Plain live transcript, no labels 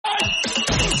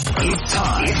It's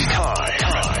time. You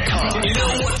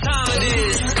know what time it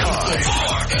is?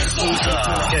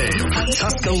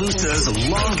 Tuscaloosa's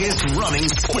longest-running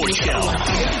sports show.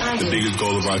 The biggest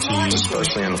goal of our team,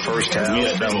 especially in the first half,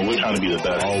 we're trying to be the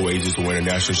best. Always is to win a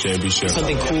national championship.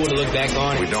 Something cool to look back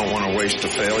on. We don't want to waste a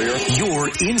failure. You're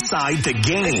inside the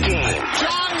game.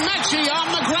 John Mechie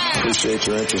on the ground. Appreciate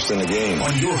your interest in the game.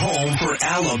 On your home for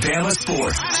Alabama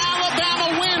sports. And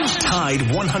Alabama wins. Tide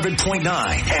 100.9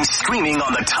 and streaming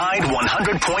on the Tide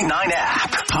 100.9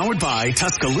 app. Powered by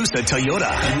Tuscaloosa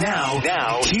Toyota. And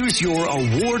now, here's your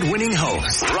award-winning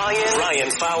host,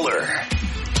 Ryan Fowler.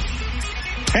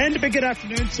 And a big good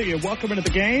afternoon to you. Welcome into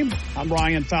the game. I'm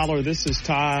Ryan Fowler. This is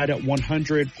Tide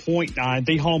 100.9,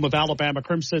 the home of Alabama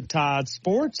Crimson Tide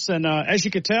Sports. And as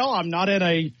you can tell, I'm not in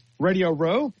a radio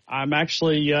row. I'm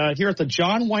actually here at the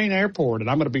John Wayne Airport, and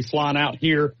I'm going to be flying out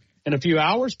here in a few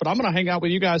hours, but I'm going to hang out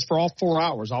with you guys for all 4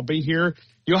 hours. I'll be here.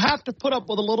 You'll have to put up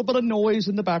with a little bit of noise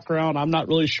in the background. I'm not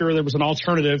really sure there was an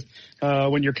alternative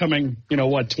when you're coming,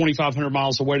 2,500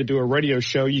 miles away to do a radio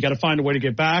show. You got to find a way to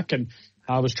get back, and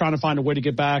I was trying to find a way to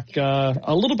get back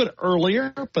a little bit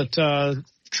earlier, but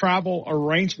travel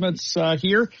arrangements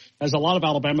here as a lot of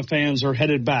Alabama fans are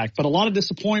headed back. But a lot of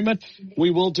disappointment.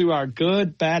 We will do our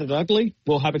good, bad, and ugly.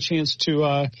 We'll have a chance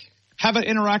to have an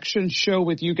interaction show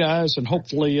with you guys, and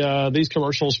hopefully these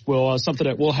commercials will something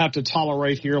that we'll have to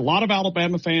tolerate here. A lot of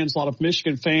Alabama fans, a lot of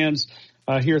Michigan fans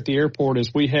here at the airport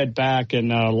as we head back,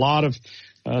 and a lot of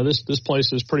this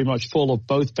place is pretty much full of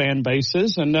both fan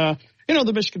bases. And,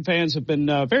 the Michigan fans have been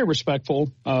very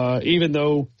respectful, even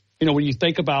though, when you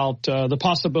think about the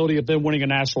possibility of them winning a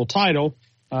national title,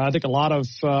 I think a lot of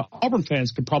Auburn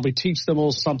fans could probably teach them a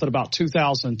little something about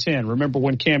 2010. Remember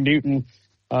when Cam Newton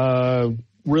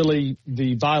really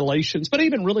the violations, but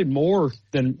even really more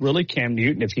than really Cam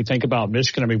Newton. If you think about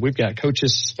Michigan, I mean, we've got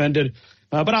coaches suspended.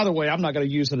 But either way, I'm not going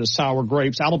to use it as sour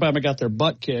grapes. Alabama got their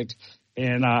butt kicked,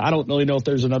 and I don't really know if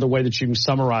there's another way that you can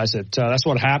summarize it. That's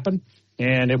what happened,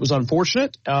 and it was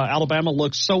unfortunate. Alabama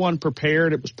looked so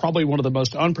unprepared. It was probably one of the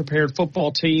most unprepared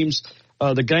football teams.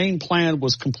 The game plan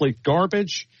was complete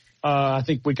garbage. I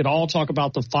think we could all talk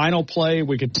about the final play.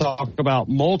 We could talk about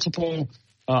multiple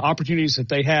opportunities that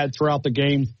they had throughout the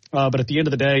game. But at the end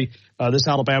of the day, this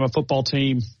Alabama football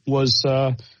team was,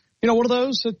 one of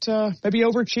those that maybe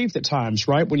overachieved at times,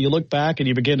 right? When you look back and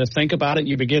you begin to think about it,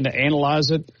 you begin to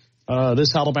analyze it.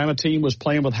 This Alabama team was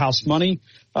playing with house money.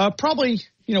 Probably,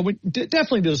 we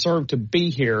definitely deserved to be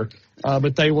here,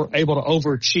 but they were able to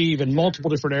overachieve in multiple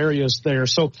different areas there.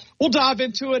 So we'll dive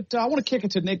into it. I want to kick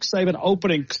it to Nick Saban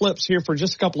opening clips here for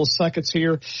just a couple of seconds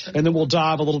here, and then we'll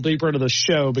dive a little deeper into the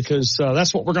show because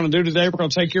that's what we're going to do today. We're going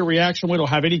to take your reaction. We don't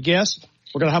have any guests.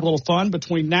 We're going to have a little fun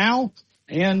between now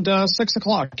and 6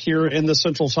 o'clock here in the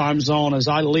Central Time Zone as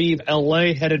I leave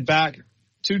L.A., headed back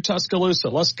to Tuscaloosa.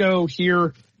 Let's go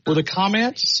here with the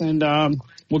comments, and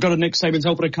we'll go to Nick Saban's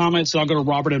opening comments, and I'll go to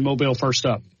Robert in Mobile first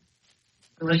up.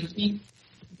 Yeah,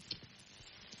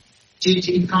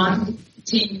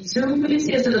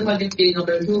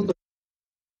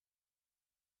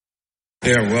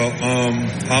 well,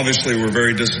 obviously we're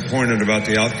very disappointed about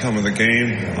the outcome of the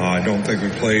game. I don't think we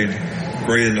played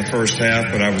great in the first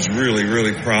half, but I was really,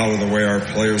 really proud of the way our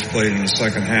players played in the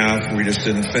second half. We just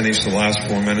didn't finish the last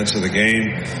 4 minutes of the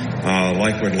game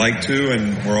like we'd like to,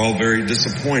 and we're all very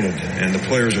disappointed, and the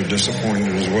players are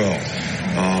disappointed as well.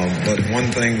 But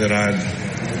one thing that I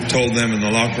told them in the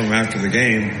locker room after the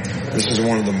game, this is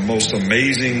one of the most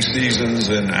amazing seasons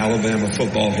in Alabama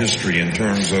football history in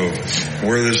terms of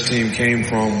where this team came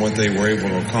from, what they were able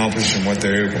to accomplish, and what they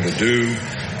were able to do.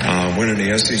 Winning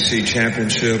the SEC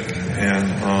championship,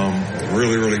 and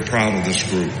really, really proud of this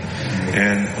group.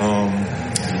 And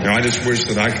I just wish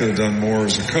that I could have done more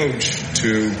as a coach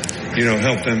to,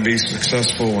 help them be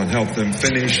successful and help them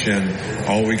finish. And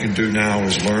all we can do now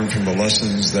is learn from the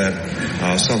lessons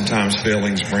that sometimes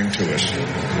failings bring to us.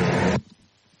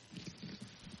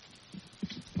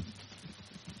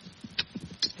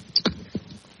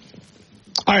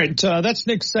 All right, that's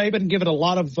Nick Saban, given a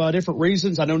lot of different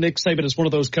reasons. I know Nick Saban is one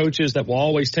of those coaches that will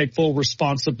always take full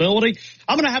responsibility.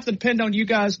 I'm going to have to depend on you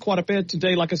guys quite a bit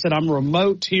today. Like I said, I'm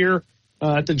remote here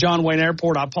at the John Wayne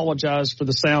Airport. I apologize for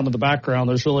the sound in the background.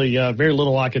 There's really very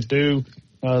little I could do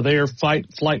there.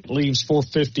 Flight leaves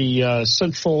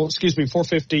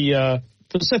 450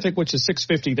 Pacific, which is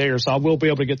 6:50 there, so I will be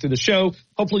able to get through the show.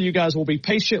 Hopefully you guys will be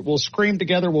patient. We'll scream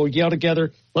together. We'll yell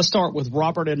together. Let's start with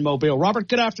Robert in Mobile. Robert,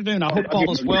 good afternoon. I hope all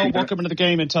is well. Welcome into the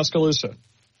game in Tuscaloosa.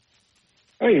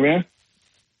 Hey, man.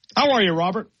 How are you,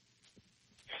 Robert?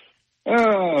 Now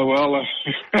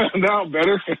I'm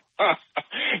better.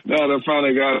 Now that I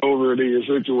finally got over the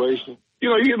situation.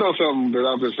 You know something that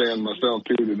I've been saying myself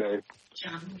too today.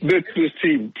 This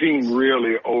team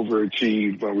really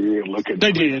overachieved when we really look at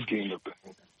the scheme of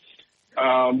things.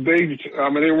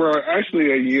 They were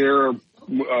actually a year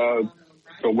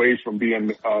away from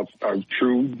being a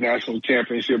true national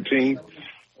championship team.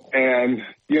 And,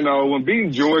 when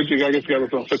beating Georgia, I guess, got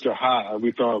us on such a high,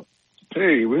 we thought,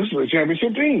 hey, this is a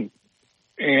championship team.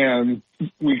 And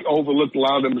we overlooked a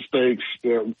lot of the mistakes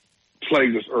that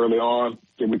plagued us early on.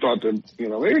 And we thought that,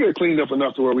 maybe they're cleaned up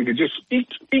enough to where we could just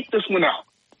eke this one out.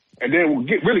 And then we'll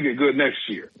really get good next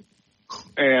year.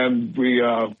 And we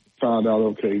found out,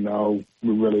 okay, no,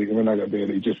 we're not going to be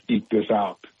able to just eke this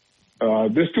out.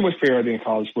 There's too much parity in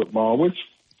college football, which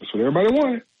is what everybody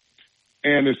wanted.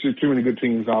 And there's just too many good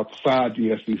teams outside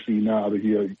the SEC now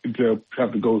to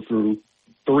have to go through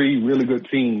 3 really good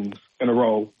teams in a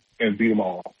row and beat them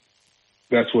all.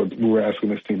 That's what we were asking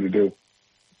this team to do.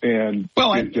 And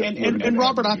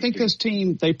Robert, I think this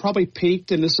team, they probably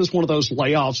peaked, and this is one of those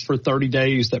layoffs for 30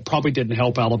 days that probably didn't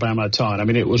help Alabama a ton. I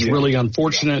mean, it was really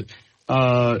unfortunate.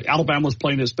 Alabama was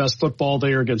playing its best football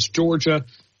there against Georgia.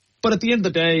 But at the end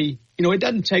of the day, it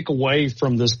doesn't take away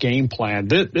from this game plan.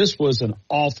 This was an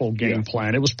awful game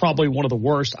plan. It was probably one of the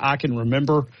worst I can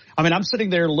remember. I mean, I'm sitting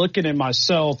there looking at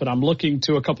myself, and I'm looking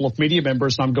to a couple of media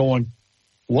members, and I'm going,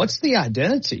 what's the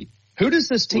identity? Who does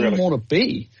this team want to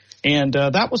be? And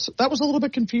that was a little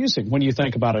bit confusing when you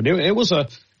think about it. It was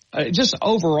just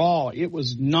overall, it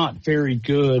was not very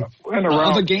good.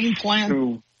 The game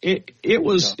plan, it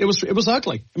was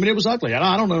ugly. I mean, it was ugly.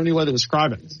 I don't know any way to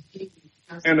describe it.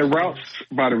 And the routes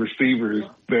by the receivers,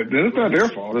 it's not their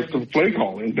fault. It's the play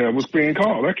calling that was being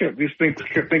called. I kept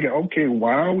thinking, okay,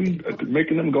 why are we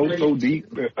making them go so deep,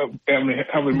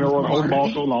 having Miro hold the ball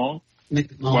so long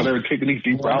while they were taking these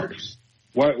deep routes?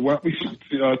 Why we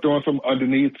throwing some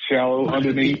shallow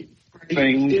underneath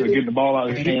things or getting the ball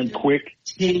out of his hand quick,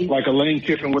 like a Lane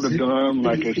Kiffin would have done,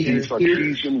 like a Steve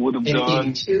Sarkisian would have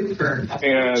done,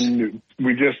 and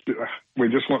we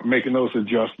just weren't making those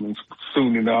adjustments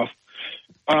soon enough.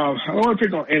 I don't want to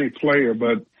pick on any player,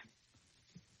 but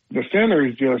the center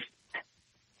is just.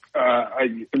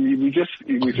 We just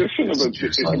shouldn't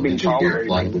have been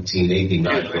tolerating his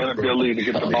inability to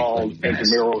get the ball into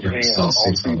Miro's hands all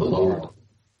through the ball.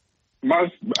 My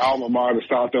alma mater,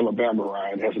 South Alabama,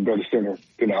 Ryan, has a better center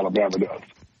than Alabama does.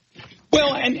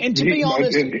 Well, and to be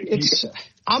honest,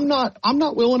 I'm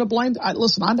not willing to blame.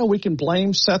 Listen, I know we can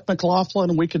blame Seth McLaughlin,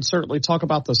 and we can certainly talk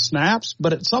about the snaps,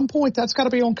 but at some point that's got to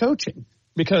be on coaching.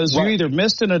 Because you either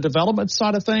missed in a development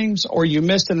side of things or you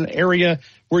missed in an area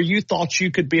where you thought you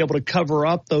could be able to cover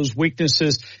up those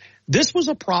weaknesses. This was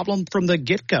a problem from the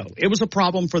get-go. It was a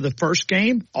problem for the first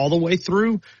game all the way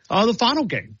through the final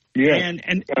game. Yeah.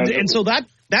 And so that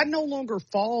no longer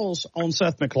falls on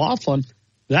Seth McLaughlin.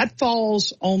 That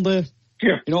falls on the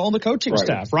on the coaching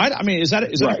staff, right? I mean, is that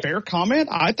a fair comment?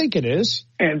 I think it is.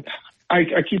 And I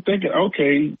keep thinking,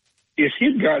 okay, if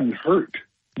he'd gotten hurt,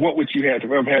 what would you have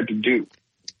had to do?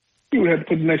 You would have to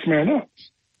put the next man up.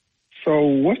 So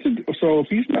if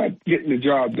he's not getting the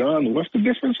job done, what's the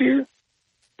difference here?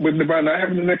 By not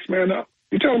having the next man up?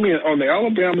 You're telling me on the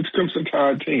Alabama Crimson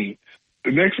Tide team,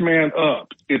 the next man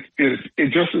up is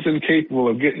just as incapable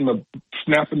of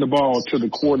snapping the ball to the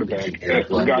quarterback as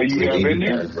the guy you have in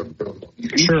there. Are you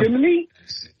kidding me?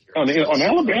 On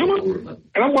Alabama?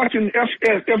 And I'm watching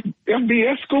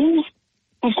FBS schools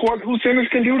whose centers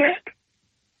can do that.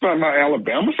 But my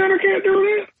Alabama center can't do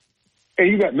that. And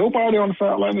you got nobody on the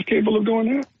sideline that's capable of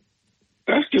doing that.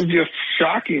 That's just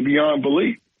shocking beyond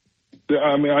belief.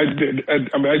 I mean, I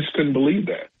just couldn't believe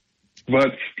that.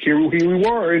 But here we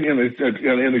were in a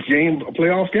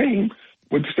playoff game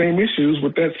with the same issues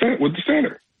with the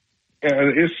center.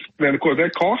 And of course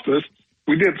that cost us.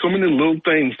 We did so many little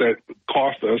things that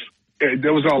cost us.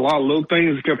 There was a lot of little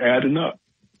things that kept adding up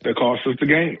that cost us the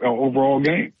game, overall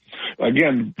game.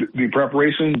 Again, the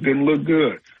preparation didn't look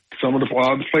good. Some of the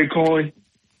play calling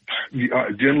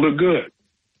didn't look good.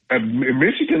 And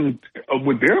Michigan,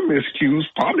 with their miscues,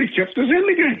 probably kept us in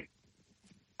the game.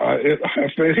 I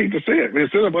hate to say it, but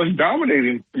instead of us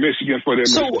dominating Michigan for their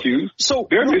miscues,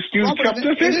 their miscues kept us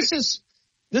in it.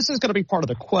 This is going to be part of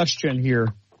the question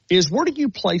here, is where do you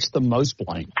place the most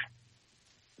blame?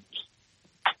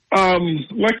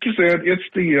 Like you said, it's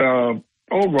the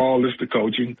overall, it's the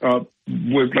coaching.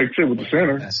 With the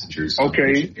center,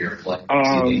 okay.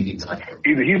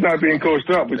 Either he's not being coached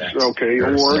up, which is okay,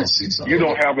 or you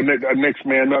don't have a next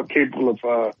man up capable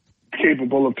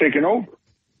of taking over.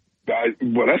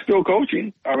 Well, that's still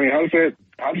coaching. I mean, how does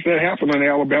that happen on the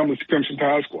Alabama Crimson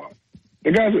Tide squad?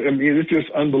 The guys, I mean, it's just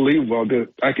unbelievable that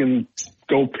I can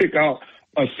go pick out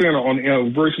a center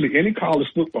on virtually any college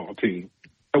football team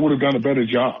that would have done a better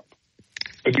job.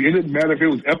 It didn't matter if it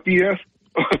was FBS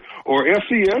or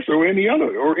FCS or any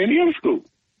other school.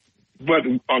 But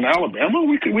on Alabama,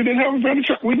 we didn't have a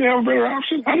better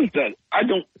option. How does that? I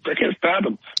can't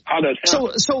fathom how that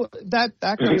happened. So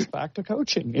that goes back to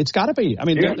coaching. It's got to be. I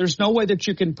mean, there's no way that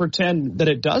you can pretend that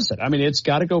it doesn't. I mean, it's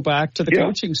got to go back to the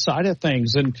coaching side of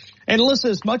things. And listen,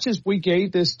 as much as we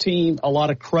gave this team a lot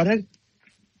of credit,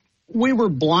 we were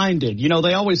blinded. You know,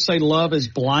 they always say love is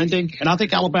blinding, and I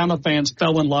think Alabama fans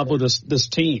fell in love with this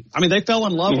team. I mean, they fell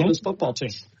in love with this football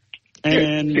team.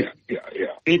 And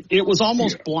it was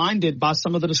almost blinded by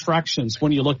some of the distractions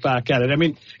when you look back at it. I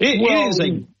mean, it is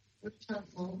a...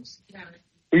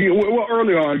 Well,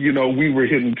 early on, you know, we were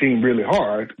hitting the team really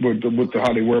hard with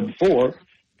how they were before.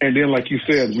 And then, like you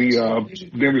said, we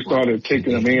started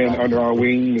taking them in under our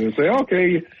wing and say,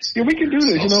 okay, we can do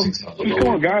this. You know,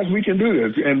 come on, guys, we can do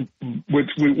this. And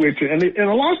and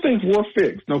a lot of things were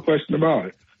fixed, no question about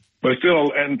it. But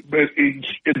still,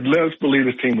 it led us believe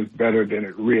this team was better than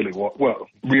it really was. Well,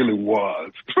 really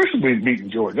was, especially beating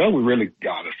Georgia. That really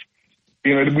got us.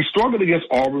 You know, we struggled against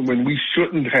Auburn when we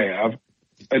shouldn't have.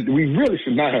 We really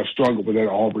should not have struggled with that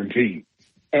Auburn team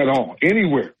at all,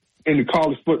 anywhere in the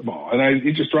college football. And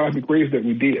it just drives me crazy that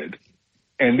we did.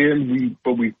 And then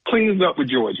we cleaned up with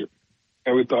Georgia,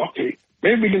 and we thought, okay,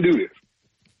 maybe we can do this.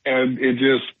 And it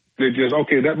just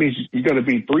okay. That means you got to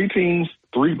beat three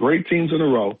great teams in a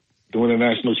row to win a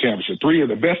national championship. Three of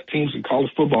the best teams in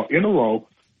college football in a row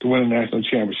to win a national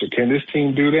championship. Can this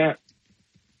team do that?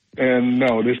 And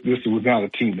no, this was not a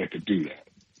team that could do that.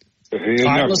 All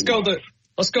right, let's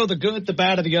go the good, the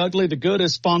bad, and the ugly. The good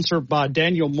is sponsored by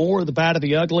Daniel Moore. The bad and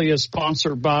the ugly is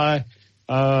sponsored by,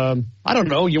 I don't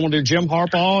know, you want to do Jim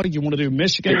Harbaugh? You want to do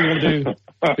Michigan? You want to do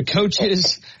the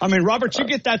coaches? I mean, Robert, you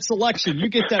get that selection. You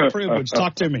get that privilege.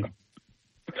 Talk to me.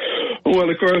 Well,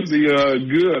 of course, the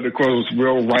good, of course, was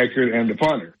Will Reichert and the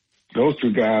punter. Those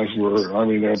two guys were, I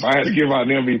mean, if I had to give out an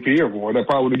MVP award, I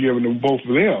probably would have given them both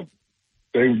of them.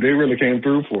 They really came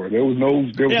through for it. There was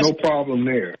no problem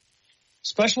there.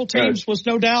 Special teams was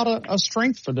no doubt a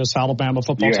strength for this Alabama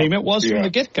football team. It was from the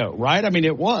get-go, right? I mean,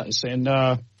 it was. And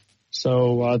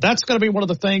so that's going to be one of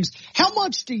the things. How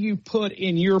much do you put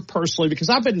in your personally, because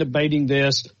I've been debating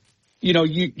this, you know,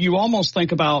 you almost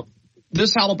think about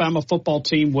this Alabama football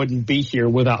team wouldn't be here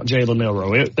without Jalen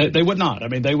Milroe. They would not. I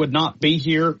mean, they would not be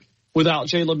here without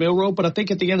Jalen Milroe. But I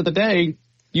think at the end of the day,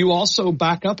 you also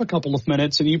back up a couple of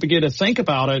minutes and you begin to think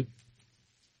about it.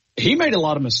 He made a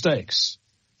lot of mistakes.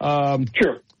 Sure.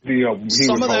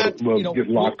 Some of that get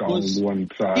locked on one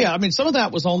side. Yeah, I mean, some of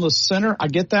that was on the center. I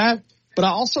get that. But I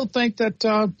also think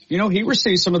that, he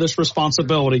received some of this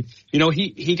responsibility. You know,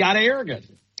 he got arrogant.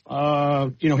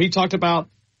 He talked about,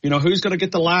 who's going to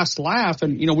get the last laugh.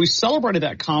 And, we celebrated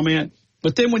that comment.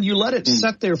 But then when you let it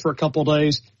sit there for a couple of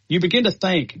days, you begin to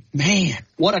think, man,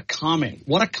 what a comment.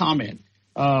 What a comment.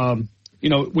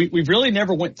 We've really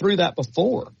never went through that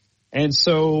before. And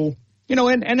so,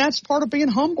 and that's part of being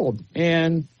humbled.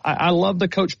 And I love the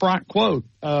Coach Bryant quote.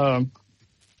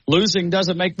 Losing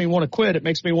doesn't make me want to quit. It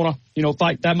makes me want to,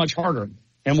 fight that much harder.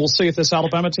 And we'll see if this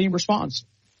Alabama team responds.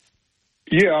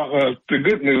 Yeah, the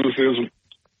good news is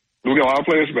we got a lot of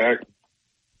players back,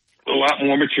 a lot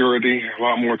more maturity, a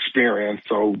lot more experience.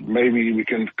 So maybe we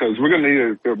can, because we're going to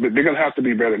need they're going to have to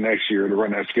be better next year to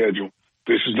run that schedule.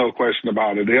 There's just no question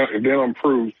about it. If they don't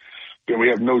improve, then we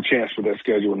have no chance for that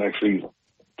schedule next season.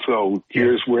 So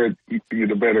here's where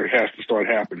the better has to start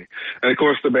happening. And of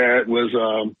course, the bad was,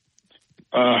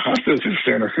 I still just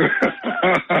center.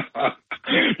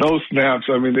 Those snaps,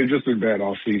 I mean, they've just been bad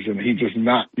all season. He just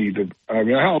not be I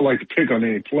don't like to pick on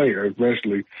any player,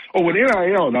 especially. Oh, with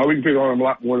NIL, now we can pick on him a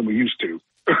lot more than we used to.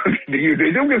 They do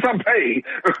get some pay.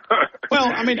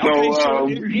 Well, I mean,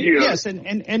 yes,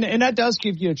 and that does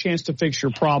give you a chance to fix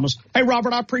your problems. Hey,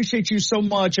 Robert, I appreciate you so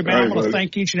much. And I want to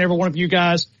thank each and every one of you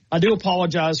guys. I do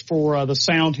apologize for the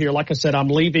sound here. Like I said, I'm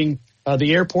leaving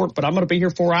the airport, but I'm going to be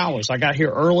here 4 hours. I got here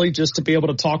early just to be able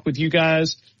to talk with you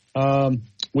guys.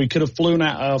 We could have flown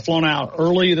out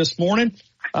early this morning,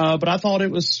 but I thought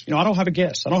it was, I don't have a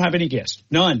guest. I don't have any guests.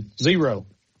 None. Zero.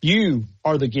 You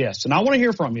are the guest, and I want to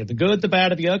hear from you, the good, the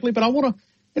bad, and the ugly, but I want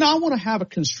to have a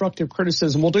constructive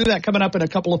criticism. We'll do that coming up in a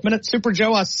couple of minutes. Super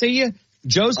Joe, I see you.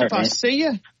 Joseph, I see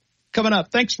you. Coming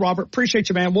up. Thanks, Robert. Appreciate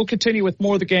you, man. We'll continue with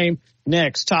more of the game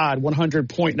next. Tide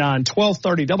 100.9,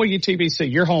 1230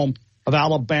 WTBC, your home of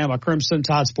Alabama Crimson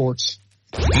Tide Sports.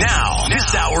 Now,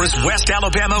 this hour's West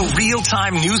Alabama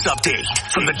real-time news update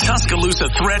from the Tuscaloosa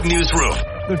Thread Newsroom.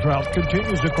 The drought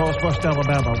continues across West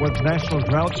Alabama, with National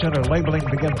Drought Center labeling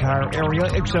the entire area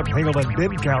except Hale and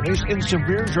Bibb counties in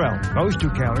severe drought. Those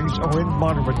two counties are in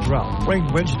moderate drought. Rain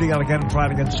Wednesday and again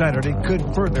Friday and Saturday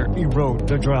could further erode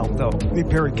the drought, though. The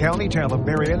Perry County town of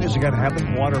Marion is again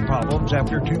having water problems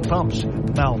after 2 pumps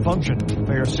malfunctioned.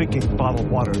 They are seeking bottled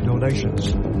water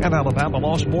donations. And Alabama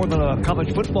lost more than a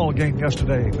college football game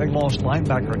yesterday. They lost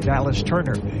linebacker Dallas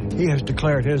Turner. He has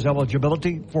declared his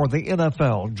eligibility for the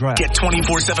NFL draft. Get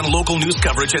 24/7 local news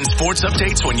coverage and sports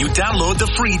updates when you download the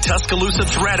free Tuscaloosa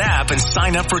Thread app and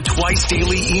sign up for twice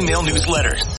daily email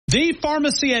newsletters. The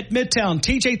Pharmacy at Midtown,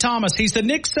 TJ Thomas. He's the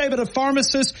Nick Saban of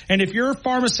pharmacists. And if your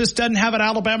pharmacist doesn't have an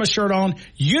Alabama shirt on,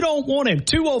 you don't want him.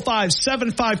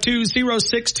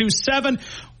 205-752-0627.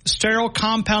 Sterile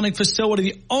compounding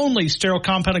facility, the only sterile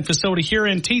compounding facility here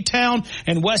in T-Town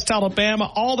and West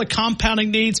Alabama. All the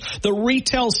compounding needs, the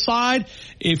retail side.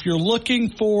 If you're looking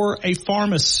for a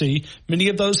pharmacy, many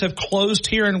of those have closed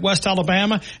here in West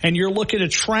Alabama, and you're looking to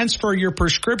transfer your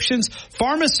prescriptions,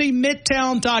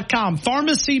 PharmacyMidtown.com.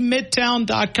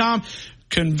 PharmacyMidtown.com.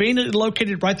 Conveniently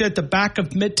located right there at the back of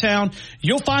Midtown.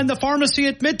 You'll find the Pharmacy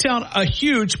at Midtown, a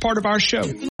huge part of our show.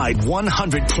 Tide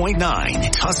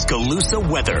 100.9 Tuscaloosa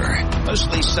weather.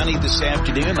 Mostly sunny this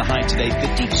afternoon. The high today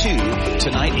 52.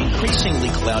 Tonight increasingly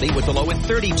cloudy with a low at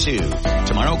 32.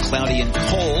 Tomorrow cloudy and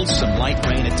cold. Some light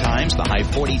rain at times. The high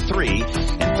 43.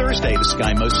 And Thursday the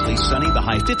sky mostly sunny. The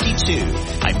high 52.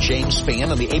 I'm James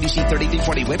Spann on the ABC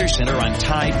 3340 Weather Center on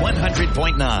Tide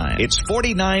 100.9. It's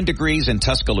 49 degrees in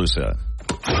Tuscaloosa.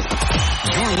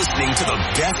 You're listening to the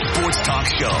best sports talk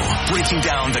show, breaking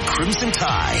down the Crimson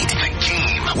Tide, the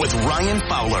game with Ryan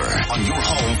Fowler on your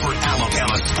home for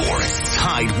Alabama sports.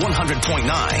 Tide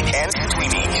 100.9 and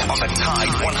streaming on the Tide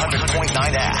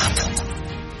 100.9 app.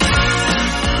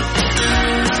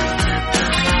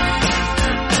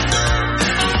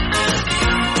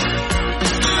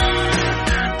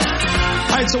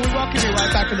 All right, so we welcome you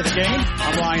right back into the game.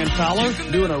 I'm Ryan Fowler,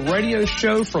 doing a radio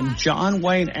show from John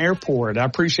Wayne Airport. I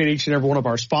appreciate each and every one of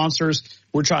our sponsors.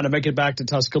 We're trying to make it back to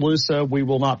Tuscaloosa. We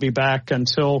will not be back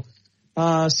until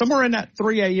somewhere in that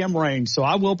 3 a.m. range. So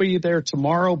I will be there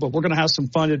tomorrow, but we're going to have some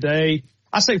fun today.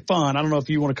 I say fun. I don't know if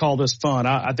you want to call this fun.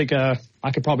 I think I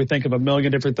could probably think of a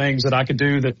million different things that I could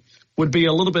do that would be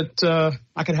a little bit,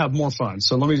 I could have more fun.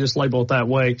 So let me just label it that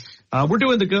way. We're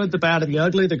doing the good, the bad, and the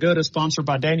ugly. The good is sponsored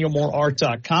by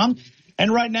DanielMooreArt.com.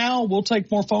 And right now, we'll take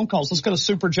more phone calls. Let's go to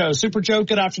Super Joe. Super Joe,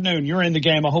 good afternoon. You're in the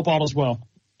game. I hope all is well.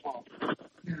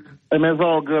 Hey, man, it's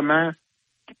all good, man.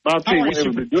 I'll tell you what, it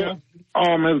was good.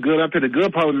 Oh, man, it's good. I tell you, the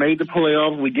good part, we made the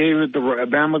playoffs. We gave it the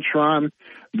Alabama try.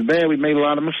 The bad, we made a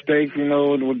lot of mistakes, you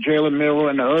know, with Jalen Milroe,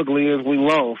 and the ugly is we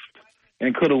lost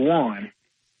and could have won.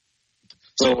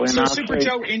 So Super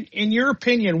Joe, in your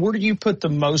opinion, where do you put the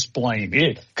most blame?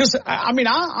 Because, I'm looking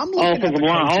at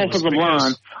the offensive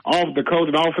line, the coach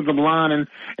and offensive line, and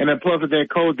then plus that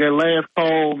coach, their last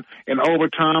call in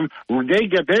overtime,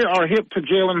 they are hip to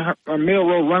Jalen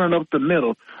Milroe running up the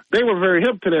middle. They were very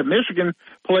hip to that. Michigan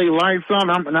played lights on,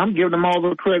 and I'm giving them all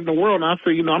the credit in the world. And I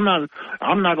say, you know, I'm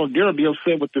not going to dare be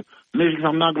upset with the Michigan.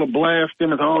 I'm not going to blast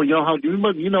them as, oh, y'all,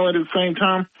 but, you know, at the same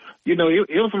time, you know, it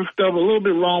was some stuff a little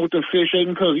bit wrong with the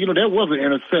officiating because, you know, that was an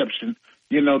interception.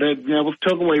 You know, that was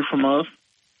took away from us.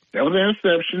 That was an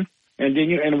interception. And then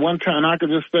and one time I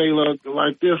could just say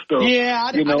like this stuff.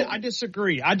 Yeah, I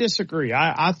disagree.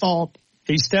 I thought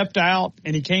he stepped out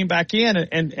and he came back in,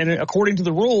 and according to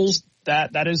the rules,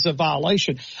 that is a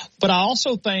violation. But I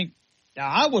also think,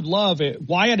 I would love it,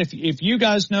 Wyatt, if you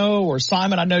guys know, or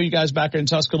Simon, I know you guys back in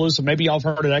Tuscaloosa, maybe y'all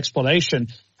have heard an explanation.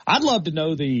 I'd love to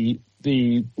know the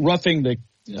roughing the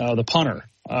punter,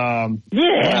 running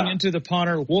into the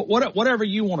punter, whatever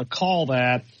you want to call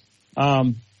that.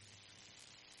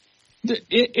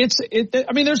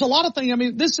 There's a lot of things. I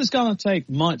mean, this is going to take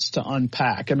months to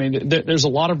unpack. I mean, there's a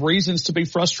lot of reasons to be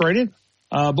frustrated.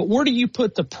 But where do you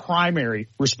put the primary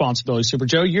responsibility, Super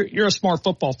Joe? You're a smart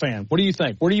football fan. What do you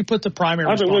think? Where do you put the primary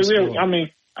responsibility? I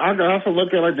mean, I also look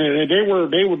at it like they were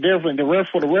different. The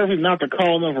referee not to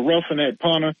call them for roughing that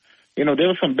punter. You know, there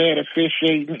was some bad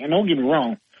officiating, and don't get me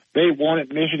wrong, they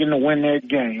wanted Michigan to win that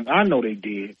game. I know they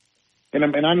did, and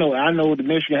I know the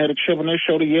Michigan had a chip on their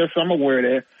shoulder. Yes, I'm aware of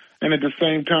that. And at the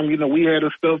same time, you know, we had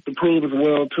the stuff to prove as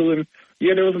well too. And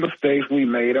yeah, there was mistakes we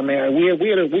made. I mean,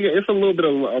 it's a little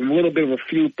bit of a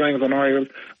few things on our end.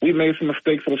 We made some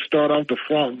mistakes at the start off the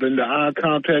front, then the eye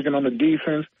contact and on the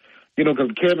defense. You know,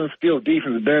 because Kevin Steele's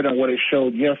defense is better than what it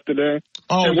showed yesterday.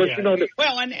 Oh,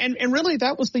 and and really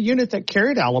that was the unit that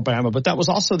carried Alabama, but that was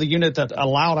also the unit that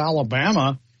allowed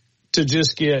Alabama to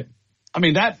just get, I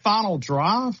mean, that final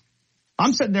drive,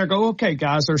 I'm sitting there going, okay,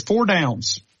 guys, there's 4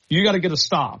 downs. you got to get a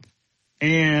stop.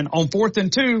 And on 4th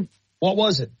and 2, what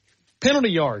was it?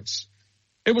 Penalty yards.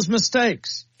 It was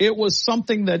mistakes. It was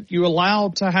something that you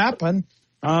allowed to happen.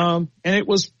 And it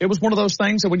was one of those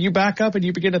things that when you back up and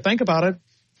you begin to think about it,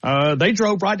 they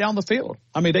drove right down the field.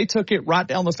 I mean, they took it right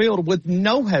down the field with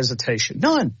no hesitation.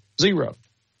 None. Zero.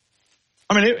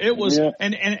 I mean, it was, yeah.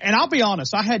 And I'll be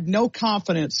honest, I had no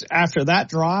confidence after that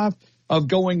drive of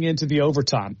going into the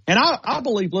overtime. And I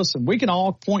believe, listen, we can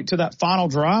all point to that final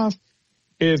drive.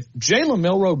 If Jalen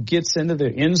Milroe gets into the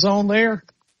end zone there,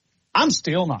 I'm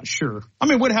still not sure. I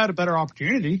mean, we'd have had a better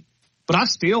opportunity, but I'm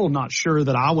still not sure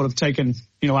that I would have taken,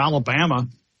 Alabama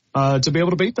to be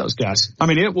able to beat those guys. I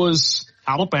mean, it was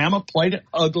Alabama played an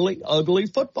ugly, ugly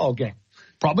football game.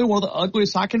 Probably one of the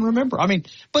ugliest I can remember. I mean,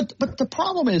 but the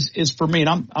problem is for me, and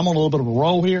I'm on a little bit of a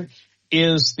roll here,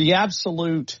 is the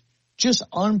absolute just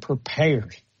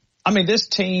unprepared. I mean, this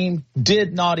team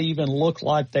did not even look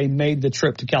like they made the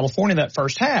trip to California that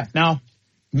first half. Now,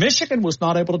 Michigan was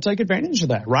not able to take advantage of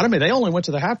that, right? I mean, they only went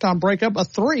to the halftime break up a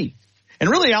 3. And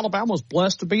really, Alabama was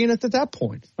blessed to be in it at that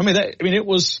point. I mean, it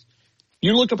was,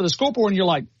 you look up at the scoreboard and you're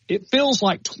like, it feels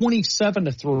like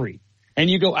 27-3. And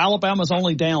you go, Alabama's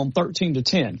only down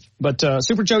 13-10. But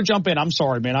Super Joe, jump in. I'm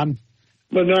sorry, man. I'm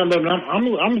thinking.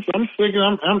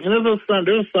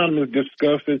 There's something that's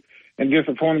disgusted and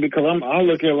disappointed because I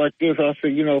look at it like this. I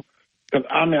say, because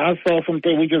I saw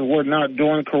something we just were not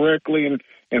doing correctly, and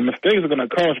mistakes are going to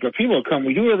cost you. Because people are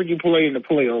coming. Whoever you play in the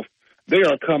playoffs, they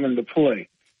are coming to play.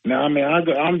 Now, I'm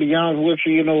be honest with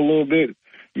you, a little bit.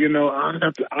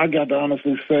 I got to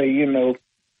honestly say,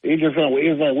 it's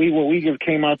like we just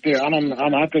came out there.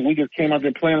 I think we just came out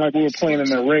there playing like we were playing in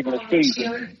the regular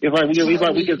season. It's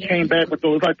like we just came back with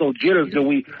those jitters that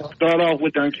we start off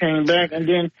with and came back, and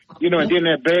then and then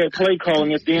that bad play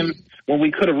calling at the end when we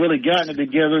could have really gotten it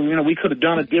together. We could have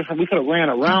done it different. We could have ran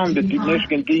around the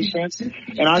Michigan defense,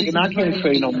 and I can't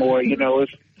say no more. It's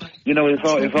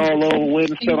all over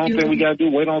with and stuff. I don't think we got to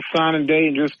wait on signing day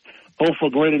and just hope for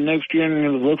greater next year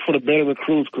and look for the better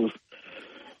recruits because.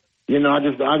 I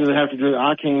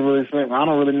can't really say, I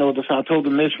don't really know what this. I told the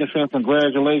Michigan fan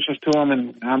congratulations to them,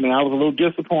 and I was a little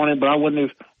disappointed, but I wouldn't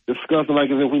have discussed it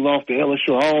like as if we lost to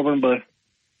LSU or Auburn, but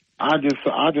I just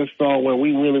saw where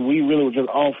we really were just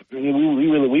off, we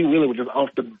really were just off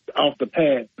the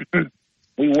pad.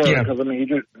 We were, because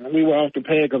we were off the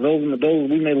pad because those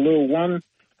we made a little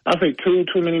I say too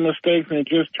many mistakes, and it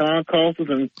just trying to cost us,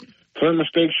 and certain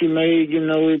mistakes you made,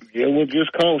 it would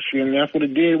just cost you, and that's what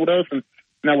it did with us. And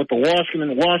now with the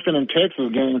Washington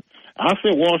Texas game, I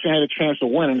said Washington had a chance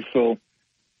of winning,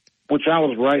 which I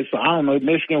was right. So I don't know,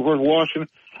 Michigan versus Washington,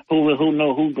 who's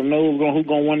gonna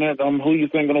win that? Who you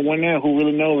think gonna win that? Who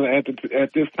really knows?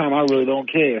 At this time, I really don't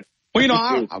care.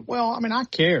 Well, I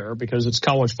care because it's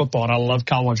college football and I love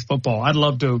college football. I'd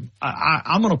love to.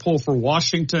 I'm going to pull for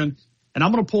Washington, and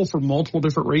I'm going to pull for multiple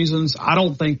different reasons. I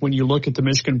don't think when you look at the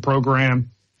Michigan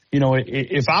program.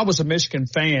 If I was a Michigan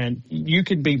fan, you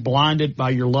could be blinded by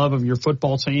your love of your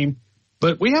football team,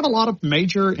 but we have a lot of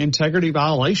major integrity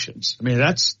violations. I mean,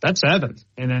 that's evident,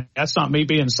 and that's not me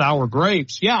being sour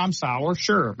grapes. Yeah, I'm sour,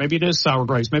 sure. Maybe it is sour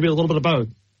grapes, maybe a little bit of both.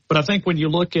 But I think when you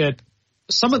look at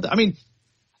some of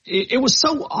it was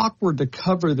so awkward to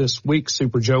cover this week,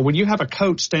 Super Joe, when you have a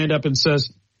coach stand up and says,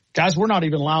 guys, we're not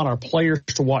even allowing our players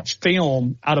to watch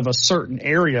film out of a certain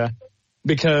area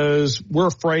because we're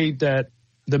afraid that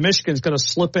the Michigan's going to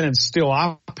slip in and steal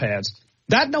iPads.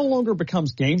 That no longer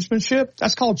becomes gamesmanship.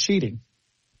 That's called cheating.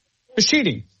 It's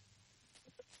cheating.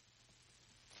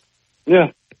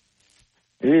 Yeah,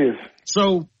 it is.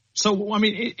 So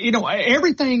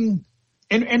everything,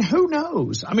 and who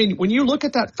knows? I mean, when you look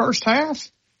at that first half,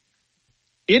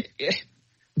 did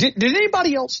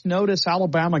anybody else notice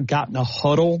Alabama got in a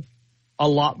huddle a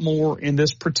lot more in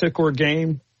this particular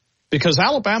game? Because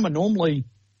Alabama normally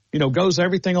goes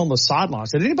everything on the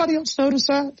sidelines. Did anybody else notice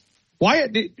that?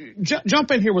 Wyatt, jump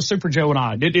in here with Super Joe and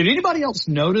I. Did anybody else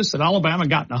notice that Alabama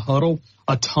got in a huddle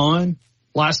a ton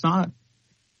last night?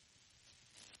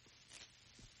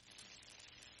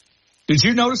 Did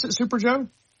you notice it, Super Joe?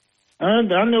 I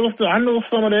know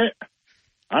some of that.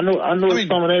 I know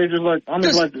some of that.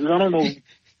 I don't know.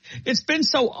 It's been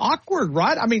so awkward,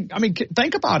 right? I mean,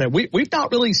 think about it. We've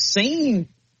not really seen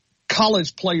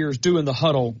college players doing the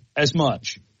huddle as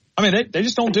much. I mean, they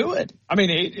just don't do it. I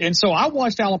mean, and so I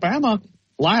watched Alabama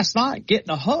last night get in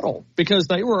a huddle because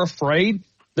they were afraid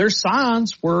their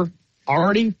signs were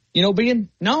already, being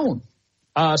known,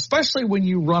 especially when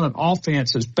you run an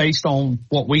offense that's based on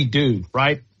what we do,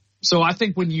 right? So I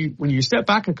think when you step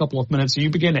back a couple of minutes and you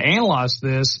begin to analyze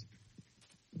this,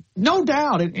 no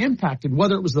doubt it impacted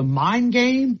whether it was the mind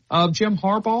game of Jim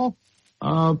Harbaugh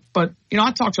But,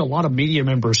 I talked to a lot of media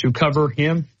members who cover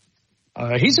him.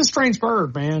 He's a strange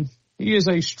bird, man. He is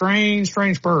a strange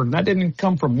bird. And that didn't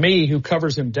come from me, who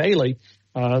covers him daily.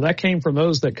 That came from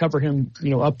those that cover him,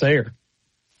 up there.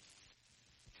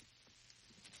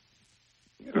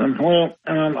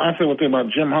 I say one thing about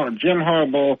Jim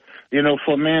Harbaugh.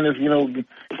 For a man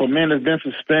that's been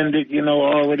suspended,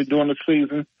 already during the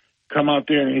season, come out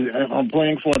there and I'm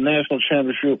playing for a national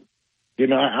championship.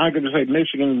 I could just say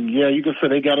Michigan. Yeah, you could say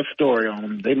they got a story on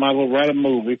them. They might as well write a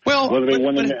movie, whether they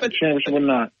win the championship or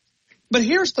not. But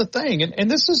here's the thing, and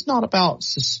this is not about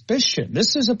suspicion.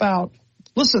 This is about,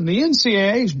 listen, the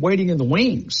NCAA is waiting in the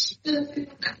wings.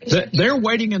 They're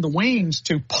waiting in the wings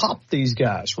to pop these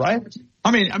guys, right?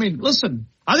 I mean, listen,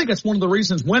 I think that's one of the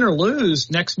reasons, win or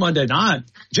lose next Monday night,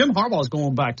 Jim Harbaugh is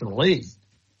going back to the league.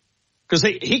 Because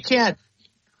he can't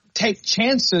take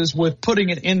chances with putting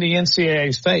it in the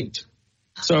NCAA's fate.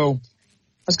 So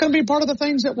that's going to be part of the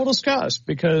things that we'll discuss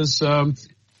because,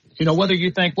 whether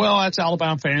you think, well, that's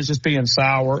Alabama fans just being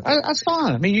sour, that's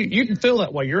fine. I mean, you can feel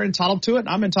that way. You're entitled to it, and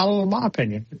I'm entitled to my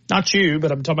opinion. Not you,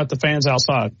 but I'm talking about the fans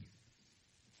outside.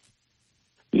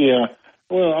 Yeah.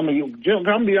 Well, Jim,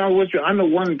 I'm be honest with you. I know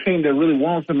one team that really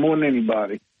wants him more than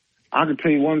anybody. I can tell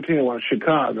you one team,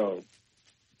 Chicago.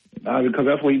 Because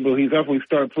that's where he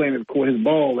started playing his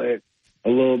ball at a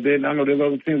little bit. And I know there's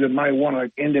other teams that might want,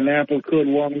 like Indianapolis could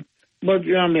want him. But,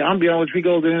 I'm be honest, if he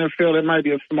goes to the NFL, that might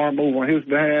be a smart move on his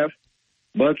behalf.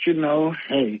 But,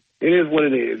 hey, it is what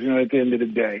it is, at the end of the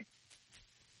day.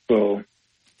 So,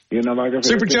 like I said.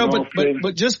 Super Joe,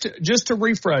 but just to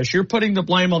refresh, you're putting the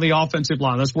blame on the offensive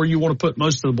line. That's where you want to put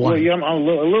most of the blame. Well, yeah, a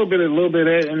little bit,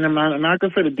 and I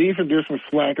can say the defense did some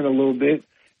slacking a little bit.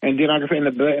 And then I can say in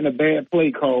the bad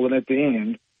play calling at the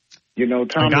end.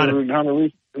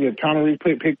 Tommy Rees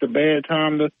picked a bad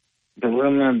time to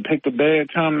pick the bad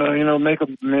time to, make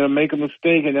a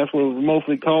mistake, and that's what it was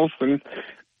mostly costing.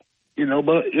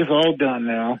 But it's all done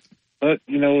now. But,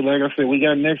 like I said, we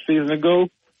got next season to go.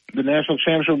 The national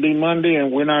championship will be Monday,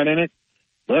 and we're not in it.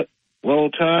 But Roll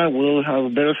Tide, we'll have a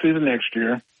better season next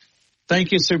year.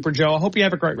 Thank you, Super Joe. I hope you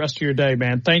have a great rest of your day,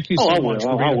 man. Thank you so much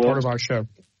for being a part of our show.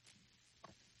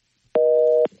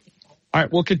 All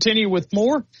right, we'll continue with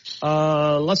more.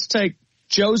 Let's take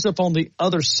Joseph on the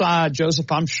other side.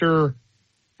 Joseph, I'm sure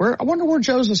I wonder where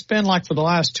Joseph's been like for the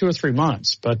last 2 or 3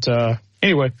 months. But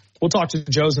anyway, we'll talk to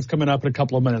Joseph coming up in a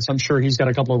couple of minutes. I'm sure he's got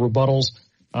a couple of rebuttals.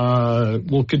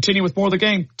 We'll continue with more of the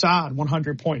game. Tide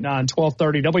 100.9,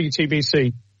 1230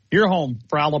 WTBC. Your home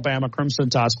for Alabama Crimson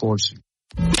Tide Sports.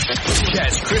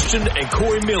 Catch Christian and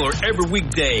Corey Miller every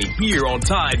weekday here on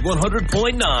Tide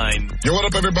 100.9. Yo, what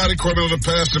up, everybody? Corey Miller,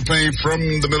 Pastor Payne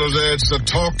from the Miller's Edge. It's a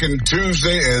Talking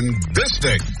Tuesday, and this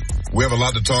day we have a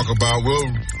lot to talk about. We'll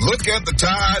look at the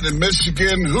Tide in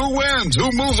Michigan, who wins,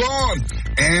 who moves on,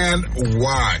 and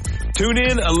why. Tune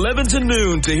in 11 to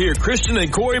noon to hear Christian and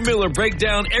Corey Miller break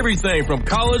down everything from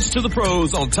college to the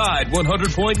pros on Tide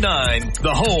 100.9,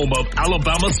 the home of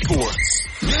Alabama sports.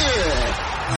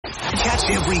 Yeah!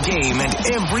 Catch every game and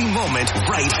every moment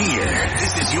right here.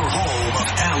 This is your home of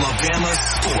Alabama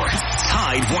sports.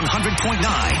 Tide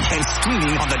 100.9 and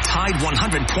streaming on the Tide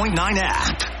 100.9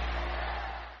 app.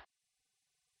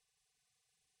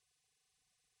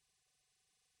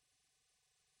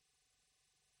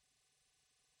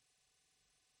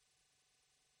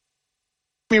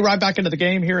 Me right back into the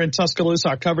game here in Tuscaloosa.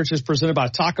 Our coverage is presented by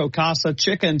Taco Casa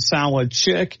Chicken Salad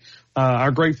Chick.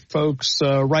 Our great folks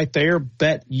right there,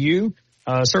 Bet You.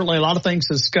 Certainly a lot of things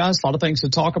to discuss, a lot of things to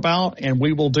talk about, and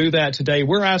we will do that today.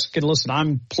 We're asking, listen,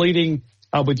 I'm pleading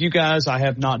with you guys. I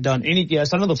have not done any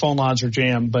guests. I know the phone lines are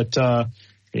jammed, but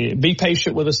be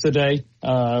patient with us today.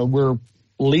 We're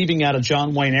leaving out of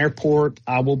John Wayne Airport.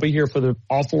 I will be here for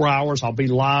all 4 hours. I'll be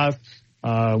live.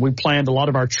 We planned a lot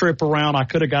of our trip around. I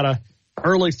could have got a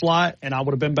early flight, and I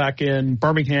would have been back in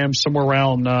Birmingham somewhere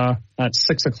around at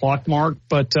 6 o'clock mark.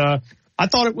 But I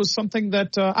thought it was something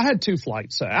that I had 2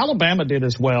 flights. Alabama did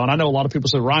as well. And I know a lot of people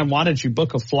said, Ryan, why did you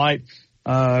book a flight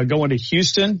going to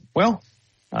Houston? Well,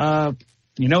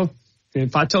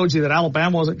 if I told you that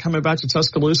Alabama wasn't coming back to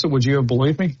Tuscaloosa, would you have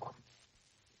believed me?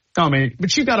 No, I mean,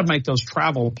 but you got to make those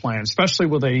travel plans, especially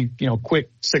with a, quick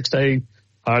 6-day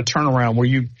turnaround where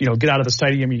you get out of the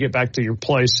stadium, you get back to your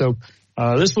place. So,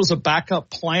 this was a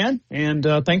backup plan, and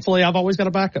thankfully I've always got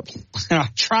a backup plan. I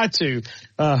try to. It's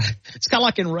kind of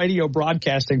like in radio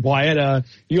broadcasting, Wyatt.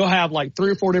 You'll have like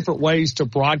 3 or 4 different ways to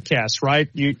broadcast, right?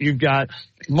 You've got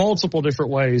multiple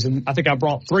different ways, and I think I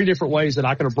brought 3 different ways that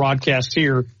I could have broadcast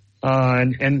here.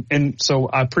 And so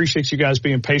I appreciate you guys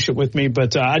being patient with me,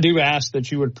 but I do ask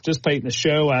that you would participate in the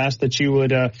show. I ask that you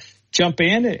would jump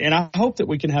in, and I hope that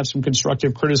we can have some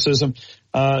constructive criticism.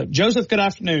 Joseph, good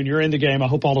afternoon. You're in the game. I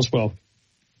hope all is well.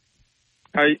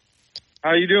 How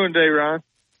you doing today, Ryan?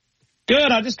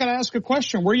 Good. I just got to ask a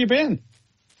question. Where you been?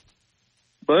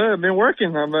 But I've been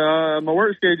working. My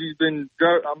work schedule's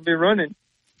I've been running.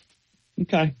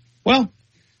 Okay. Well,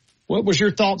 what was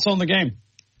your thoughts on the game?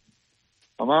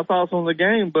 My thoughts on the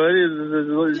game, bud,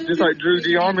 is just like Drew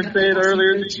DeArmond said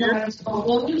earlier in the year, and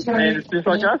it's just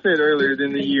like I said earlier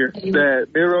in the year, that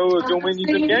Miro is going to win you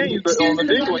some games, but on the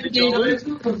big one, he's going to lose.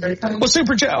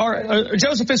 Well,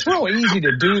 Joseph, it's real easy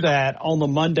to do that on the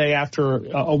Monday after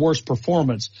a worse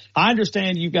performance. I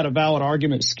understand you've got a valid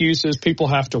argument, excuses, people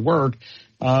have to work,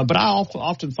 but I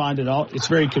often find it's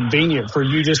very convenient for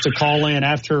you just to call in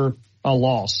after a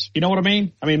loss. You know what I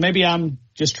mean? I mean, maybe I'm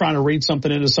just trying to read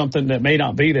something into something that may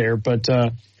not be there, but,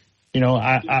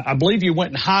 I believe you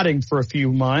went in hiding for a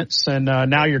few months and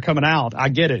now you're coming out. I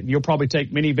get it. You'll probably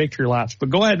take many victory laps,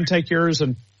 but go ahead and take yours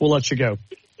and we'll let you go.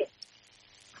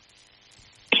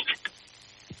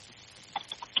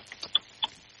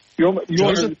 You want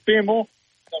to spin more?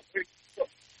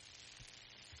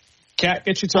 Cat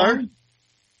get your tongue?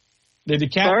 Did the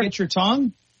cat get your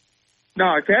tongue?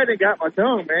 No, Cat didn't got my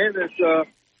tongue, man.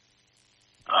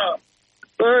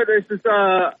 But it's just,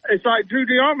 it's like Drew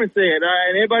DeArmond said,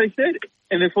 and everybody said it.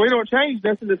 And if we don't change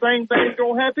nothing, the same thing's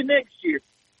going to happen next year.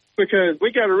 Because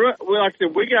we got like I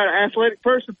said, we got an athletic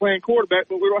person playing quarterback,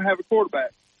 but we don't have a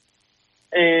quarterback.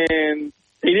 And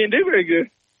he didn't do very good.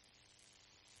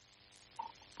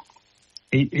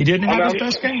 He didn't have his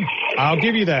best game. I'll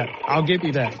give you that.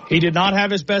 He did not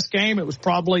have his best game. It was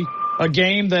probably a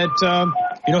game that,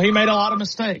 he made a lot of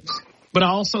mistakes. But I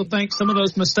also think some of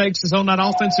those mistakes is on that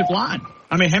offensive line.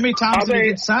 I mean, how many times did he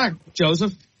get sacked,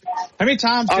 Joseph? How many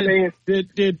times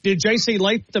did J.C.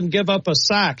 Latham give up a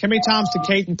sack? How many times did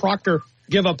Caden Proctor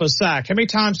give up a sack? How many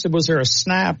times was there a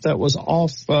snap that was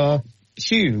off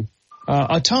cue?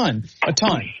 A ton.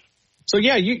 So,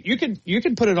 yeah, you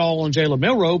can put it all on Jalen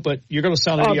Milroe, but you're going to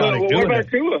sound idiotic doing it. What about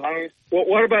Tua? I mean,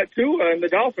 what about Tua and the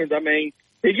Dolphins? I mean,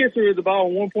 he gets rid of the ball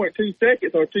in 1.2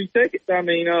 seconds or 2 seconds.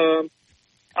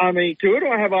 I mean, Tua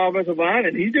don't have an offensive line,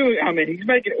 and he's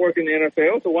making it work in the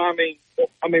NFL. So why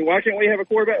can't we have a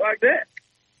quarterback like that?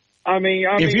 That's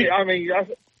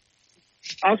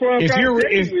what I'm trying to tell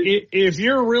you. If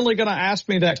you're really going to ask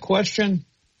me that question,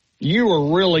 you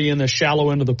are really in the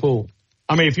shallow end of the pool.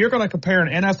 I mean, if you're going to compare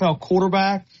an NFL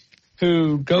quarterback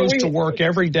who goes to work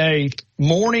every day,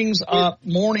 mornings up,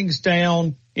 mornings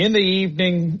down, in the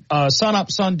evening, sun up,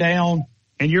 sun down,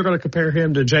 and you're going to compare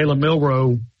him to Jalen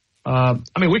Milroe,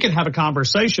 we can have a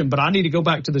conversation, but I need to go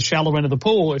back to the shallow end of the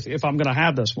pool if I'm going to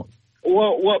have this one.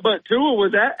 Well, but Tua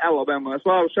was at Alabama. That's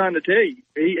what I was trying to tell you.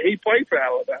 He played for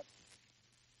Alabama,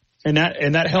 and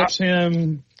that helps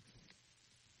him.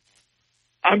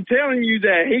 I'm telling you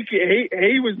that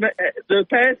he was the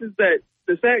passes that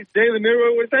the sacks Jalen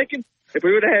Milroe would have taken. If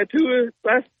we would have had Tua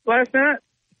last night,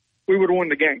 we would have won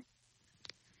the game.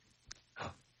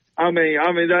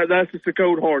 That's just the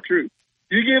cold hard truth.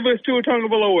 You give us Tua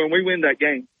Tagovailoa and we win that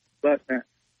game last night.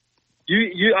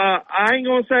 I ain't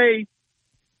gonna say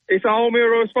it's all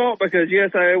Milroe's fault because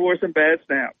yes, there were some bad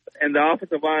snaps and the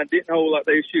offensive line didn't hold like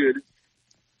they should.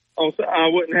 I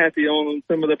wasn't happy on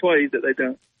some of the plays that they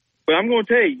done, but I'm gonna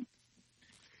tell you,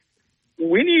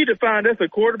 we need to find us a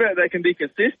quarterback that can be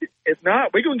consistent. If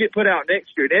not, we're gonna get put out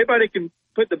next year. And everybody can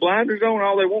put the blinders on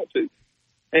all they want to.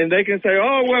 And they can say,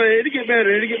 oh, well, it'll get better.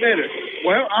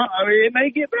 Well, it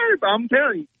may get better, but I'm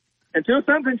telling you, until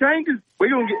something changes, we're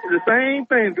going to get the same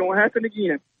thing going to happen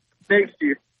again next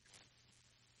year.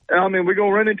 We're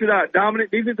going to run into that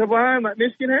dominant defensive line like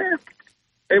Michigan has.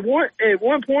 At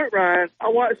one point, Ryan, I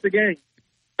watched the game.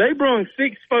 They brung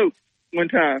 6 folks one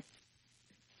time.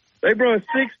 Ryan,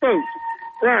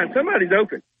 somebody's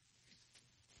open.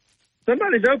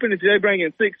 Somebody's open if they bring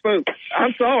in 6 folks.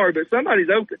 I'm sorry, but somebody's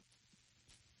open.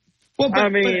 Well,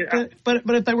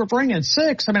 but if they were bringing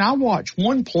 6, I watched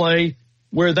one play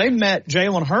where they met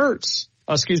Jalen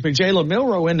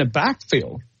Milroe in the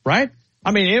backfield, right?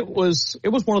 It was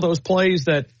one of those plays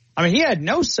that, he had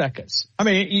no seconds.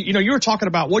 You were talking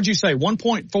about, what'd you say,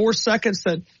 1.4 seconds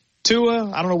that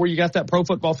Tua, I don't know where you got that Pro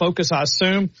Football Focus, I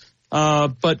assume,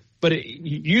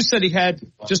 you said he had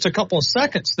just a couple of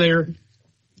seconds there.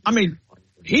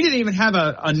 He didn't even have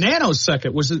a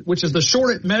nanosecond, which is the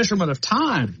shortest measurement of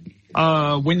time.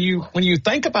 When you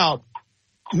think about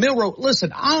Milroe,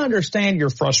 listen, I understand you're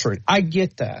frustrated. I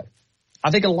get that.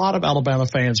 I think a lot of Alabama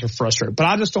fans are frustrated, but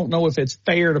I just don't know if it's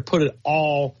fair to put it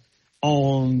all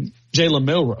on Jalen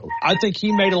Milroe. I think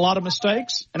he made a lot of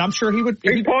mistakes, and I'm sure he would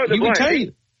tell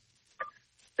you.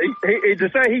 To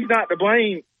say he's not to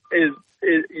blame is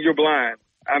you're blind.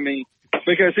 I mean,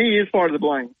 because he is part of the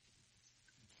blame.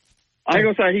 I ain't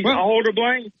gonna say he's all to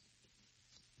blame.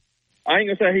 I ain't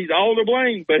gonna say he's all to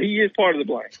blame, but he is part of the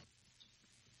blame.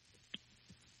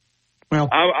 Well,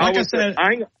 I said,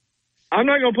 I'm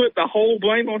not gonna put the whole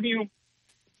blame on him,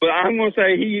 but I'm gonna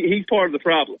say he's part of the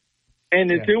problem.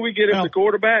 And until we get us a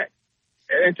quarterback,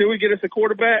 we're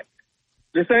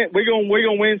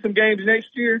gonna win some games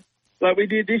next year like we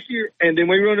did this year, and then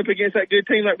we run up against that good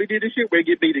team like we did this year, we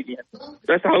get beat again.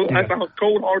 That's a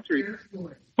cold hard truth.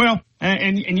 Well,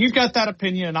 and you've got that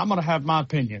opinion, and I'm going to have my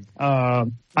opinion. I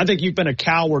think you've been a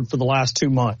coward for the last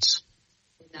 2 months.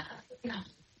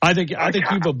 I think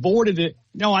you've avoided it.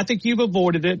 No, I think you've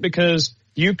avoided it because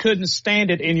you couldn't stand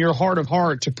it in your heart of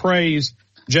heart to praise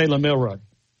Jalen Milroe.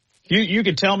 You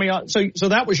could tell me, so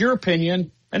that was your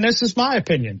opinion, and this is my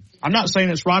opinion. I'm not saying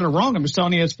it's right or wrong. I'm just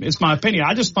telling you it's my opinion.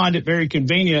 I just find it very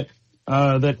convenient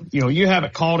that, you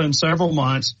haven't called in several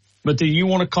months, but that you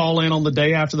want to call in on the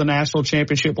day after the national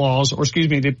championship loss, or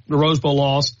the Rose Bowl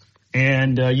loss,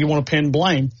 and you want to pin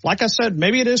blame. Like I said,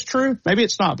 maybe it is true, maybe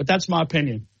it's not, but that's my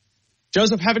opinion.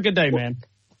 Joseph, have a good day, man.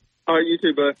 All right, you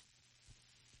too, bud.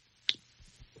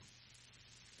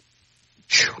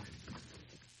 Whew.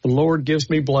 The Lord gives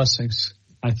me blessings.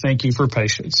 I thank you for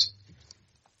patience.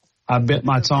 I bit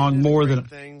my tongue more than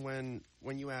thing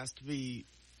when you ask to be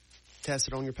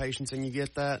tested on your patience and you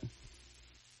get that.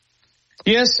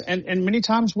 Yes, and many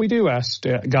times we do ask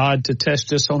God to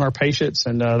test us on our patience,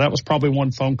 and that was probably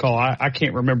one phone call. I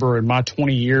can't remember in my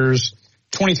 23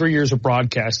 years of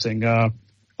broadcasting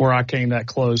where I came that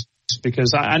close,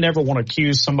 because I never want to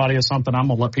accuse somebody of something. I'm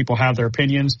going to let people have their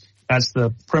opinions. That's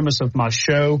the premise of my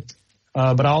show.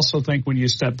 But I also think when you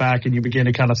step back and you begin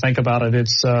to kind of think about it,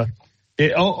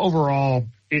 overall,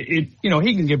 he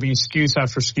can give me excuse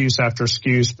after excuse after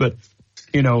excuse, but,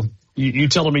 you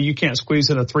telling me you can't squeeze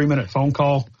in a 3-minute phone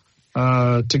call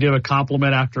to give a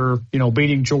compliment after,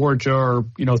 beating Georgia or,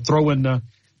 throwing the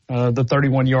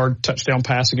 31-yard touchdown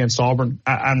pass against Auburn.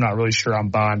 I'm not really sure I'm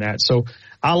buying that. So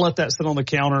I'll let that sit on the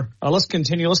counter. Let's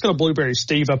continue. Let's go to Blueberry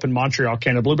Steve up in Montreal,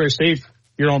 Canada. Blueberry Steve,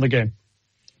 you're on the game.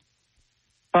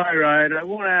 Hi, Ryan. I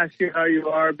won't ask you how you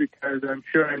are because I'm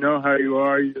sure I know how you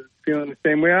are. You're feeling the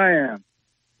same way I am.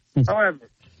 However,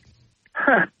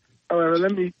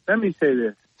 let me say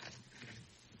this.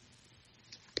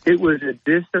 It was a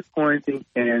disappointing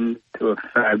end to a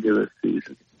fabulous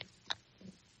season.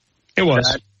 It was.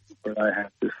 That's what I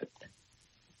have to say.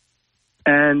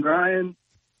 And, Ryan,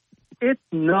 it's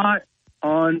not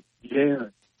on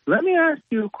Jalen. Let me ask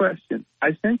you a question.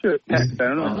 I sent you a text. I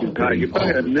don't know if you got it. You probably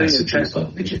had a million texts.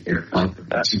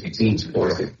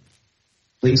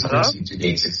 Please proceed to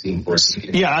gate 16 for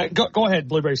seating. Yeah, go ahead,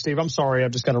 Blueberry Steve. I'm sorry.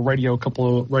 I've just got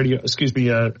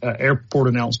airport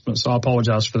announcements, so I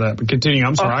apologize for that. But continue.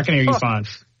 I'm sorry. I can hear you fine.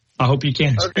 I hope you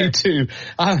can me too.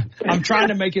 I'm trying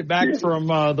to make it back from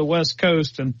the West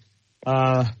Coast, and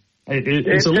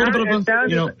it's a little bit of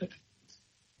a,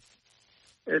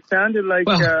 It sounded like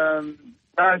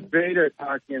Darth Vader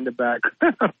talking in the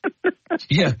background.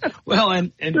 Yeah, well,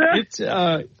 and it's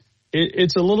a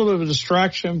little bit of a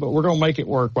distraction, but we're going to make it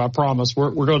work. I promise.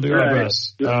 We're going to do our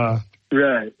best.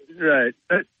 Right.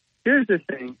 But here's the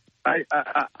thing. I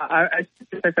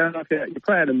don't know if you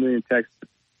probably had a million texts.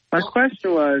 My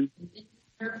question was,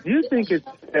 do you think it's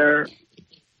fair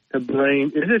to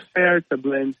blame? Is it fair to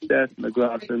blame Seth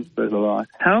McLaughlin for the loss?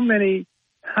 How many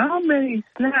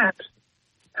snaps?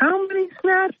 How many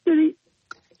snaps did he?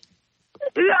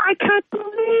 I can't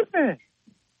believe it.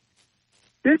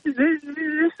 This is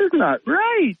not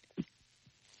right.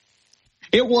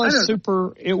 It was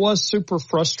super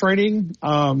frustrating.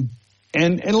 And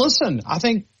listen, I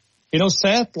think,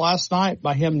 Seth last night,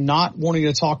 by him not wanting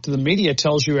to talk to the media,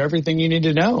 tells you everything you need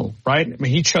to know, right? I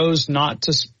mean, he chose not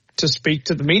to speak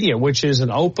to the media, which is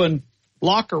an open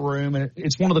locker room, and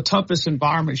it's one of the toughest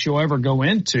environments you'll ever go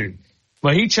into.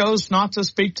 But he chose not to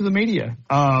speak to the media.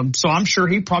 So I'm sure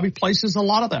he probably places a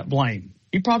lot of that blame.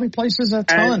 He probably places a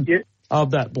ton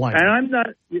of that blame. And I'm not,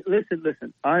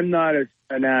 listen, I'm not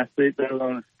an athlete, let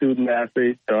alone a student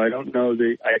athlete, so I don't know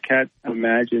I can't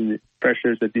imagine the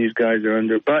pressures that these guys are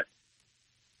under. But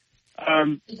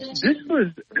this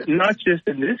was not just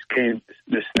in this game,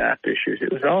 the snap issues.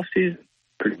 It was all season,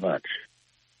 pretty much.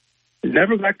 It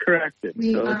never got corrected.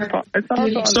 It's all on the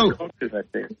coaches, I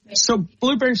think. So,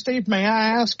 Blueberry Steve, may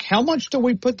I ask, how much do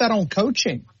we put that on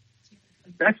coaching?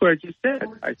 That's what I just said.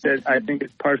 I said I think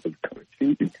it's part of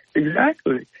coaching.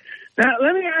 Exactly. Now,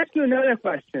 let me ask you another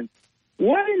question.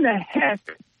 What in the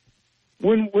heck,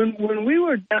 when we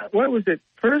were down, what was it,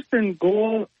 first and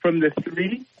goal from the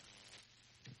 3,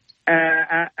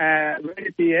 right at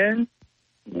the end,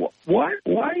 why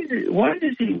does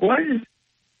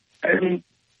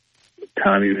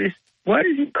Tommy, why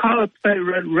does he call a play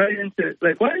right into,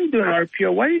 like, why do you do an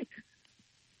RPO?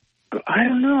 I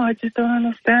don't know. I just don't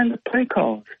understand the play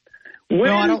calls.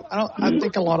 I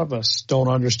think a lot of us don't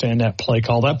understand that play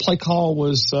call. That play call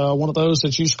was one of those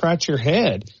that you scratch your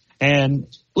head. And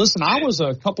listen, I was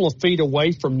a couple of feet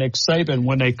away from Nick Saban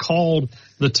when they called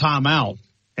the timeout.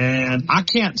 And I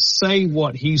can't say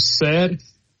what he said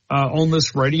on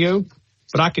this radio,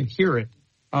 but I can hear it.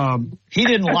 He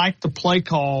didn't like the play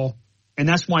call, and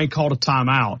that's why he called a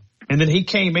timeout. And then he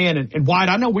came in, and Wyatt,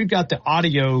 I know we've got the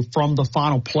audio from the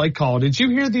final play call. Did you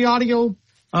hear the audio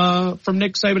from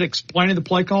Nick Saban explaining the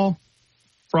play call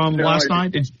from last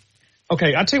night?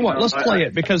 Okay, I tell you what, let's play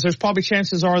it, because there's probably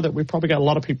chances are that we've probably got a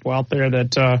lot of people out there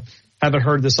that haven't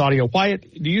heard this audio.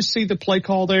 Wyatt, do you see the play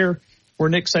call there where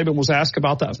Nick Saban was asked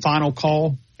about that final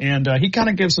call? And he kind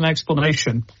of gives an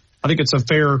explanation. I think it's a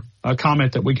fair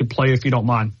comment that we could play if you don't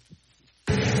mind.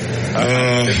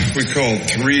 We called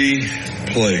 3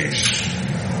 plays.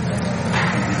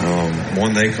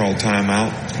 One they called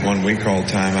timeout, one we called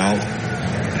timeout,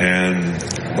 and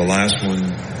the last one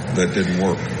that didn't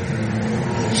work.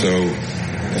 So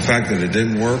the fact that it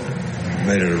didn't work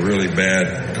made it a really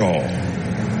bad call.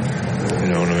 You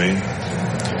know what I mean?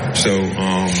 So,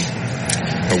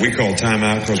 but we called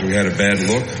timeout because we had a bad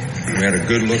look. We had a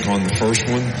good look on the first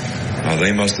one.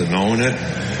 They must have known it.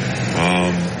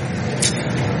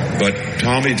 But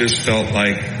Tommy just felt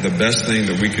like the best thing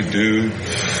that we could do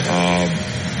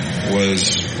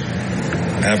was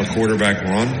have a quarterback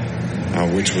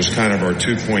run, which was kind of our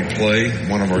 2-point play,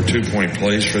 one of our 2-point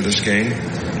plays for this game.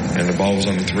 And the ball was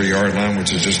on the 3-yard line,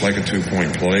 which is just like a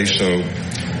 2-point play. So,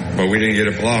 but we didn't get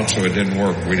it blocked, so it didn't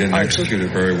work. We didn't execute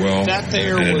it very well. That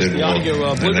there was the audio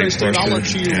of Blue Ray State. I'll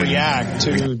let you react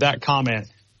to that comment.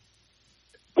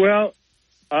 Well,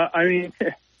 I mean,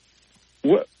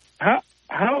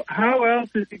 how else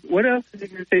is he? What else is he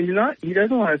going to say? He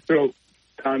doesn't want to throw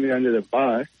Tommy under the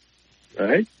bus,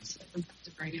 right?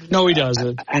 No, he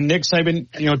doesn't. And Nick Saban,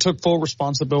 took full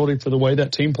responsibility for the way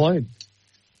that team played.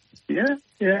 Yeah.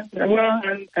 Well,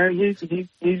 and he's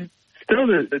still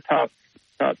the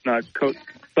top-notch coach.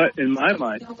 But in my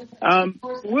mind,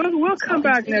 we'll come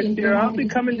back next year. I'll be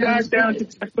coming back down to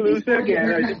Tuscaloosa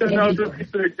again. I just don't know if it'll be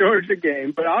for the Georgia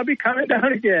game, but I'll be coming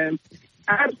down again.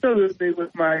 Absolutely,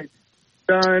 with my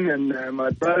son and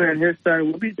my brother and his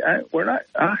son. We're not.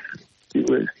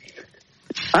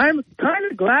 I'm kind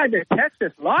of glad that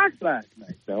Texas lost last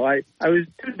night, though. I was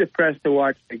too depressed to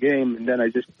watch the game, and then I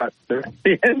just got to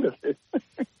the end of it.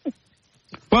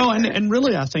 Well, and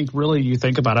really, I think you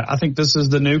think about it. I think this is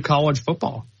the new college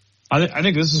football. I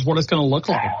think this is what it's going to look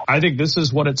like. I think this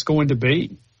is what it's going to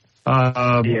be. You're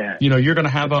going to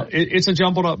have it's a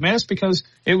jumbled up mess because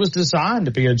it was designed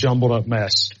to be a jumbled up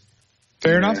mess.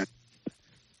 Fair enough?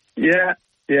 Yeah,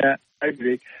 I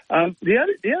agree.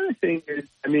 The other thing is,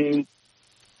 I mean,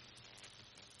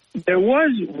 there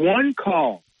was one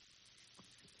call.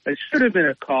 It should have been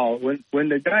a call when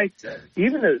the guy,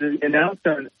 even the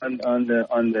announcer on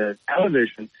the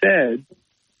television said,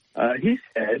 he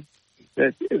said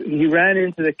that he ran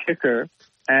into the kicker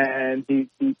and he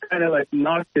kind of like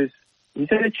knocked his. He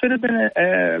said it should have been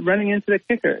running into the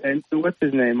kicker. And what's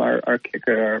his name? Our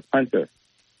kicker, our punter.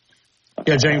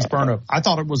 Yeah, James Burnham. I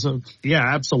thought it was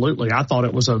absolutely. I thought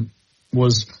it was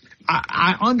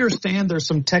I understand there's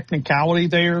some technicality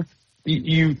there.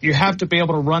 You have to be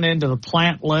able to run into the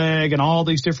plant leg and all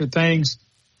these different things.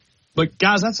 But,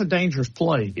 guys, that's a dangerous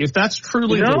play. If that's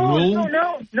truly the rule.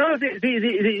 No.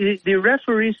 The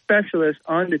referee specialist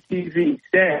on the TV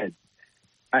said,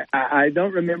 I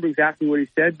don't remember exactly what he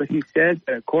said, but he said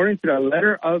that according to the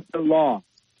letter of the law,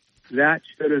 that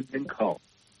should have been called.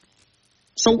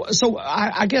 So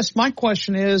I guess my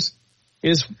question is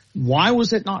why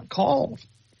was it not called?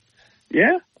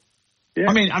 Yeah.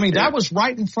 I mean, that was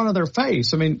right in front of their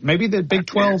face. I mean, maybe the Big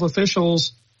 12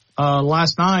 officials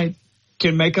last night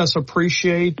can make us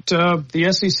appreciate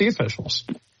the SEC officials,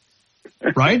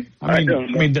 right? I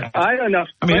don't know.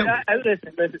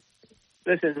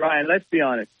 Listen, Ryan. Let's be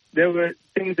honest. There were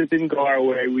things that didn't go our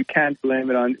way. We can't blame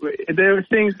it on. There were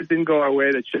things that didn't go our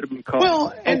way that should have been called.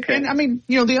 Well, and I mean,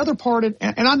 the other part, and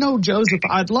I know, Joseph,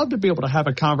 I'd love to be able to have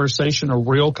a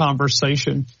real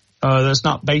conversation that's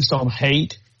not based on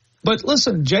hate. But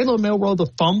listen, Jalen Milroe, the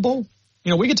fumble,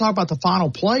 we could talk about the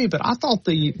final play, but I thought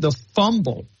the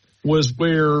fumble was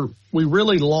where we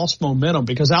really lost momentum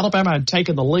because Alabama had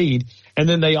taken the lead, and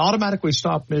then they automatically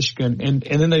stopped Michigan, and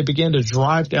then they began to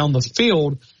drive down the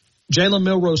field. Jalen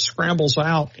Milroe scrambles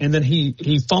out, and then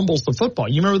he fumbles the football.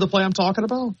 You remember the play I'm talking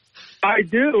about? I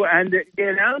do, and the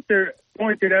announcer,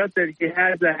 pointed out that he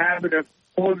has a habit of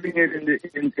holding it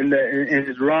in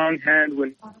his wrong hand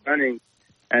when running.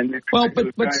 And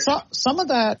but some of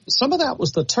that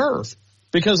was the turf,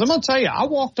 because I'm going to tell you, I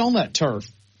walked on that turf.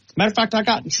 Matter of fact, I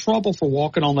got in trouble for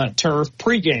walking on that turf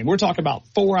pregame. We're talking about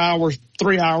 4 hours,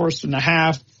 3 hours and a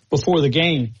half before the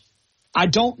game. I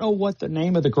don't know what the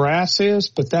name of the grass is,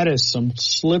 but that is some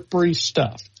slippery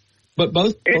stuff. But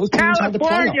both teams have the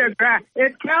California grass.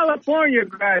 It's California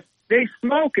grass. They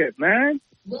smoke it, man.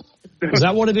 Is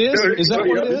that what it is? Is that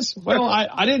what it is? Well,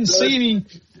 I didn't see any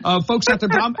folks out there.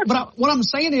 But what I'm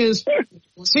saying is,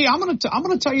 see, I'm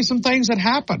gonna tell you some things that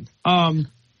happened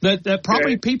that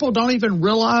probably people don't even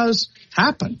realize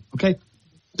happen. Okay,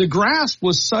 the grass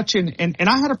was such and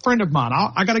I had a friend of mine.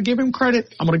 I got to give him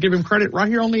credit. I'm going to give him credit right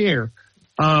here on the air.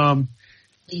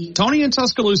 Tony in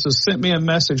Tuscaloosa sent me a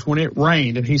message when it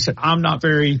rained, and he said,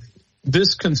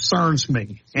 this concerns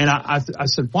me. And I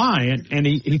said, why? And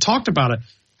he talked about it.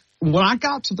 When I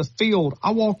got to the field,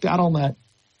 I walked out on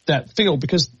that field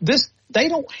because they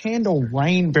don't handle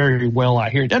rain very well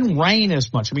out here. It doesn't rain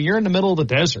as much. I mean, you're in the middle of the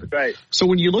desert. Right. So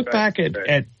when you look back at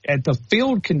the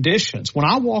field conditions, when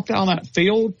I walked out on that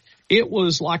field, it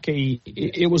was like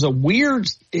it was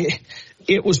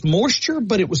moisture,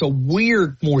 but it was a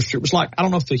weird moisture. It was like, I don't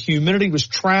know if the humidity was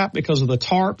trapped because of the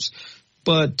tarps,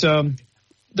 but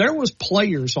there was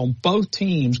players on both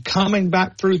teams coming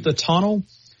back through the tunnel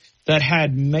that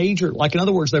had major, like in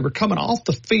other words, they were coming off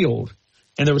the field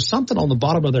and there was something on the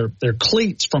bottom of their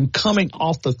cleats from coming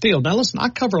off the field. Now listen, I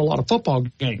cover a lot of football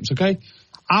games, okay?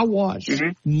 I watched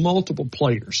multiple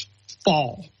players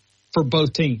fall for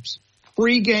both teams,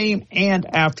 pre-game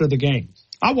and after the game.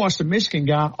 I watched a Michigan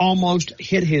guy almost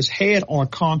hit his head on a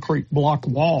concrete block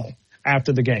wall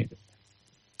after the game.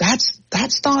 That's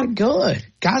not good,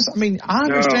 guys. I mean, I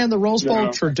understand the Rose Bowl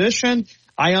tradition.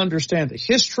 I understand the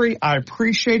history. I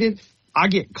appreciate it. I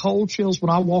get cold chills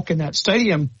when I walk in that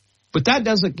stadium, but that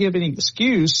doesn't give any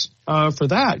excuse for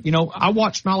that. You know, I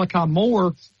watched Malachi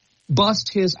Moore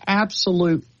bust his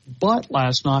absolute butt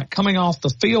last night coming off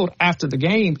the field after the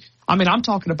game. I mean, I'm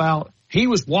talking about he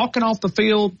was walking off the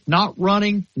field, not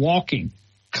running, walking,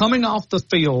 coming off the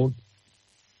field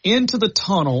into the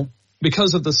tunnel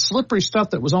because of the slippery stuff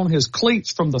that was on his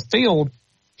cleats from the field.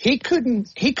 He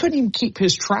couldn't even keep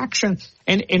his traction,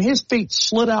 and his feet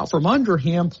slid out from under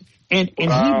him, and he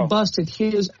busted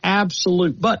his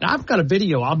absolute butt. Now, I've got a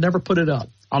video. I'll never put it up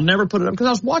because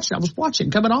I was watching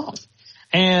coming off.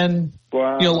 And, you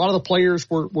know, a lot of the players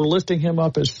were lifting him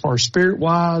up as far as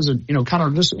spirit-wise and, you know, kind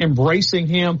of just embracing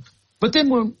him. But then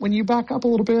when you back up a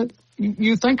little bit,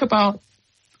 you think about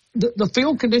the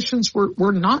field conditions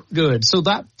were not good. So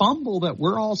that fumble that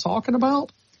we're all talking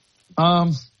about,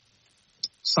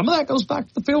 some of that goes back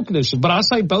to the field conditions. But I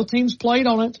say both teams played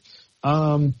on it.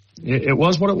 It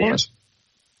was what it was.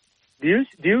 Do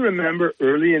you remember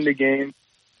early in the game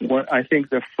when I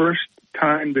think the first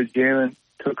time that Jalen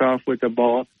took off with the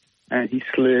ball and he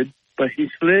slid, but he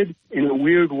slid in a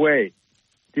weird way?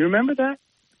 Do you remember that?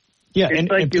 Yeah, and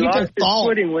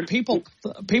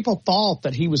people thought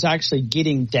that he was actually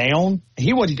getting down.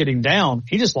 He wasn't getting down.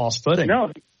 He just lost footing. No,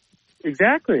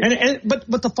 exactly.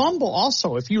 But the fumble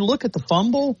also, if you look at the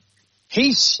fumble,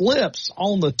 he slips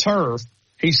on the turf.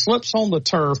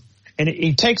 And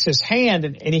he takes his hand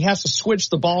and he has to switch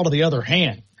the ball to the other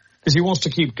hand because he wants to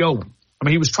keep going. I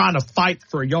mean, he was trying to fight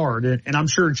for a yard, and I'm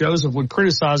sure Joseph would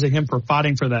criticize him for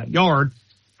fighting for that yard.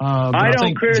 I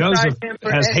think Joseph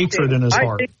has hatred in his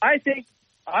heart. I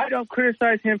don't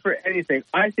criticize him for anything.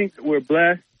 I think that we're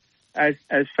blessed as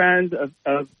fans of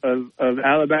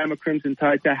Alabama Crimson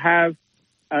Tide to have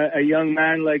a young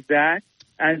man like that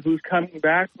and who's coming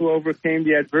back, who overcame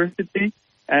the adversity.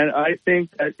 And I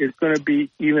think that it's going to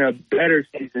be even a better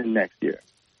season next year.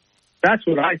 That's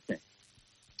what I think.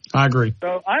 I agree.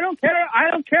 So I don't care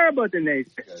about the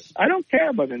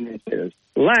naysayers.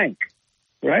 Lank,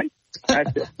 right?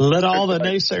 Let all the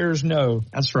naysayers know.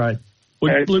 That's right.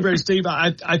 Well, Blueberry Steve,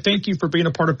 I thank you for being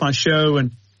a part of my show,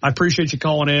 and I appreciate you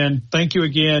calling in. Thank you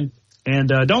again. And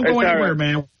don't go anywhere,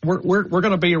 man. We're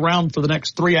going to be around for the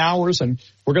next 3 hours, and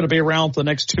we're going to be around for the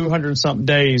next 200-something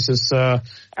days as we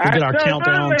get our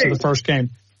countdown to the first game.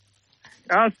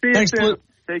 I'll see you soon.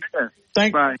 Take care.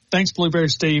 Bye. Thanks, Blueberry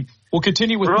Steve. We'll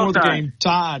continue with more of the game.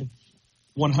 Tide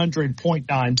 100.9,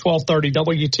 1230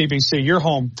 WTBC. Your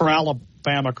home for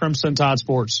Alabama Crimson Tide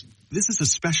Sports. This is a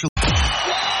special.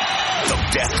 The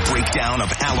best breakdown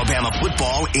of Alabama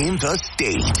football in the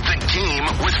state. The Game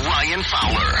with Ryan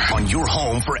Fowler on your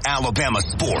home for Alabama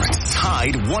sports.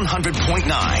 Tide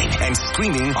 100.9 and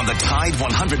streaming on the Tide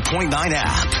 100.9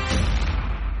 app.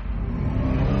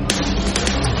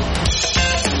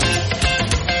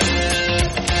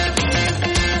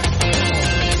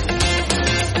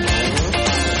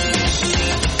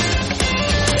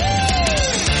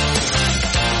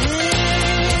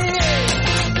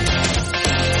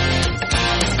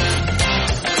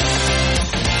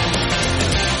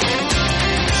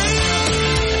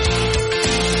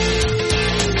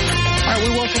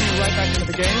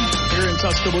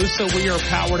 Tuscaloosa. We are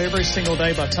powered every single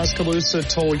day by Tuscaloosa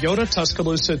Toyota.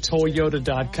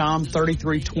 TuscaloosaToyota.com,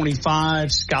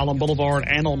 3325 Skyline Boulevard,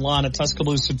 and online at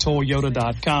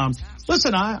TuscaloosaToyota.com.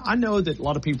 Listen, I know that a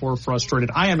lot of people are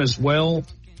frustrated. I am as well.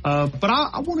 But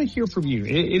I want to hear from you.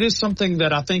 It is something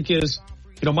that I think is,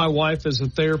 my wife is a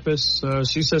therapist.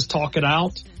 She says talk it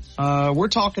out. We're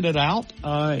talking it out.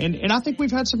 And I think we've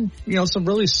had some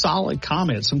really solid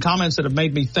comments, some comments that have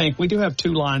made me think. We do have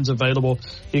 2 lines available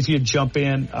if you jump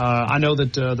in. I know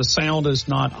that the sound is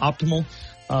not optimal.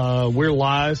 We're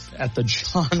live at the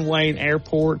John Wayne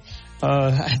Airport.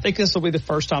 I think this will be the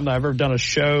first time that I've ever done a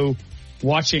show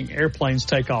watching airplanes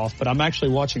take off, but I'm actually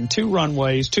watching 2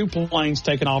 runways, 2 planes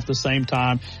taking off at the same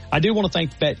time. I do want to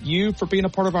thank BetU for being a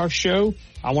part of our show.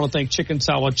 I want to thank Chicken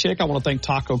Salad Chick. I want to thank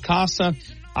Taco Casa.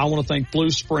 I want to thank Blue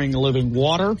Spring Living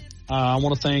Water. I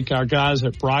want to thank our guys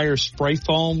at Breyer Spray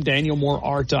Foam,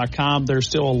 DanielMooreArt.com. There's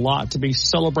still a lot to be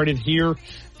celebrated here,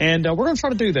 and we're going to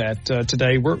try to do that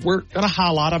today. We're going to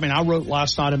highlight. I wrote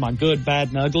last night in my good, bad,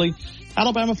 and ugly.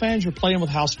 Alabama fans, you're playing with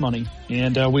house money,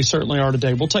 and we certainly are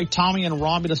today. We'll take Tommy and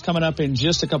Robbie that's coming up in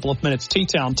just a couple of minutes.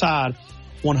 T-Town Tide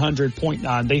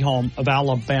 100.9, the home of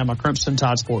Alabama Crimson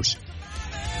Tide Sports.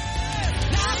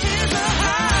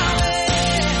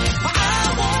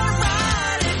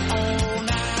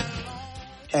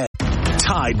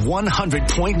 Tide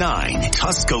 100.9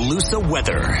 Tuscaloosa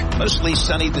weather. Mostly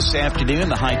sunny this afternoon.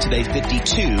 The high today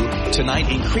 52. Tonight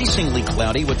increasingly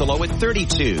cloudy with the low at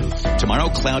 32. Tomorrow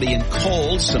cloudy and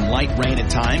cold. Some light rain at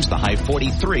times. The high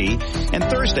 43. And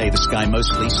Thursday the sky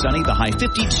mostly sunny. The high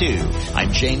 52.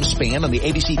 I'm James Spann on the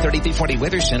ABC 3340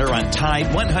 Weather Center on Tide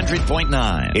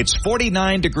 100.9. It's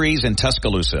 49 degrees in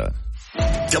Tuscaloosa.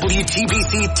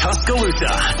 WTBC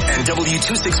Tuscaloosa and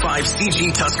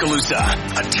W265CG Tuscaloosa,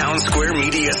 a Town Square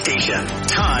media station.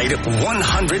 Tide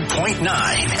 100.9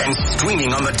 and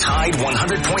streaming on the Tide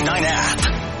 100.9 app.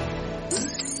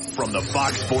 From the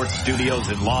Fox Sports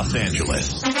Studios in Los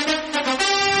Angeles,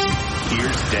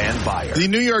 here's Dan Beyer. The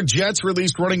New York Jets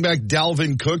released running back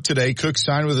Dalvin Cook today. Cook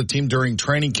signed with the team during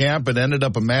training camp and ended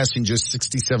up amassing just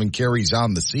 67 carries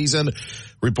on the season.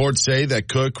 Reports say that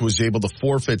Cook was able to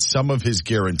forfeit some of his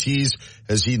guarantees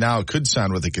as he now could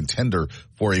sign with a contender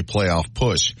for a playoff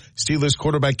push. Steelers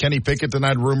quarterback Kenny Pickett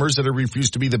denied rumors that he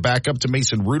refused to be the backup to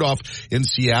Mason Rudolph in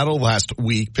Seattle last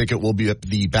week. Pickett will be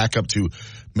the backup to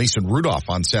Mason Rudolph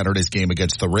on Saturday's game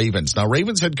against the Ravens. Now,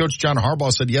 Ravens head coach John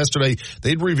Harbaugh said yesterday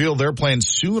they'd reveal their plans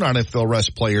soon on if they'll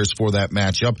rest players for that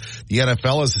matchup. The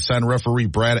NFL has assigned referee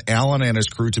Brad Allen and his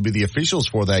crew to be the officials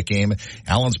for that game.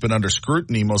 Allen's been under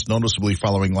scrutiny, most noticeably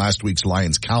following last week's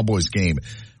Lions-Cowboys game.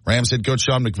 Rams head coach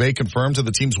Sean McVay confirmed to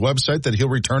the team's website that he'll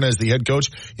return as the head coach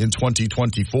in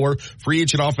 2024. Free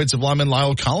agent offensive lineman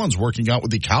Lyle Collins working out with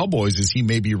the Cowboys as he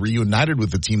may be reunited with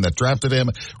the team that drafted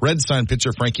him. Reds signed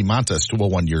pitcher Frankie Montas to a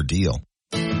 1-year deal.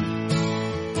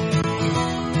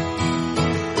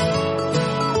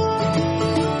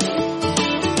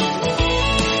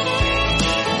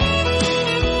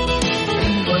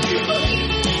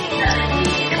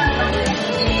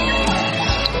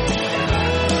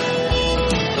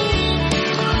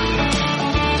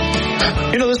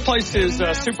 This place is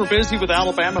super busy with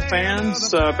Alabama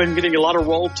fans. Been getting a lot of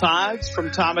Roll Tides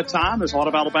from time to time. There's a lot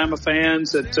of Alabama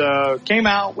fans that came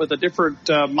out with a different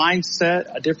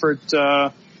mindset, a different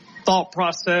thought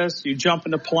process. You jump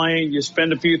in a plane, you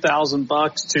spend a few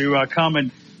 $1,000 to come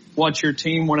and watch your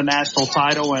team win a national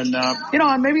title. And,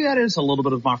 maybe that is a little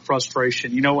bit of my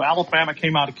frustration. Alabama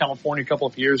came out of California a couple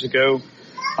of years ago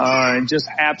and just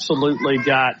absolutely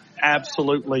got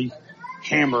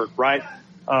hammered, right?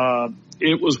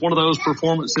 It was one of those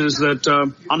performances that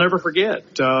I'll never forget.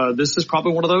 This is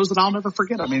probably one of those that I'll never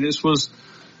forget.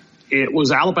 It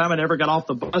was Alabama never got off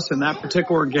the bus in that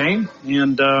particular game.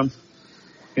 And,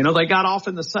 they got off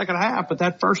in the second half, but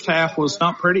that first half was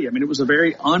not pretty. It was a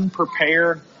very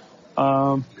unprepared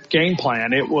game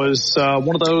plan. It was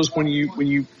one of those when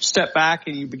you step back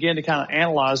and you begin to kind of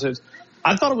analyze it.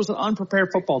 I thought it was an unprepared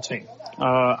football team.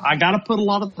 I got to put a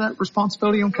lot of that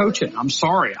responsibility on coaching. I'm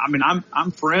sorry.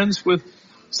 I'm friends with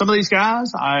some of these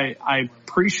guys. I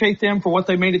appreciate them for what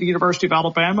they made at the University of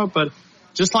Alabama, but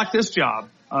just like this job,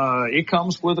 it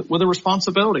comes with a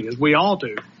responsibility, as we all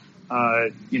do.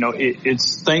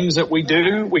 It's things that we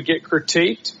do. We get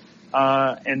critiqued.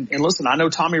 And listen, I know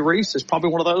Tommy Rees is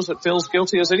probably one of those that feels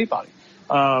guilty as anybody.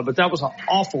 But that was an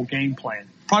awful game plan.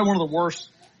 Probably one of the worst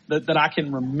that I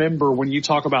can remember when you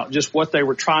talk about just what they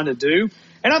were trying to do.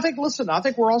 And I think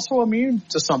we're also immune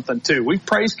to something too. We've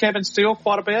praised Kevin Steele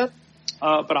quite a bit.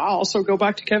 But I also go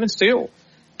back to Kevin Steele.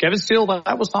 Kevin Steele,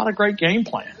 that was not a great game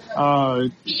plan.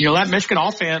 That Michigan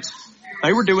offense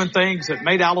they were doing things that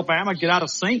made Alabama get out of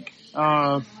sync.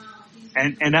 And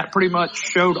that pretty much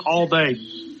showed all day.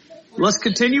 Let's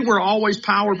continue. We're always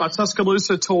powered by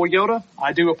Tuscaloosa Toyota.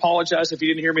 I do apologize if you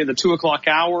didn't hear me in the 2:00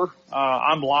 hour.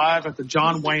 I'm live at the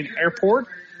John Wayne Airport,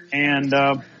 and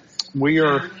we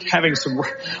are having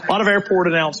a lot of airport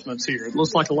announcements here. It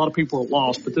looks like a lot of people are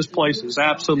lost, but this place is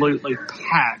absolutely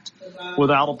packed with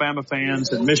Alabama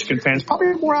fans and Michigan fans,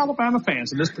 probably more Alabama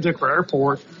fans in this particular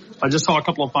airport. I just saw a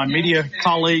couple of my media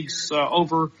colleagues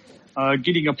over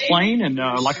getting a plane. And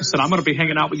like I said, I'm going to be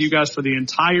hanging out with you guys for the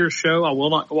entire show. I will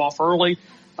not go off early.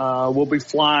 We'll be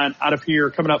flying out of here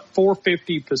coming up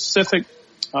 4:50 Pacific.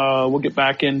 We'll get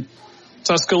back in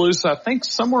Tuscaloosa, I think,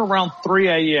 somewhere around 3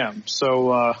 a.m.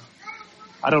 So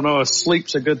I don't know if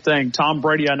sleep's a good thing. Tom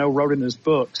Brady, I know, wrote in his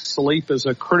book, sleep is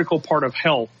a critical part of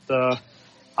health.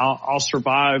 I'll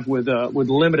survive with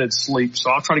limited sleep.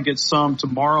 So I'll try to get some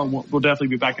tomorrow. We'll definitely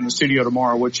be back in the studio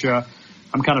tomorrow, which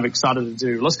I'm kind of excited to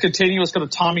do. Let's continue. Let's go to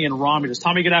Tommy and Romulus.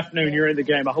 Tommy, good afternoon. You're in the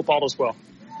game. I hope all is well.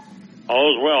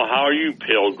 All is well. How are you,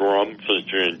 Pilgrim,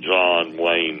 since you're in John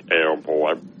Wayne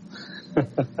Airport?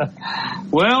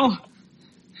 Well,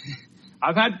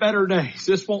 I've had better days.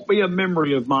 This won't be a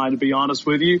memory of mine, to be honest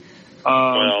with you.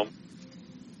 Well,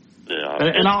 yeah.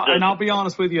 And I'll be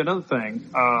honest with you, another thing.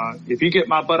 If you get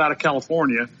my butt out of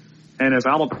California, and if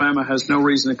Alabama has no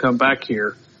reason to come back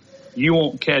here, you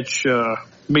won't catch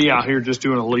me out here just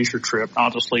doing a leisure trip.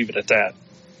 I'll just leave it at that.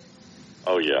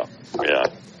 Oh, yeah. Yeah.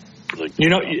 You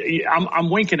know, I'm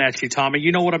winking at you, Tommy.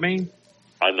 You know what I mean?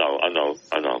 I know.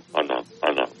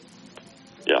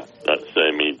 Yeah, that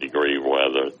semi-degree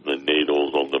weather, the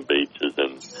needles on the beaches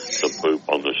and the poop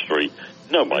on the street.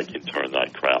 Nobody can turn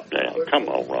that crap down. Come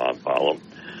on, Ron Powell.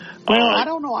 Well, I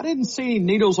don't know. I didn't see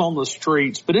needles on the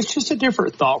streets, but it's just a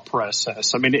different thought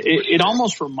process. I mean, it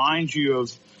almost reminds you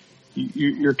of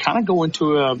you're kind of going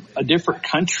to a different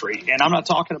country. And I'm not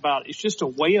talking about, it's just a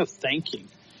way of thinking.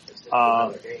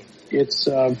 It's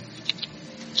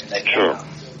sure.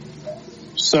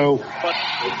 So,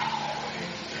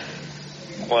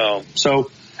 well,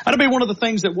 so that'll be one of the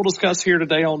things that we'll discuss here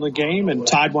today on the game and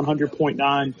Tide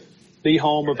 100.9, the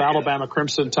home of Alabama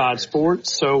Crimson Tide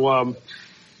Sports. So,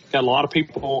 got a lot of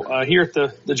people here at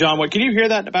the John Wayne. Can you hear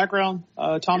that in the background,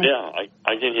 Tommy? Yeah,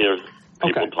 I can hear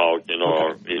people talking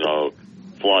or,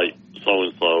 flight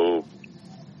so-and-so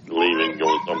leaving,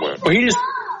 going somewhere. Well,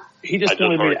 he just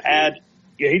wanted me to add.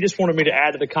 Yeah, he just wanted me to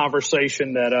add to the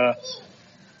conversation that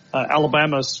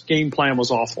Alabama's game plan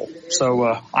was awful. So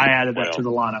I added that to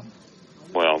the lineup.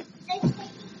 Well,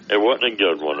 it wasn't a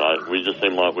good one. We just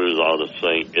seemed like we was out of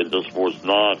sync. It just was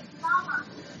not.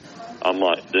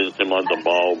 Didn't seem like the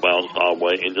ball bounced our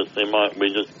way. It just seemed like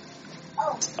we just.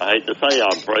 I hate to say, I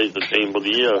praised the team of the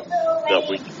year that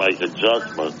we could make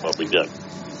adjustments, but we didn't.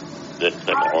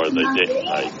 Or they didn't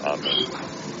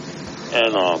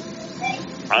And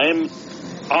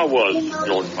I was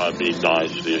going to try to be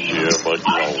nice this year, but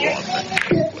you know what?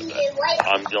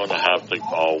 I'm going to have to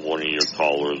call one of your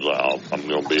callers out. I'm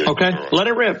going to be okay. Let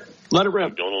it rip. I'm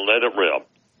going to let it rip.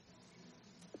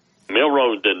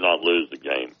 Milrose did not lose the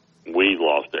game. We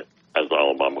lost it as the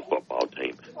Alabama football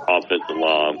team. Offensive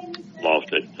line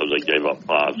lost it because they gave up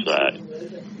 5 sacks.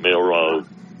 Milrose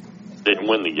didn't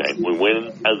win the game. We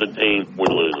win as a team, we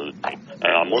lose as a team.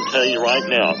 And I'm going to tell you right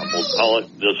now, I'm going to call it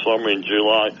this summer in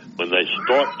July, when they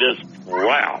start this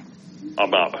route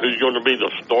about who's going to be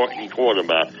the starting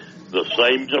quarterback, the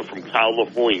savior from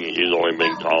California is already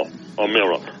being taught on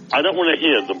Milrose. I don't want to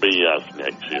hear the BS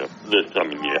next year, this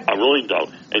coming year. I really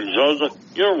don't. And Joseph,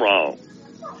 you're wrong.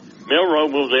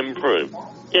 Milrose will improve.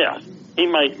 Yes, he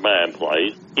made bad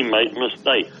plays. He made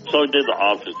mistakes. So did the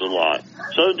offensive line.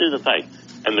 So did the thing.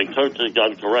 And the coaches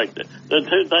got corrected. The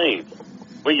 2 things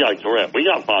we got correct. We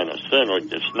got to find a center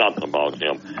to snap the ball to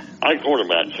him. Our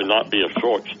quarterback should not be a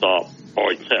shortstop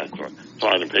or a catcher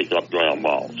trying to pick up ground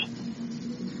balls.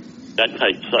 That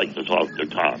takes seconds off your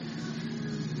time.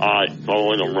 All right,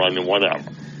 throwing and running,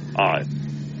 whatever. All right.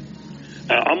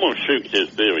 Now, I'm going to shoot his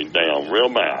theory down real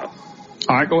bad.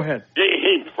 All right, go ahead.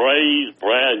 He praised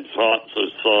Brad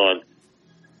Johnson's son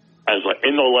as an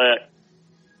intellect,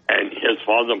 and his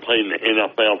father played in the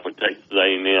NFL for Texas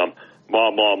A&M,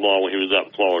 blah, blah, blah, when he was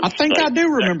at Florida I think State. I do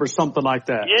remember something like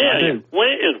that. Yeah. I do.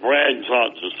 Where is Brad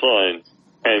Johnson's son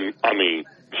and,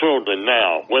 children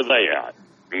now? Where they at?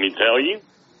 Let me tell you.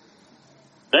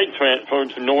 They transferred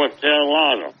to North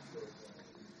Carolina.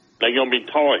 They're going to be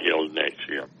Tar Heels next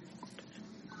year.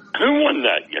 Who won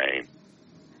that game?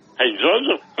 Hey,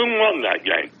 Joseph, who won that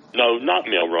game? No, not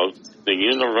Milrose. The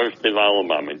University of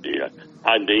Alabama did.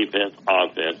 High defense,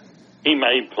 offense. He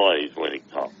made plays when he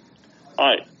come. All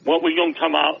right, what we're going to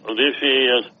come out of this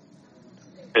year is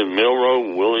is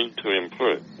Milroe willing to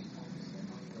improve?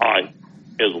 All right,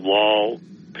 is Law,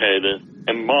 Pettis,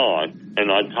 and Bond,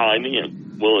 and our tight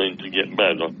end, willing to get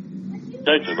better?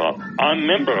 I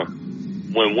remember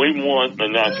when we won the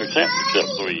national championship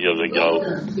 3 years ago,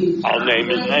 I'll name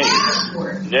his name.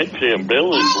 Next year,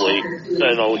 Billingsley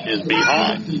sat on his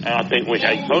behind. And I think we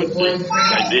had coaches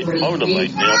that didn't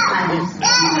motivate them to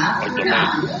prove them.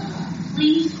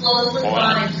 Please close the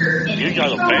monitor and you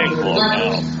got a fan club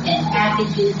now. And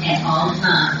packages at all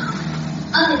times.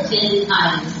 Unattended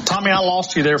items. Tommy, I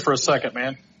lost you there for a second,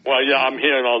 man. Well, yeah, I'm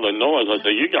hearing all the noise. I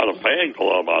said, you got a fan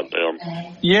club out there.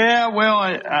 Yeah, well,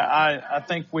 I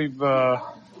think we've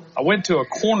I went to a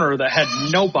corner that had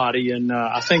nobody, and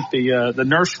I think the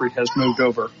nursery has moved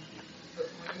over.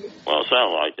 Well, it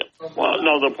sounds like it. Well,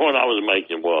 no, the point I was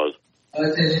making was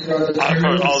I've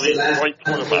heard all these great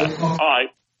quarterbacks. All right,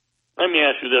 let me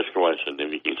ask you this question,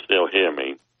 if you can still hear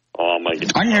me. I'll make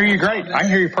it. I can hear you great. I can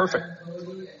hear you perfect.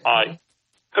 All right.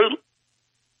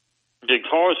 Did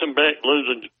Carson Beck lose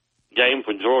a game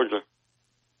for Georgia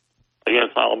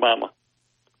against Alabama?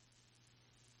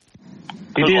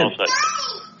 He did.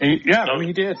 He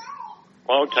did.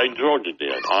 Well, okay, Georgia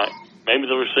did. All right. Maybe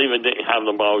the receiver didn't have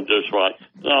the ball just right.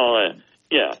 No,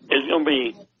 yeah, it's going to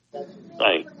be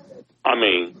like, I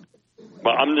mean, but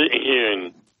I'm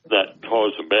hearing that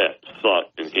Carson Beck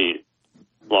sucked and he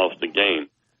lost the game.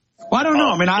 Well, I don't know.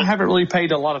 I mean, I haven't really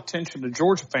paid a lot of attention to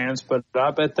Georgia fans, but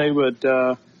I bet they would.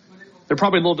 They're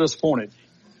probably a little disappointed.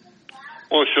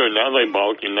 Well, sure. Now they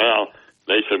balking. Now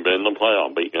they should have been in the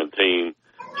playoff, beating a team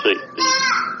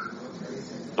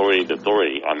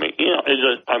 63-3. I mean, it's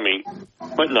just. I mean,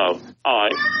 but no. All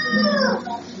right.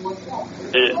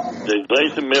 Did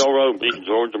Jason Milroe beat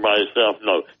Georgia by himself?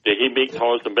 No. Did he beat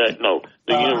Carson Beck? No.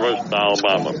 The University of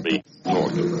Alabama beat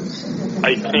Georgia.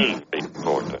 18 beat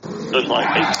Georgia. Just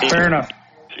like 18. Fair enough.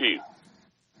 Gee.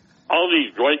 All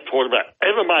these great quarterbacks.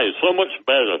 Everybody is so much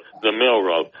better than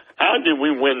Milroe. How did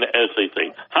we win the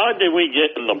SEC? How did we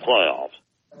get in the playoffs?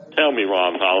 Tell me,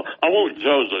 Ron Powell. I want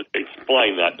Joe to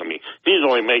explain that to me. He's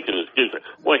already making excuses.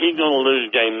 Well, he's going to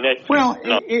lose game next week. Well,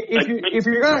 if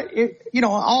you're going to,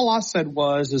 all I said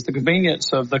is the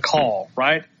convenience of the call,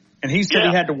 right? And he said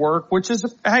he had to work, which is,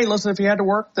 hey, listen, if he had to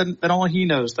work, then only he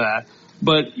knows that.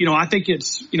 But, I think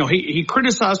it's, he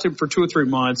criticized him for 2 or 3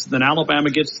 months. Then Alabama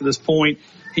gets to this point.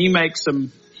 He makes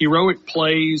some heroic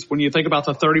plays. When you think about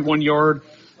the 31-yard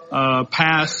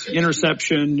pass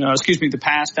interception, the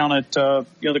pass down at, the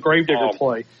Gravedigger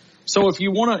play. So if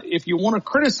you want to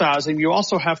criticize him, you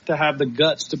also have to have the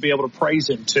guts to be able to praise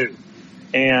him too.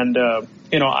 And,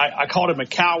 I called him a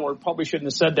coward. Probably shouldn't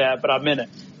have said that, but I meant it.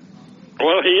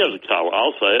 Well, he is a coward,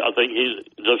 I'll say. I think he's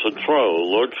just a troll, a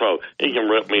little troll. He can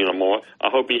rip me no more. I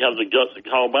hope he has the guts to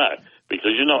call back.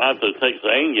 Because, after Texas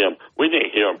A&M, we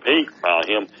didn't hear a peep about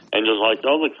him. And just like the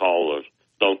other callers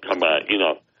don't come back,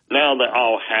 Now they're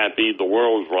all happy. The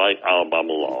world's right.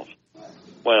 Alabama lost.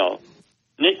 Well,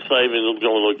 Nick Saban is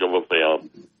going to look over film.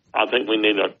 I think we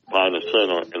need to find a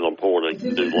center in the portal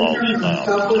to do long snap.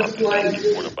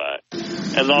 Quarterback.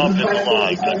 And the offensive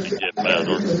line got to get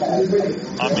better.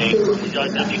 I mean, we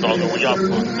got to get stronger. We got to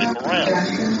put people around.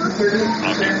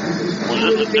 I mean, was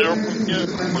this a terrible year?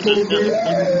 Was this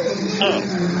disappointing? No.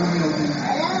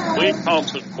 We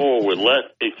accomplished more with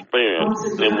less experience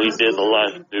than we did the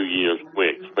last 2 years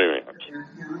with experience.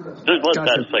 Just let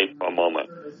that sink for a moment.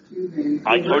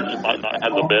 Our coaches might not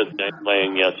have the best game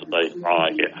plan yesterday. All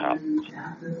right, it happens.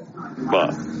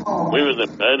 But we were in a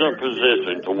better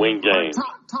position to win games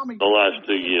the last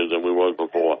 2 years than we were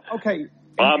before. Okay.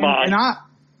 Bye-bye.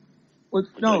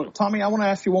 Tommy, I want to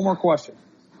ask you one more question.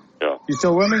 Yeah. You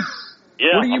still with me?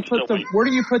 Yeah. Where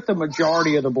do you put the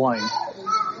majority of the blame?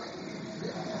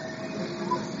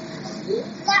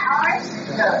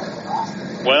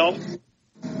 Well,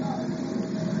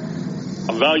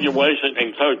 evaluation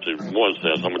and coaching was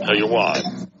this. I'm going to tell you why.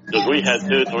 Because we had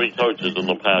 2 or 3 coaches in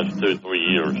the past 2 or 3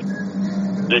 years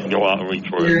didn't go out and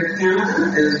recruit.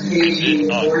 Did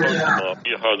not coach them up.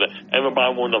 You heard that.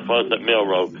 Everybody wanted to fuss at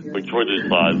Milroe for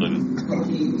criticizing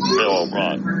Bill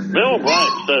O'Brien. Bill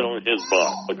O'Brien sat on his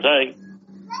butt, okay?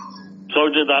 So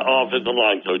did that offensive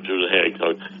line coach who's the head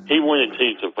coach. He wanted to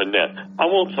teach them finesse. I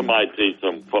want somebody to teach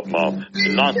them football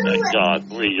and not that guy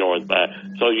 3 yards back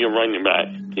so your running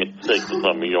back get 6 or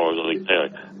 7 yards on the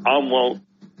carry. I want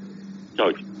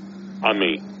coach. I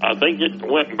think it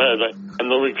went better. And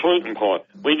the recruiting part,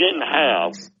 we didn't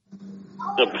have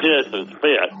the piss and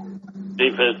spit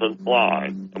defensive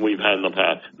line that we've had in the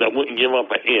past that wouldn't give up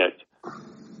an inch.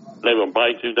 They would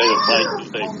bite you, they would bite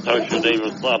you, they would touch you, they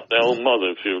would slap their own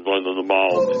mother if she was running the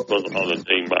ball for the other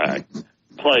team back.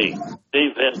 play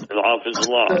defense and offensive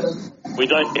line. We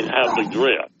don't have the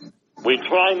grip. We're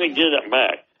trying to get it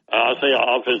back. I say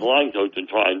our offensive line coach to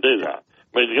try and do that.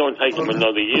 But it's going to take them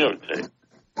another year or two.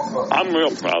 I'm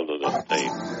real proud of this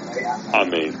team. I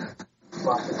mean,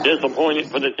 disappointed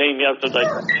for the team yesterday?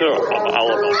 Sure, I'm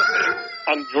Alabama fan.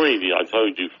 I'm greedy, I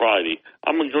told you Friday.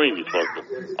 I'm a greedy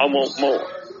person. I want more.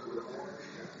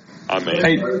 I mean.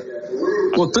 Hey,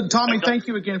 well, Tommy, thank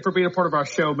you again for being a part of our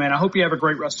show, man. I hope you have a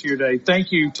great rest of your day.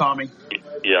 Thank you, Tommy.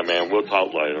 Yeah, man, we'll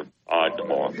talk later. All right,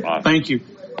 tomorrow. Bye. Thank you.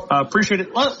 Appreciate it.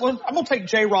 I'm going to take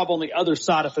J-Rob on the other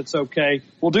side if it's okay.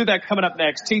 We'll do that coming up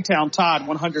next. T-Town Tide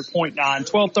 100.9,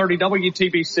 1230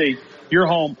 WTBC, your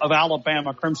home of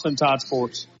Alabama Crimson Tide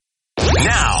Sports.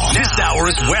 Now, this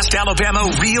hour's West Alabama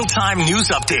real-time news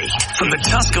update from the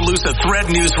Tuscaloosa Thread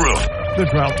Newsroom. The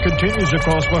drought continues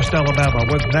across West Alabama,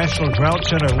 with National Drought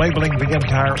Center labeling the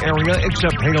entire area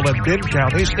except Hale and Bibb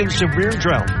counties in severe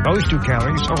drought. Those two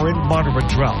counties are in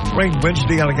moderate drought. Rain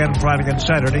Wednesday and again Friday and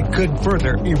Saturday could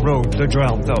further erode the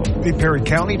drought, though. The Perry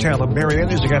County town of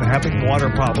Marion is again having water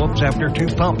problems after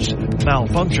two pumps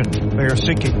malfunctioned. They are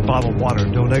seeking bottled water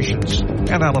donations.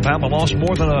 And Alabama lost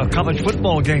more than a college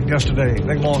football game yesterday.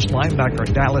 They lost linebacker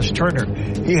Dallas Turner.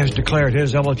 He has declared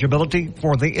his eligibility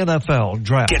for the NFL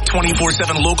draft. Get 24/7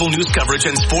 local news coverage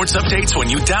and sports updates when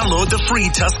you download the free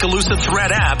Tuscaloosa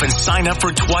Thread app and sign up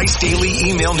for twice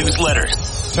daily email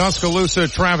newsletters. Tuscaloosa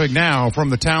traffic now from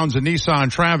the Townsend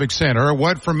Nissan Traffic Center.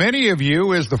 What for many of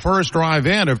you is the first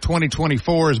drive-in of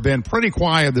 2024 has been pretty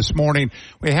quiet this morning.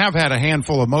 We have had a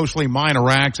handful of mostly minor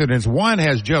accidents. One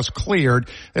has just cleared.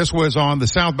 This was on the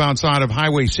southbound side of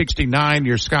Highway 69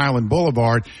 near Skyland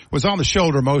Boulevard. Was on the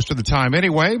shoulder most of the time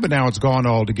anyway, but now it's gone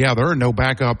altogether. No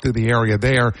backup through the area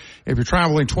there. If you're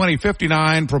traveling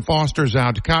 2059 from Foster's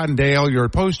out to Cottondale, you're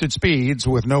at posted speeds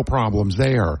with no problems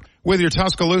there. With your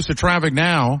Tuscaloosa traffic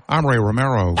now, I'm Ray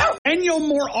Romero.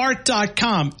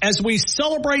 DanielMooreArt.com. As we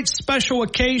celebrate special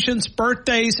occasions,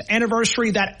 birthdays, anniversary,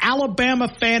 that Alabama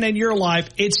fan in your life,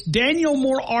 it's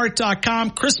DanielMooreArt.com.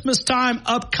 Christmas time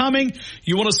upcoming.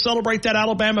 You want to celebrate that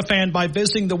Alabama fan by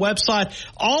visiting the website.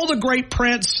 All the great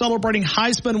prints celebrating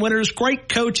Heisman winners, great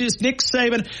coaches, Nick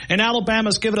Saban, and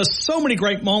Alabama's given us so many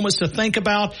great moments to think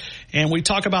about. And we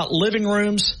talk about living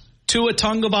rooms. Tua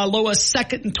Tagovailoa,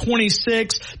 2nd and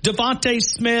 26, Devontae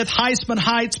Smith, Heisman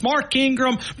Heights, Mark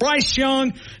Ingram, Bryce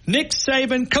Young, Nick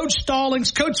Saban, Coach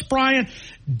Stallings, Coach Bryant.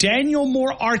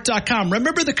 DanielMooreArt.com.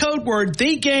 Remember the code word,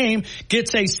 The Game,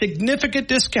 gets a significant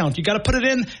discount. You got to put it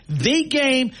in, The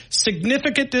Game,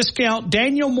 significant discount,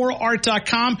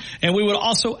 DanielMooreArt.com. And we would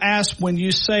also ask when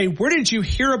you say, where did you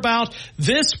hear about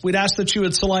this? We'd ask that you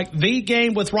would select The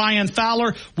Game with Ryan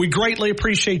Fowler. We greatly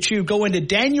appreciate you. Go into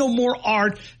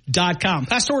DanielMooreArt.com.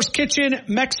 Pastor's Kitchen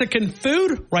Mexican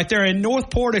food right there in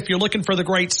Northport. If you're looking for the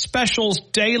great specials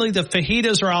daily, the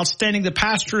fajitas are outstanding. The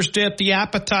Pastor's Dip, the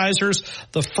appetizers,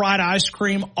 the fried ice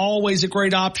cream, always a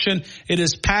great option. It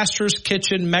is Pastor's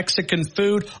Kitchen Mexican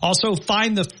food. Also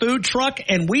find the food truck,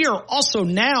 and we are also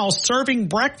now serving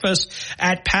breakfast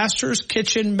at Pastor's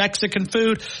Kitchen Mexican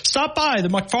food. Stop by the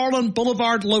McFarland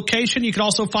Boulevard location. You can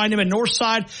also find him in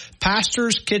Northside,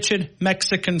 Pastor's Kitchen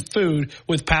Mexican food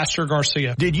with Pastor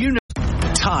Garcia. Did you know?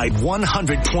 Tide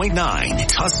 100.9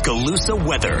 Tuscaloosa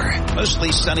weather.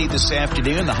 Mostly sunny this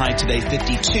afternoon. The high today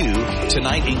 52.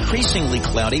 Tonight increasingly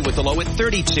cloudy with the low at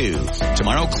 32.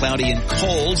 Tomorrow cloudy and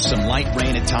cold. Some light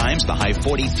rain at times. The high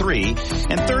 43.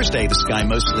 And Thursday the sky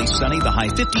mostly sunny. The high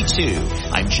 52.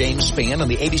 I'm James Spann on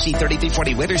the ABC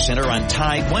 3340 Weather Center on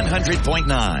Tide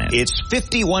 100.9. It's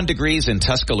 51 degrees in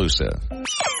Tuscaloosa.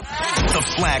 The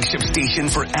flagship station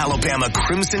for Alabama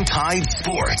Crimson Tide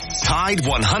Sports. Tide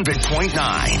 100.9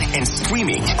 and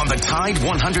streaming on the Tide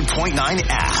 100.9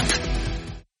 app.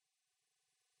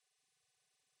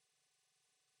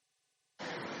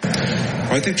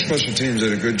 I think special teams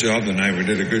did a good job tonight. We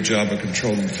did a good job of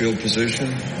controlling field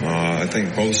position. I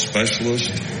think both specialists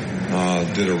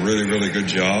did a really, really good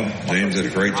job. James did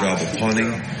a great job of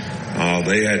punting.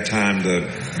 They had time to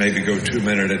maybe go 2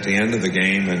 minutes at the end of the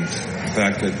game, and the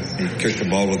fact that he kicked the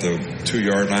ball with a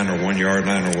 2-yard line or 1-yard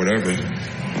line or whatever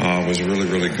was really,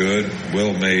 really good.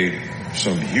 Will made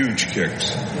some huge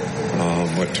kicks, around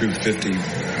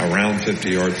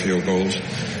 50-yard field goals.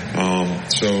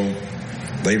 So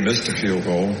they missed a field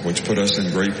goal, which put us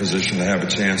in great position to have a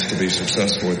chance to be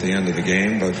successful at the end of the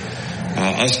game. But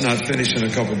us not finishing a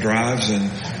couple drives, and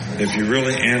if you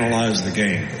really analyze the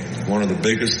game, one of the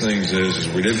biggest things is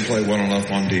we didn't play well enough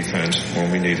on defense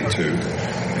when we needed to.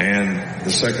 And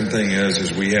the second thing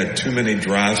is we had too many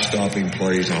drive-stopping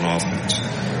plays on offense.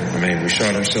 I mean, we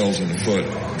shot ourselves in the foot.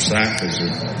 Sack is a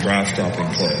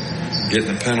drive-stopping play.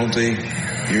 Getting a penalty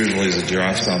usually is a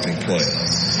job-stopping play.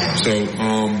 So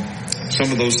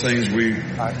some of those things we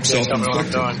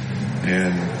self-inflicted.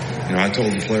 And, I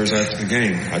told the players after the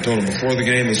game, I told them before the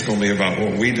game it's going to be about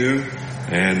what we do.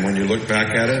 And when you look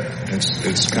back at it,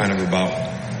 it's kind of about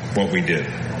what we did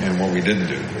and what we didn't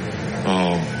do.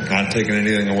 Not taking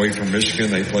anything away from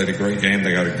Michigan. They played a great game.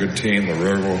 They got a good team. They're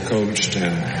very well coached,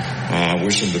 and I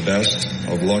wish them the best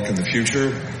of luck in the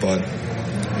future. But,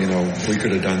 we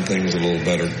could have done things a little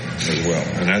better as well.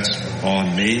 And that's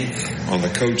on me, on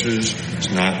the coaches. It's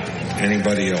not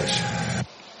anybody else.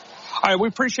 All right, we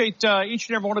appreciate each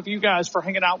and every one of you guys for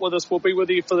hanging out with us. We'll be with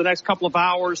you for the next couple of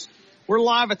hours. We're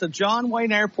live at the John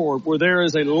Wayne Airport, where there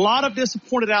is a lot of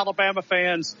disappointed Alabama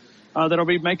fans that'll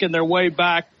be making their way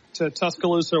back to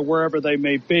Tuscaloosa or wherever they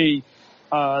may be.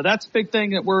 That's a big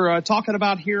thing that we're talking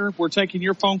about here. We're taking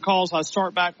your phone calls. I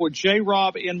start back with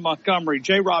J-Rob in Montgomery.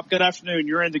 J-Rob, good afternoon.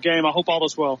 You're in the game. I hope all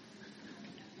is well.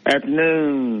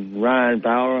 Afternoon, Ryan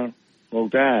Fowler. Well,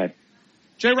 God.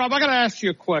 J-Rob, I got to ask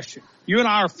you a question. You and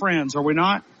I are friends, are we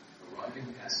not?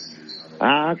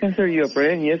 I consider you a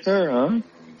friend. Yes, sir. Huh?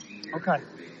 Okay.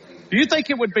 Do you think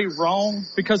it would be wrong?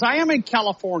 Because I am in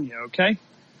California, okay?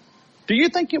 Do you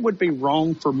think it would be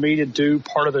wrong for me to do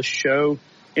part of the show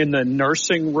in the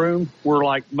nursing room where,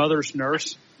 like, mother's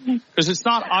nurse? Because it's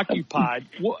not occupied.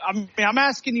 Well, I'm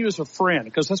asking you as a friend,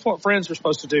 because that's what friends are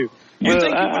supposed to do. You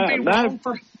think it would be wrong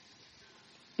for...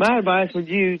 My advice would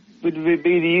be to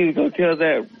you to go tell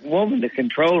that woman to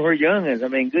control her youngins. I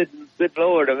mean, good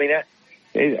Lord. I mean,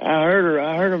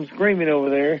 I heard them screaming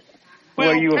over there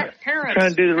while you were trying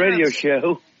to do the radio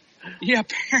show. Yeah,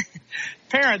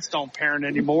 parents don't parent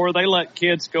anymore. They let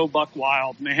kids go buck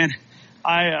wild, man.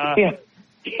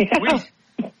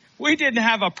 We didn't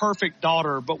have a perfect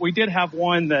daughter, but we did have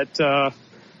one that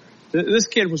this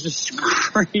kid was just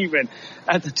screaming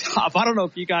at the top. I don't know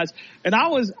if you guys, and I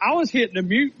was hitting the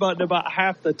mute button about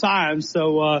half the time.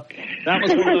 So that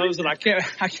was one of those that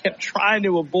I kept trying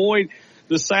to avoid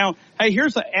the sound. Hey,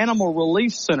 here's the Animal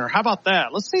Relief Center. How about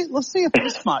that? Let's see if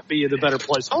this might be the better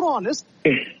place. Hold on, this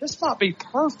might be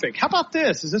perfect. How about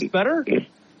this? Is this better?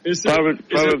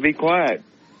 Probably be quiet.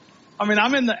 I mean,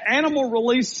 I'm in the Animal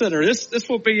Relief Center. This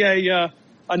will be a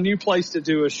new place to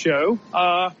do a show.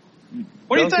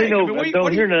 What do you think?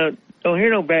 Don't hear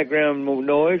no background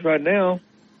noise right now.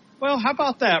 Well, how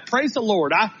about that? Praise the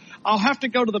Lord. I'll have to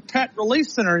go to the Pet Relief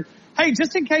Center. Hey,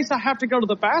 just in case I have to go to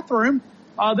the bathroom,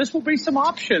 this will be some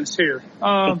options here.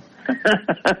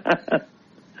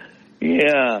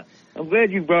 Yeah. I'm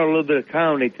glad you brought a little bit of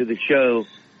comedy to the show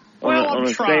on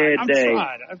a sad day.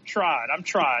 I'm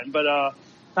trying. But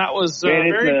that was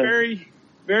very,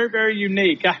 very, very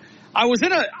unique. I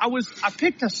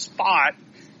picked a spot.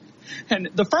 And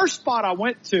the first spot I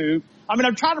went to, I'm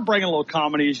trying to bring a little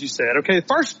comedy, as you said. Okay, the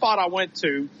first spot I went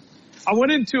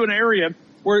into an area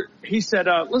where he said,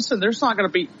 listen, there's not going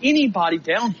to be anybody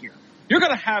down here. You're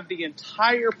going to have the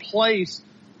entire place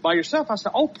by yourself. I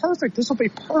said, oh, perfect. This will be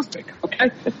perfect.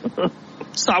 Okay.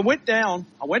 So I went down.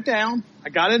 I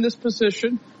got in this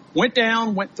position, went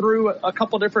through a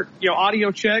couple different,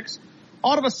 audio checks.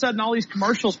 All of a sudden, all these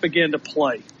commercials began to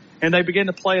play, and they began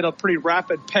to play at a pretty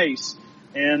rapid pace.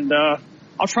 And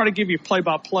I'll try to give you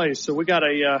play-by-play. So we got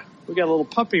a little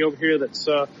puppy over here that's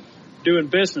doing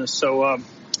business. So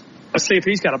let's see if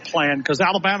he's got a plan, because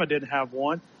Alabama didn't have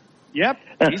one. Yep,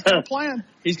 he's got a plan.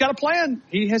 He has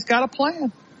got a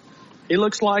plan. He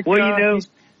looks like when all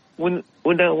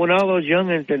those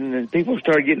youngins and people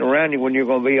start getting around you when you're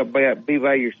going to be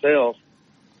by yourself,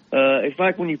 it's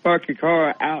like when you park your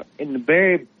car out in the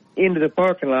very end of the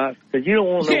parking lot, because you don't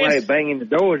want nobody banging the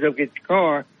doors up against your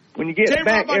car. When you get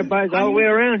back, everybody's all the way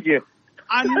around you.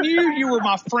 I knew you were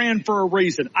my friend for a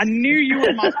reason.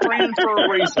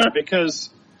 Because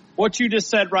what you just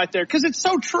said right there, because it's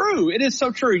so true. It is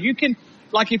so true. You can,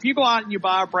 like, if you go out and you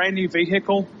buy a brand new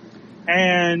vehicle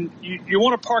and you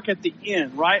want to park at the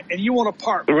end, right? And you want to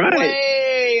park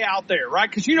way out there, right?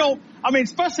 Because you don't,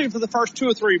 especially for the first 2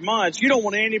 or 3 months, you don't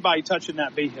want anybody touching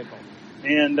that vehicle.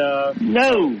 And,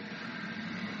 no.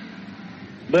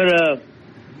 But,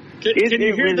 Can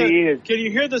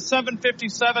you hear the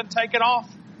 757 taking off?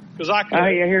 Because I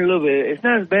hear a little bit. It's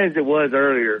not as bad as it was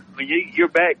earlier. Your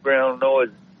background noise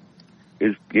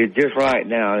is just right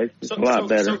now. It's a lot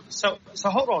better. So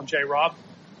hold on, J-Rob.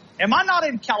 Am I not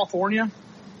in California?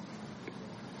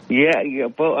 Yeah.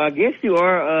 Well, I guess you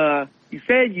are. You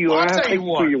said you are. I'll tell you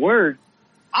what. Your word.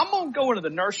 I'm gonna go into the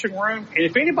nursing room, and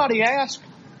if anybody asks,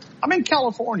 I'm in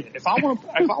California. If I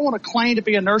want to claim to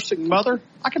be a nursing mother,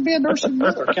 I can be a nursing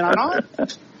mother. Can I not?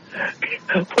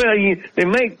 Well, they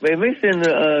may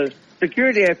send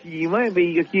security after you. You might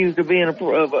be accused of being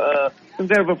some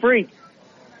kind of a freak.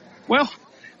 Well,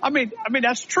 I mean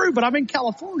that's true, but I'm in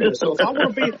California, so if I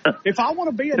want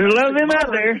to be, there's a lot of them out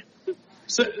there.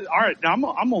 So, all right, now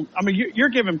you're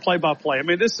giving play-by-play. I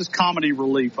mean, this is comedy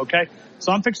relief, okay?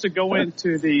 So I'm fixing to go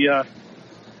into the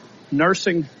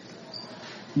nursing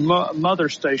mother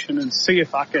station and see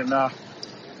if I can.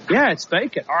 Yeah, it's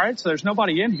vacant. All right, so there's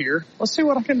nobody in here. Let's see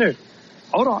what I can do.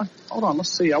 Hold on.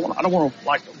 Let's see. I don't want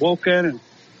to walk in and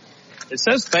it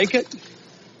says vacant.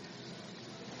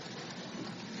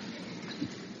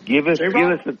 Give us.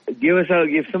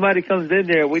 If somebody comes in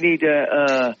there, we need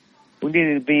to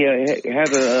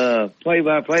have a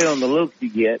play-by-play on the looks you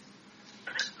get.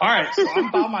 All right, so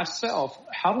I'm by myself.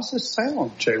 How does this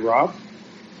sound, J-Rob?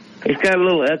 It's got a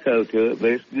little echo to it,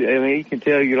 but you can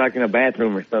tell you're like in a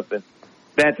bathroom or something.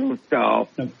 Bathroom stall.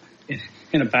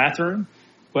 In a bathroom?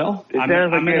 Well, it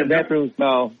sounds like in a bathroom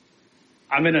stall.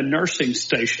 I'm in a nursing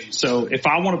station. So if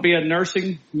I want to be a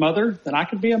nursing mother, then I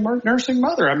can be a nursing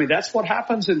mother. I mean, that's what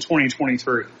happens in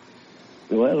 2023.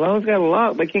 Well, as long as it's got a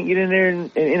lock, they can't get in there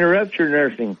and interrupt your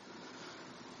nursing.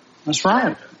 That's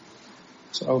right.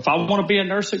 So if I want to be a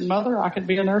nursing mother, I can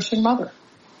be a nursing mother.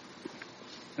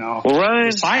 No, well,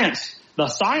 Ryan, the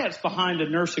science behind a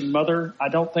nursing mother, I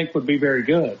don't think would be very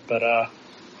good, but I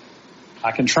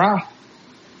can try.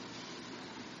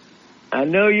 I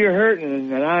know you're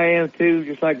hurting, and I am too,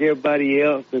 just like everybody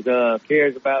else that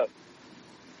cares about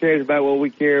what we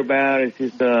care about. It's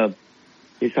just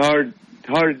it's hard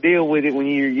to deal with it when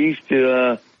you're used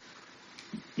to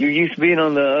being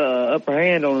on the upper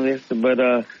hand on this.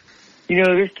 But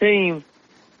this team,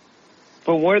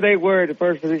 from where they were at the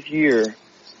first of this year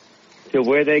to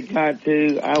where they got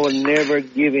to, I would never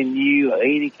given you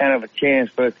any kind of a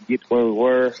chance for us to get to where we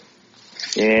were.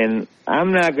 And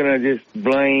I'm not going to just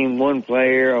blame one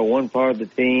player or one part of the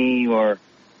team or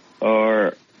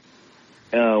one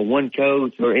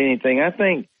coach or anything. I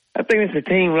think it's a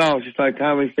team loss, just like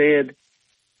Tommy said.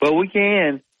 But we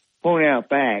can point out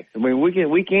facts. I mean,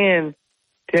 we can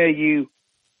tell you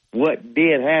what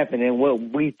did happen and what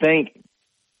we think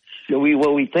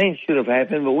should have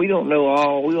happened. But we don't know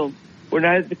all. We're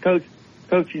not at the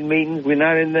coaching meetings. We're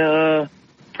not in the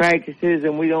practices,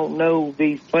 and we don't know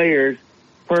these players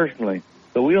personally.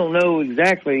 So we don't know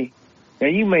exactly. Now,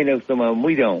 you may know some of them.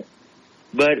 We don't.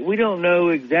 But we don't know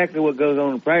exactly what goes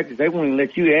on in practice. They won't even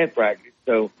let you at practice.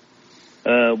 So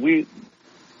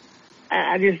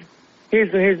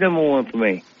here's number one for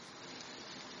me.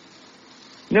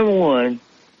 Number one,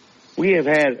 we have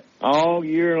had all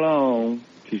year long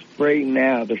to straighten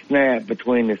out the snap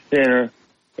between the center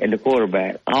and the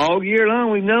quarterback. All year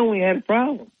long, we've known we had a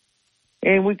problem.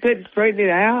 And we couldn't straighten it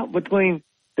out between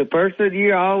the first of the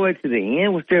year all the way to the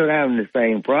end. We're still having the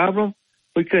same problem.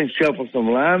 We couldn't shuffle some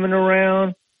linemen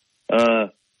around,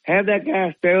 have that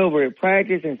guy stay over at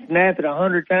practice and snap it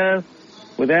 100 times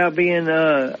without being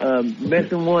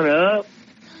messing one up,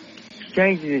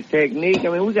 changing his technique. I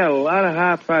mean, we got a lot of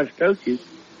high-priced coaches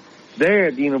there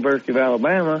at the University of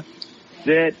Alabama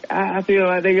that I feel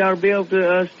like they ought to be able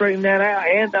to straighten that out,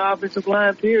 and the offensive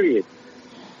line, period.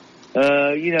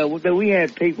 We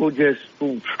had people just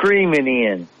screaming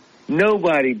in.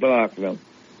 Nobody blocked them.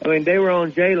 I mean, they were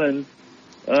on Jalen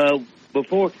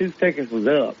before 2 seconds was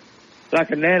up,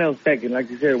 like a nanosecond, like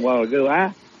you said a while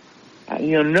ago.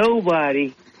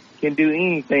 Nobody can do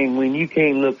anything when you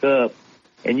can't look up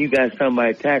and you got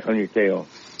somebody attack on your tail.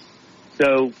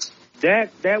 So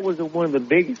that was one of the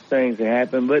biggest things that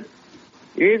happened. But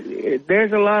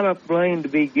there's a lot of blame to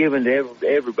be given to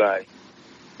everybody.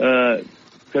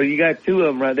 So you got two of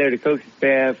them right there, the coaching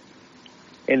staff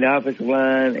and the offensive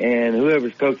line, and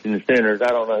whoever's coaching the centers. I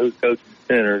don't know who's coaching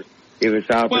the centers. If it's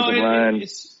the offensive line.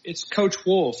 It's Coach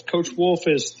Wolf. Coach Wolf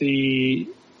is the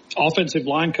offensive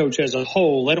line coach as a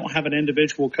whole. They don't have an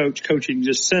individual coach coaching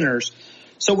just centers.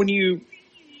 So when you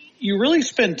really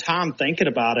spend time thinking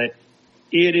about it,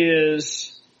 it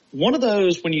is one of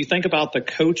those when you think about the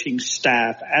coaching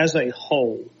staff as a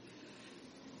whole.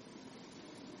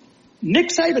 Nick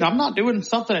Saban, I'm not doing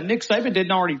something that Nick Saban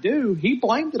didn't already do. He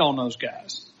blamed it on those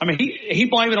guys. I mean, he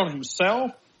blamed it on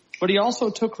himself, but he also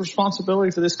took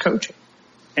responsibility for this coaching.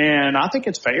 And I think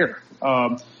it's fair.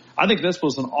 I think this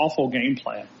was an awful game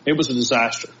plan. It was a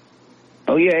disaster.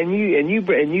 Oh yeah, and you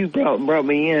brought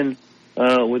me in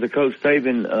with the Coach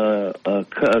Saban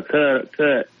cut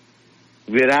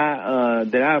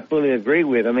that I fully agree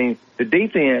with. I mean, the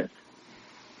defense,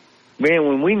 man,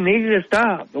 when we needed a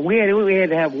stop, we had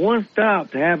to have one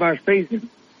stop to have our season.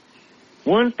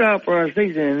 One stop for our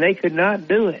season, and they could not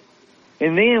do it.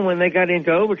 And then when they got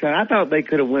into overtime, I thought they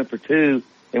could have went for two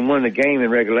and won the game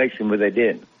in regulation, but they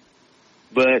didn't.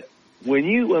 But when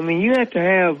you have to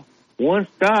have one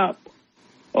stop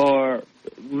or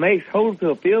hold to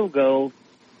a field goal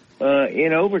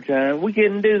in overtime. We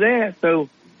couldn't do that, so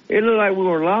it looked like we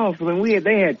were lost. I mean,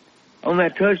 they had on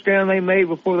that touchdown they made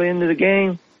before the end of the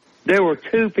game. There were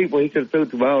two people he could have thrown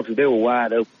the ball to. They were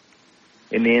wide open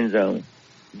in the end zone.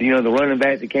 You know, the running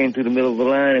back that came through the middle of the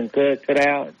line and cut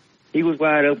out. He was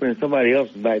wide open, and somebody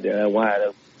else was back there wide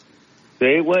open. So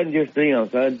it wasn't just them.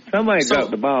 So somebody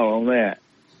dropped the ball on that.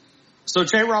 So,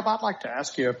 J-Rob, I'd like to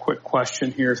ask you a quick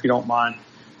question here, if you don't mind.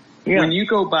 Yeah. When you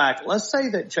go back, let's say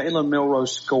that Jalen Milroe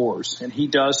scores, and he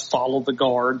does follow the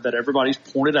guard that everybody's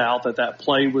pointed out, that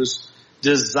play was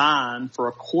designed for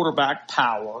a quarterback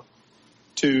power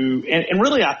to, and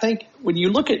really I think when you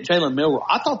look at Jalen Milroe,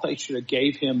 I thought they should have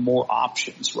gave him more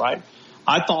options, right?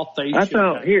 I thought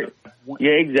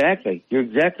yeah, exactly. You're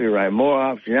exactly right. More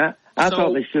options. I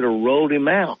thought they should have rolled him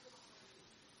out.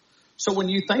 So when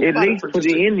you think at about least it for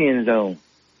the Indian zone.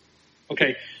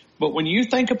 Okay, but when you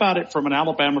think about it from an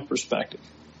Alabama perspective,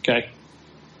 okay,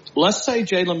 let's say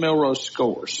Jalen Milroe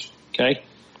scores, okay?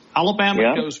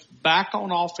 Alabama goes back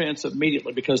on offense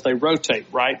immediately because they rotate,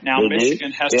 right? Now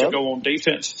Michigan has to go on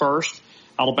defense first.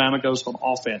 Alabama goes on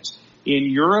offense. In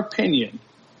your opinion,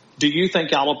 do you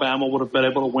think Alabama would have been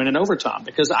able to win in overtime?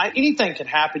 Because anything can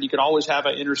happen. You could always have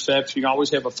an interception. You can always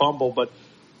have a fumble. But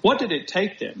what did it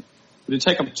take them? Did it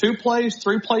take them 2 plays,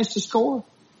 3 plays to score?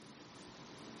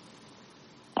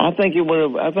 I think it would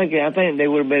have. I think they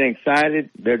would have been excited.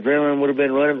 Their adrenaline would have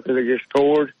been running because they just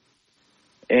scored,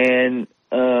 and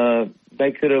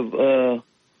they could have.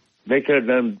 They could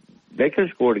have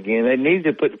scored again. They needed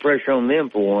to put the pressure on them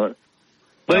for once.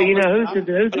 But who's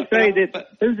to say that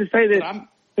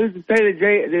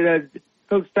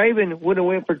Coach Saban would have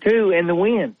went for 2 and the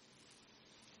win?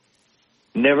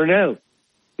 Never know.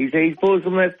 He's pulled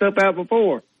some of that stuff out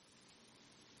before.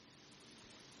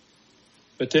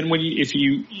 But then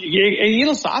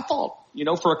so I thought,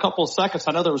 for a couple of seconds,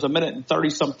 I know there was 1 minute and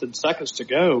 30-something seconds to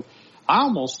go. I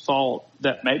almost thought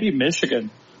that maybe Michigan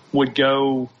would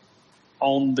go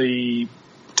on the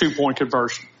 2-point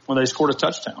conversion when they scored a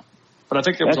touchdown. But I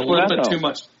think there was a little bit too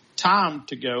much time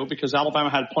to go because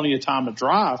Alabama had plenty of time to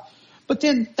drive. But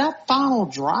then that final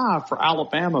drive for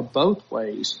Alabama both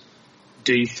ways,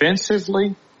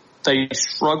 defensively, they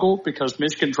struggled because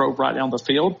Michigan drove right down the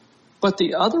field. But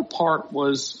the other part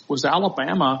was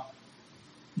Alabama,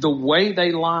 the way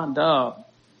they lined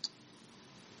up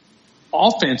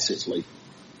offensively.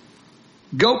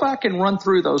 Go back and run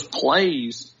through those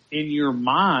plays in your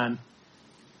mind.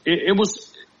 It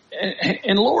was,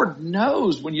 and Lord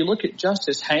knows when you look at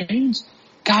Justice Haynes,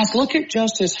 guys, look at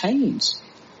Justice Haynes.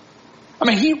 I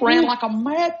mean, he ran like a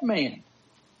madman.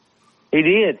 He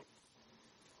did.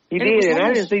 He did, and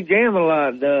I didn't see Jam a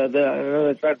lot. I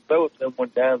know they tried to throw it to him one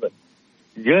time, but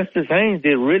Justice Haynes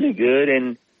did really good,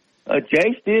 and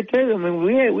Jace did too. I mean,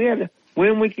 we had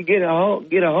when we could get a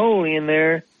hole in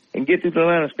there and get through the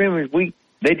line of scrimmage.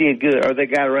 They did good, or they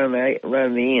got around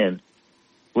the end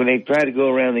when they tried to go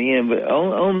around the end. But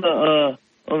on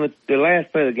the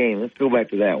last play of the game, let's go back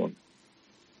to that one.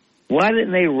 Why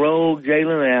didn't they roll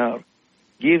Jalen out,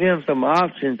 give him some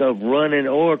options of running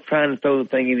or trying to throw the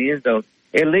thing in the end zone?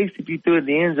 At least if you threw it in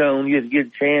the end zone, you'd get a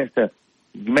chance to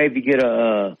maybe get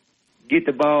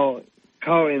the ball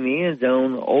caught in the end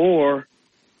zone or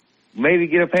maybe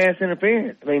get a pass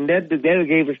interference. I mean, that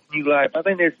gave us new life. I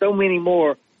think there's so many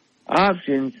more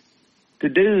options to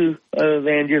do other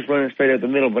than just running straight up the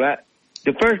middle. But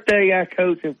the first day I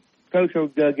coach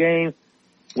a game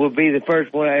will be the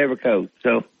first one I ever coached.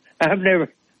 So I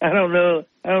don't know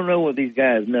what these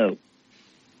guys know.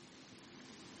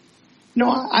 No,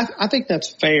 I think that's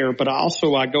fair, but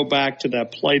I go back to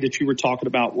that play that you were talking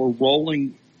about. We're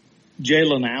rolling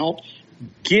Jalen out.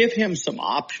 Give him some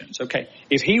options. Okay,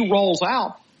 if he rolls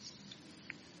out,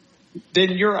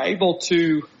 then you're able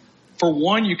to, for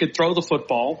one, you could throw the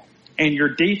football, and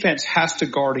your defense has to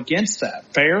guard against that.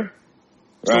 Fair?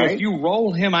 Right. So if you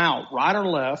roll him out, right or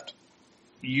left,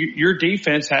 your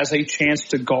defense has a chance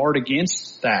to guard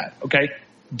against that. Okay?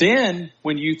 Then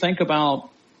when you think about,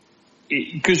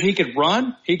 because he could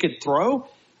run, he could throw.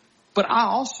 But I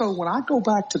also, when I go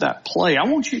back to that play, I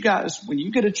want you guys, when you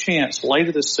get a chance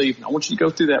later this evening, I want you to go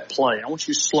through that play. I want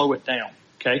you to slow it down,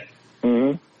 okay?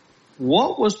 Mm-hmm.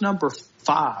 What was number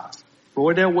 5,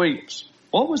 Roydell Williams?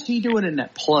 What was he doing in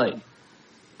that play?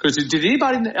 Because did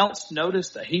anybody else notice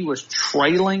that he was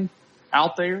trailing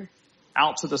out there,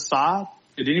 out to the side?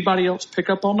 Did anybody else pick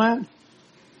up on that?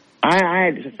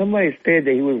 Somebody said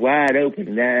that he was wide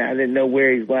open. I didn't know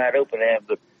where he's wide open at,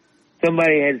 but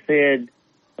somebody had said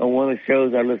on one of the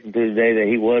shows I listened to today that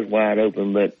he was wide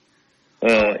open. But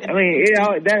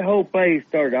that whole play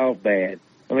started off bad.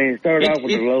 I mean, it started off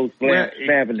with a low snap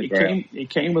in the ground. It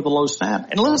came with a low snap.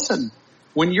 And listen,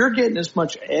 when you're getting as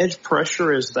much edge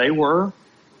pressure as they were,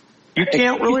 you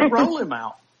can't really roll him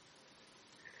out.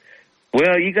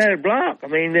 Well, you got to block. I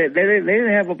mean, they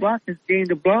didn't have a blocking scheme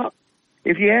to block.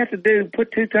 If you have to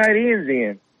put 2 tight ends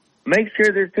in, make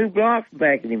sure there's 2 blocks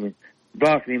blocking him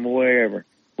or wherever.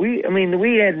 We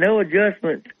had no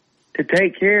adjustment to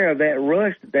take care of that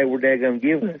rush that they were going to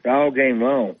give us all game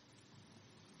long.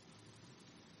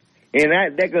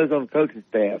 And that goes on the coaching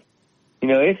staff. You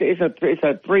know, it's a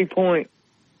 3-point.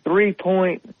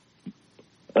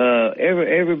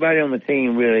 Everybody on the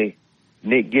team really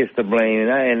gets the blame,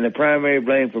 and the primary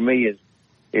blame for me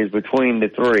is between the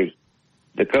 3: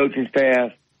 the coaching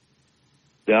staff,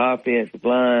 the offensive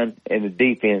line, and the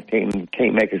defense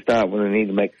can't make a stop when they need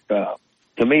to make a stop.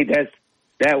 To me,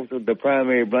 that was the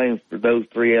primary blame for those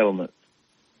 3 elements.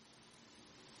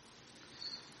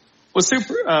 Well,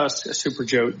 Super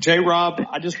Joe, J-Rob,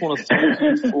 I just want to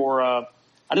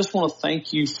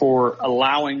thank you for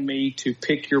allowing me to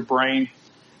pick your brain.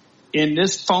 In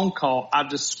this phone call, I've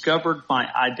discovered my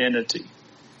identity.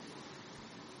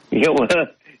 You're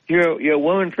a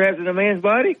woman trapped in a man's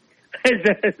body? Is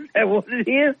that what it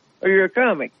is? Or you're a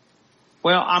comic?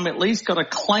 Well, I'm at least going to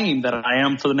claim that I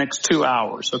am for the next 2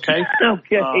 hours, okay?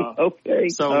 Okay.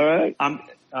 So, all right.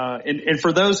 And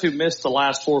for those who missed the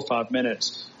last 4 or 5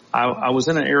 minutes, I was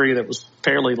in an area that was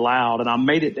fairly loud, and I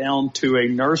made it down to a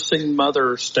nursing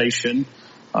mother station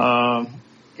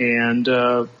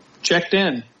and checked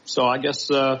in. So I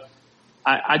guess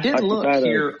I did look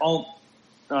here on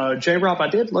J-Rob. I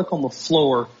did look on the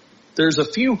floor. There's a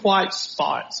few white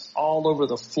spots all over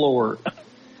the floor.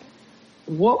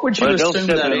 What would you assume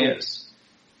that is?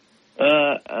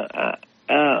 Well,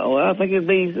 I think it'd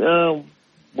be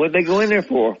what they go in there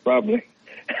for, probably.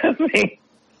 I mean,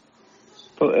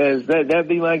 that'd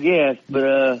be my guess.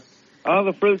 But all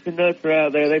the fruits and nuts are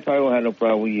out there. They probably won't have no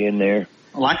problem with you in there.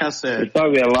 Like I said, there's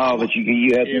probably a law that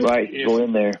you have the right to go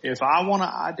in there. If I want to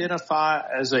identify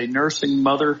as a nursing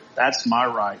mother, that's my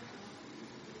right.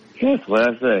 That's what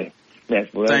I say.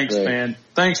 Thanks, man.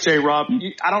 Thanks, J-Rob.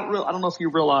 I don't know if you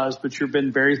realize, but you've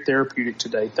been very therapeutic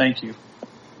today. Thank you.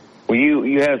 Well,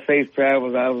 you have safe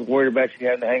travels. I was worried about you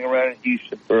having to hang around in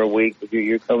Houston for a week, but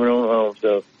you're coming on home,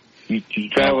 so you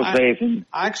travel safe.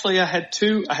 I had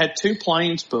two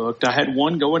planes booked. I had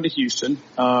one going to Houston,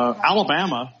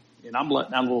 Alabama. And I'm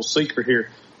letting out a little secret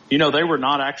here. You know, they were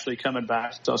not actually coming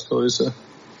back to Tuscaloosa.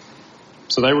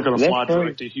 So they were going to fly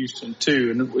direct to Houston,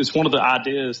 too. And it's one of the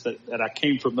ideas that I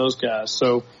came from those guys.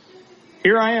 So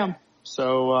here I am.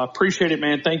 So appreciate it,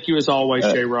 man. Thank you as always,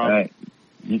 J-Rob. All right.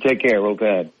 You take care. Roll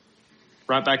Tide.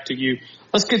 Right back to you.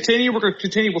 Let's continue. We're going to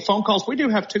continue with phone calls. We do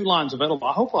have 2 lines available.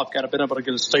 I hope I've been able to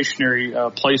get a stationary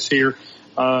place here.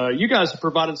 You guys have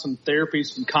provided some therapy,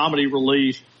 some comedy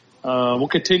relief. We'll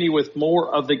continue with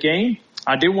more of the game.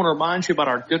 I do want to remind you about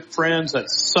our good friends at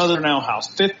Southern Ale House,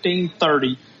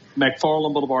 1530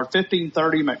 McFarland Boulevard.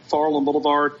 1530 McFarland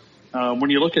Boulevard. When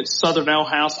you look at Southern Ale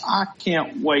House, I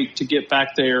can't wait to get back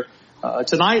there.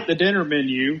 Tonight, the dinner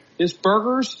menu is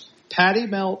burgers, patty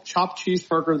melt, chopped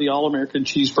cheeseburger, the All-American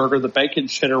cheeseburger, the bacon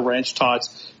cheddar ranch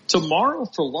tots. Tomorrow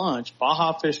for lunch,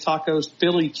 Baja fish tacos,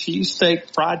 Philly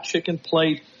cheesesteak, fried chicken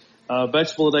plate.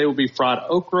 Vegetable today will be fried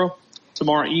okra.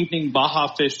 Tomorrow evening,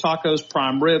 Baja fish tacos,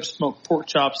 prime ribs, smoked pork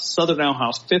chops, Southern Ale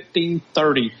House,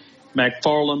 1530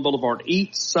 McFarland Boulevard.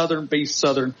 Eat Southern, be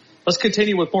Southern. Let's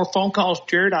continue with more phone calls.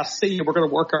 Jared, I see you. We're going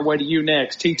to work our way to you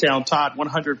next. T-Town Tide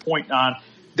 100.9,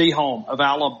 the home of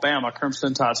Alabama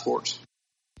Crimson Tide Sports.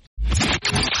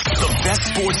 The best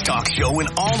sports talk show in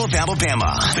all of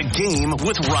Alabama. The Game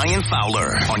with Ryan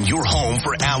Fowler on your home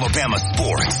for Alabama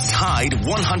sports. Tide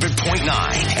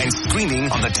 100.9 and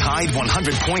streaming on the Tide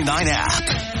 100.9 app.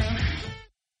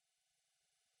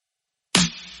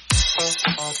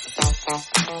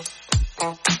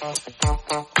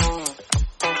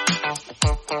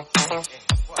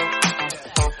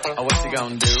 Oh, what you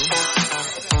gonna do?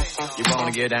 You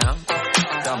wanna get down?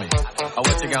 Tell me. Oh,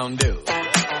 what you gonna do?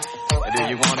 Do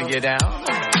you want to get out?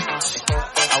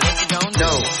 Oh, what you gonna do?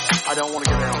 No, I don't want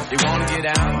to get out. You want to get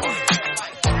out?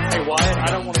 Hey, Wyatt, I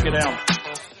don't want to get out.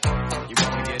 You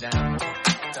want to get out?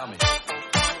 Tell me.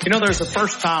 You know, there's the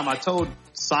first time I told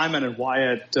Simon and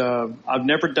Wyatt, I've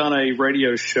never done a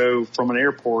radio show from an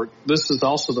airport. This is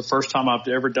also the first time I've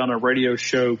ever done a radio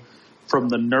show from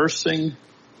the nursing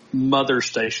mother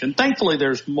station. Thankfully,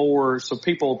 there's more, so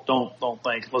people don't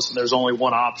think, listen, there's only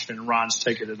one option and Ryan's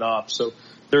taking it up. So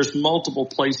there's multiple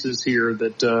places here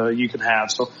that you can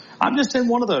have. So I'm just in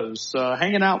one of those,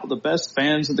 hanging out with the best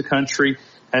fans in the country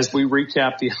as we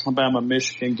recap the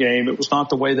Alabama-Michigan game. It was not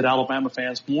the way that Alabama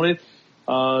fans wanted.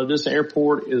 This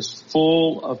airport is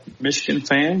full of Michigan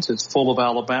fans. It's full of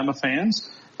Alabama fans.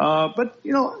 But,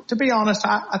 you know, to be honest,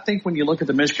 I think when you look at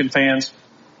the Michigan fans,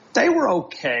 they were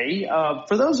okay.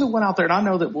 For those who went out there, and I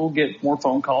know that we'll get more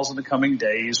phone calls in the coming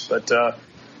days, but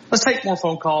let's take more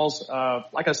phone calls.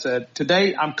 Like I said,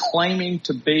 today I'm claiming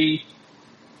to be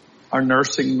our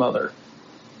nursing mother.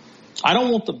 I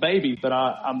don't want the baby, but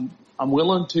I'm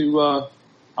willing to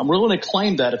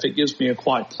claim that if it gives me a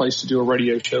quiet place to do a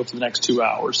radio show for the next 2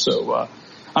 hours. So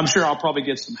I'm sure I'll probably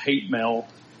get some hate mail.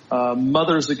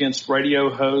 Mothers against radio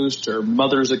hosts, or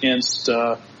mothers against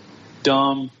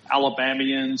dumb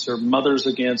Alabamians, or mothers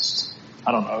against,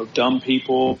 I don't know, dumb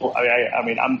people. I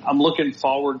mean, I'm looking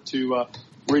forward to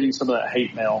reading some of that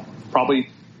hate mail. Probably,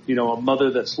 you know, a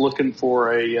mother that's looking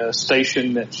for a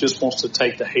station that just wants to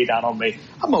take the hate out on me.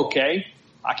 I'm okay.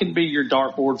 I can be your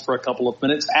dartboard for a couple of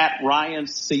minutes at Ryan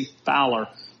C. Fowler.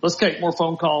 Let's take more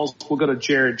phone calls. We'll go to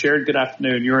Jared. Jared, good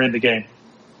afternoon. You're in the game.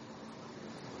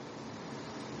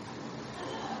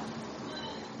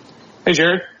 Hey,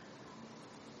 Jared.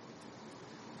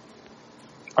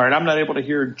 All right, I'm not able to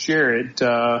hear Jared.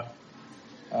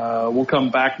 We'll come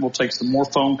back and we'll take some more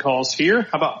phone calls here.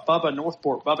 How about Bubba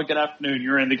Northport? Bubba, good afternoon.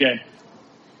 You're in the game.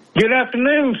 Good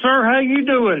afternoon, sir. How you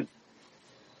doing?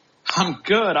 I'm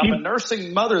good. I'm a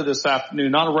nursing mother this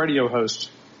afternoon, not a radio host.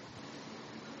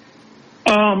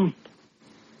 Joe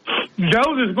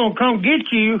is going to come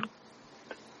get you.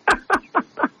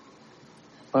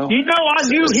 Well, you know, I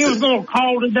knew he was going to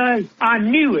call today. I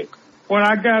knew it when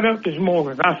I got up this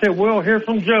morning. I said, we'll hear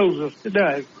from Joseph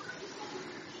today.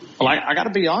 Well, I got to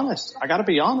be honest.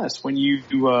 When you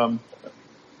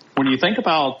think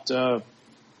about,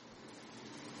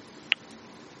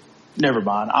 never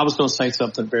mind. I was going to say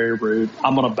something very rude.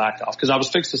 I'm going to back off because I was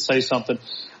fixed to say something.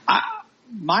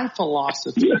 My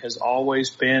philosophy has always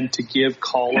been to give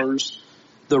callers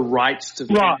the rights to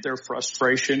vent their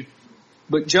frustration.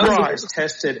 But Joseph has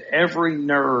tested every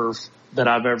nerve that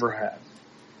I've ever had.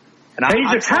 And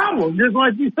he's a coward, just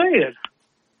like you said.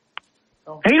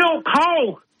 He don't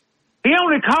call. He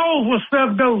only calls when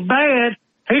stuff goes bad.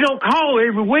 He don't call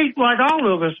every week like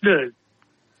all of us do.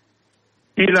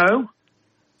 You know?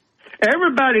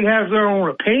 Everybody has their own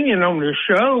opinion on this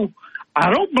show. I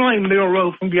don't blame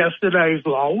Milroe from yesterday's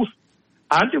loss.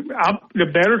 The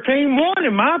better team won,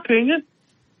 in my opinion,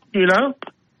 you know,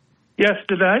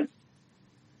 yesterday.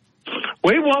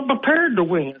 We weren't prepared to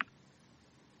win.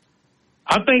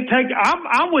 I'm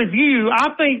with you.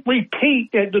 I think we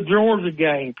peaked at the Georgia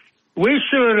game. We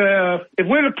should have, if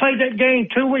we'd have played that game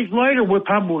 2 weeks later, we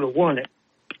probably would have won it.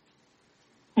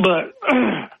 But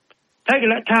taking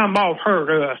that time off hurt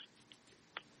us.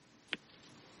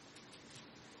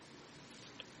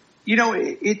 You know,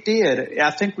 it did.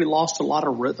 I think we lost a lot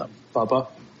of rhythm, Bubba.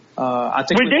 I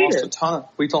think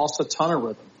we lost a ton of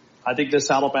rhythm. I think this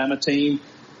Alabama team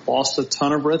lost a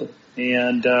ton of rhythm.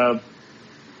 And,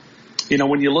 you know,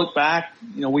 when you look back,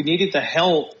 you know, we needed the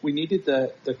help. We needed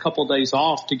the couple of days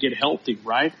off to get healthy,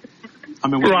 right? I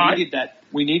mean,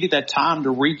 we needed that time to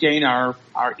regain our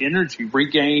energy,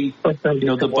 regain, you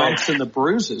know, the bumps and the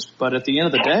bruises. But at the end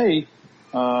of the day,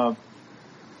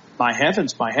 my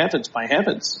heavens,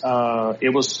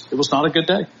 it was not a good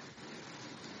day.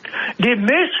 Did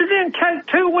Michigan take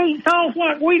 2 weeks off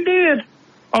like we did,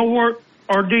 or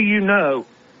do you know?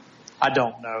 I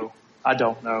don't know.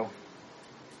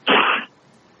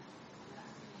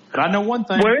 But I know one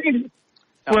thing.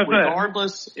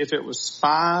 Regardless if it was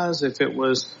spies, if it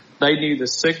was they knew the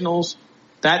signals,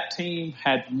 that team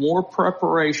had more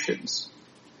preparations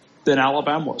than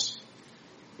Alabama was.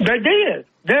 They did.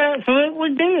 They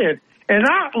absolutely did. And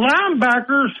our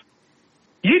linebackers,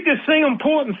 you could see them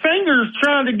pointing fingers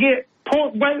trying to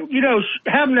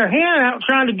having their hand out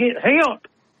trying to get help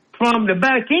from the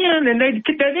back end, and they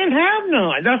didn't have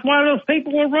none. That's why those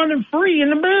people were running free in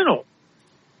the middle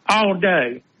all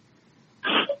day.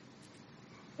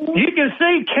 You can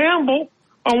see Campbell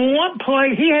on one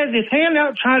play, he had his hand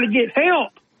out trying to get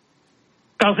help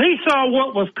because he saw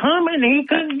what was coming and he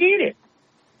couldn't get it.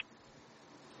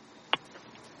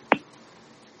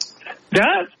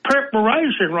 That's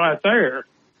preparation right there.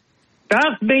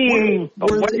 That's being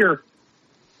aware.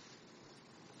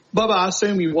 Bubba, I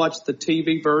assume you watched the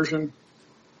TV version?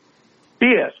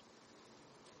 Yes.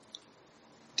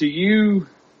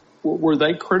 Were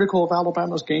they critical of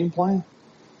Alabama's game plan?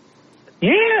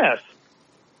 Yes.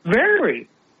 Very.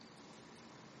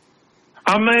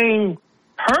 I mean,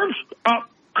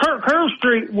 Kirk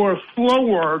Herbstreit was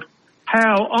floored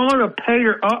how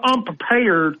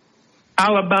unprepared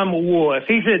Alabama was.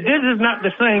 He said, this is not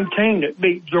the same team that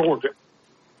beat Georgia.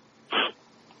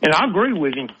 And I agree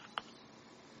with him.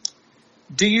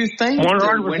 Do you think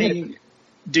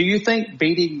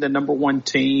beating the number one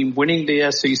team, winning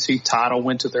the SEC title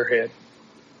went to their head?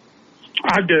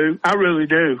 I do. I really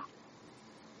do.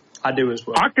 I do as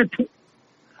well. Because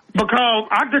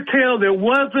I could tell there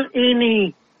wasn't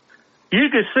any. You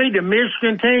could see the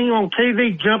Michigan team on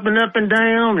TV jumping up and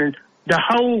down, and the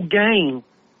whole game,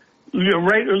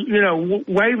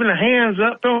 waving the hands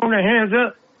up, throwing their hands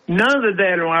up. None of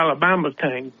that on Alabama's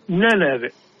team. None of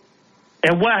it.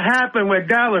 And what happened with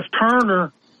Dallas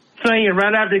Turner saying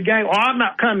right after the game, I'm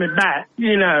not coming back,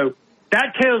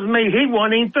 that tells me he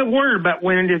wasn't even worried about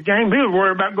winning this game. He was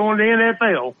worried about going to the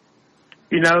NFL,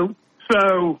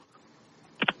 So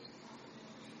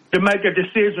to make a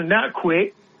decision that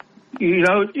quick, I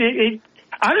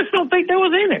just don't think that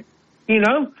was in it,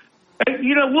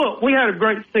 Look, we had a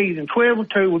great season,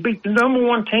 12-2. We beat the number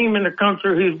one team in the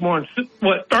country who's won,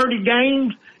 30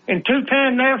 games and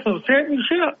 2-time national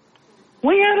championship.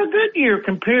 We had a good year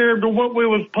compared to what we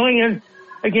was playing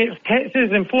against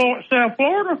Texas and South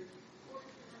Florida.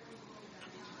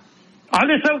 I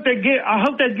just hope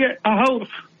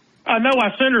I know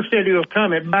our center said he was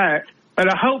coming back, but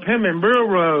I hope him and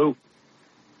Milroe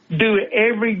do it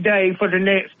every day for the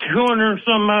next 200 and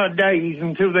some odd days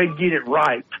until they get it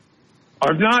right.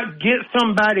 Or not get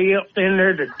somebody else in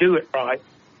there to do it right,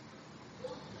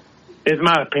 is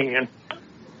my opinion.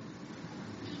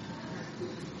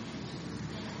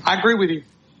 I agree with you.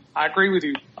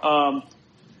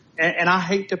 And I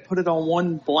hate to put it on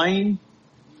one blame.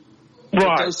 Right.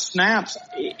 But those snaps,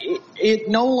 it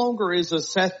no longer is a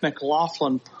Seth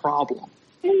McLaughlin problem.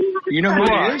 You know who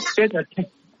it is?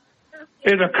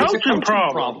 It's a coaching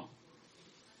problem.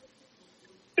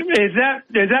 Does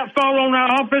that fall on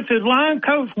our offensive line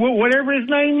coach, whatever his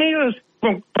name is,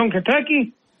 from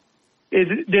Kentucky?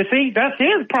 That's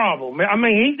his problem. I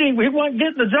mean, he wasn't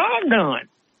getting the job done.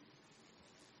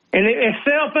 And if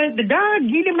Self ain't the guy,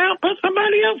 get him out, put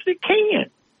somebody else that can.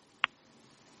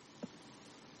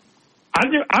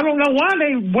 I don't know why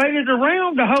they waited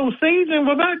around the whole season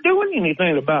without doing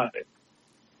anything about it.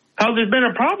 Because there's been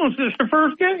a problem since the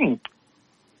first game.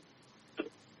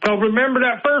 So remember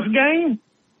that first game?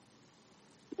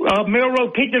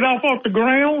 Milroe picked it off the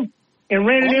ground and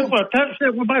ran it in for a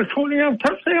touchdown, about a 20-yard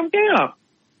touchdown. Yeah.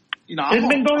 It's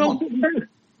been going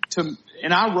on.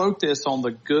 And I wrote this on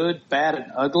the good, bad,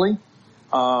 and ugly.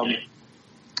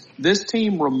 This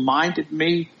team reminded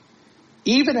me,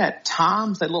 even at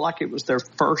times, they looked like it was their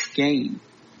first game.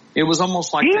 It was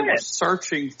almost like they were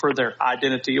searching for their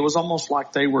identity. It was almost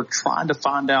like they were trying to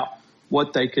find out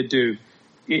what they could do.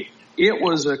 It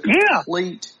was a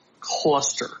complete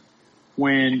cluster. They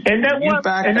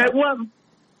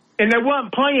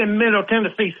wasn't playing Middle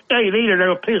Tennessee State either. They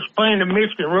were playing the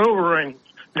Michigan Wolverines,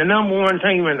 the number one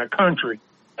team in the country.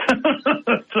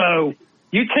 So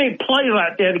you can't play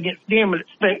like that against them and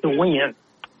expect to win.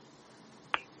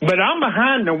 But I'm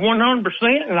behind them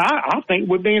 100%, and I think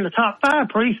we'll be in the top 5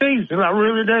 preseason. I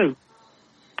really do.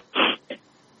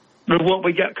 With what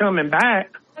we got coming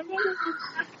back.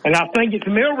 And I think it's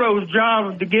Milroe's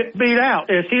job to get beat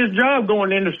out. It's his job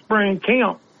going into spring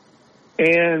camp.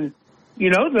 And,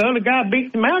 the other guy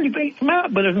beats him out, he beats him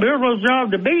out, but it's Milroe's job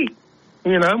to beat,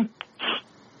 He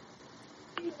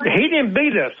didn't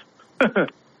beat us.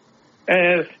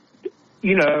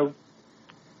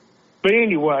 But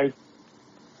anyway,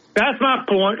 that's my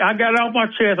point. I got it off my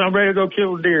chest. I'm ready to go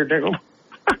kill a deer, Dale.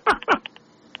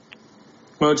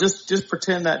 Well, just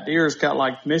pretend that deer's got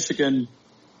like Michigan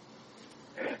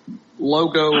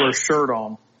logo or shirt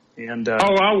on. And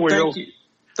I will.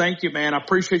 Thank you, man. I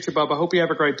appreciate you, Bubba. I hope you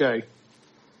have a great day.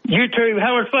 You too.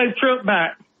 Have a safe trip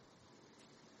back.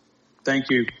 Thank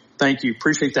you.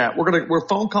 Appreciate that. We're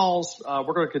phone calls.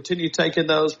 We're going to continue taking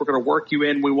those. We're going to work you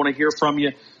in. We want to hear from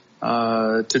you.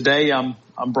 Today I'm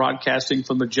broadcasting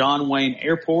from the John Wayne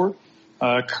Airport.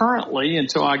 Currently,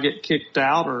 until I get kicked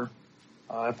out or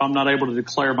if I'm not able to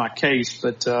declare my case,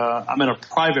 but I'm in a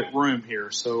private room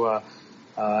here. So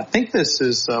I think this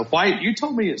is Wyatt. You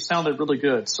told me it sounded really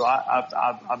good, so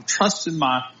I'm trusting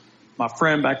my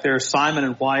friend back there, Simon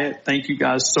and Wyatt. Thank you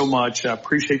guys so much. I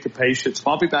appreciate the patience.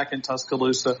 I'll be back in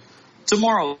Tuscaloosa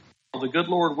tomorrow. The good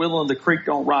Lord willing, the creek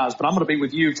don't rise, but I'm going to be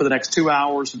with you for the next 2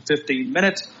 hours and 15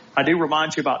 minutes. I do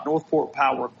remind you about Northport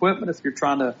Power Equipment. If you're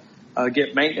trying to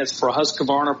get maintenance for a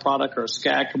Husqvarna product or a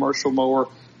Skag commercial mower,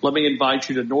 let me invite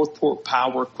you to Northport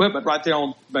Power Equipment right there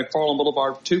on McFarland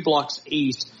Boulevard, 2 blocks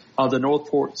east of the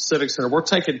Northport Civic Center. We're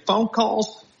taking phone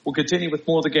calls. We'll continue with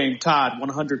more of the game. Tide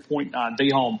 100.9,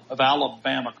 the home of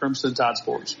Alabama Crimson Tide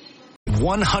Sports.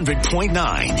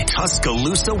 100.9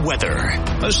 Tuscaloosa weather.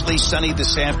 Mostly sunny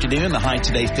this afternoon. The high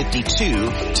today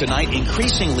 52. Tonight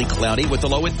increasingly cloudy with a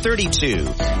low at 32.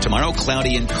 Tomorrow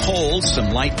cloudy and cold.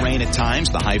 Some light rain at times.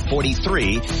 The high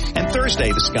 43. And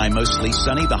Thursday the sky mostly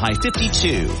sunny. The high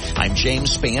 52. I'm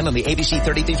James Spann on the ABC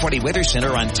 3340 Weather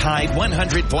Center on Tide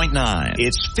 100.9.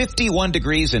 It's 51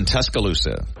 degrees in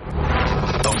Tuscaloosa.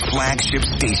 The flagship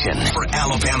station for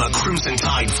Alabama Crimson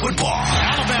Tide football.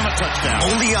 Alabama touchdown.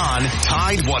 Only on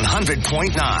Tide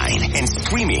 100.9 and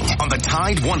streaming on the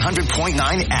Tide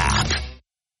 100.9 app.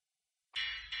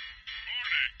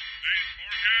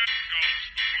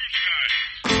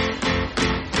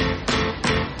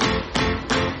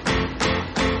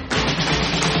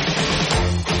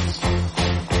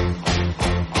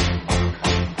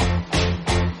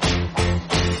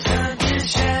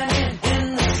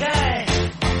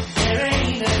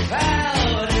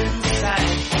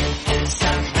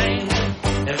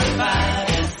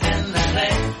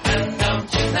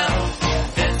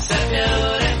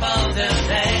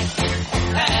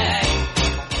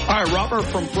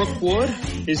 From Brookwood.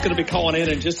 He's going to be calling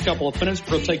in just a couple of minutes.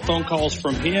 We'll take phone calls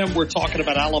from him. We're talking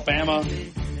about Alabama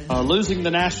losing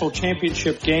the national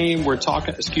championship game.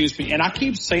 And I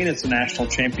keep saying it's a national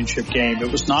championship game.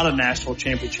 It was not a national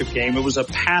championship game. It was a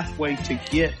pathway to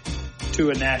get to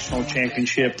a national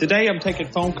championship. Today I'm taking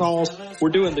phone calls.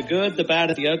 We're doing the good, the bad,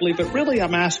 and the ugly. But really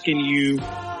I'm asking you,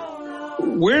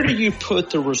 where do you put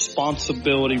the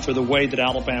responsibility for the way that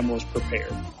Alabama was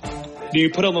prepared? Do you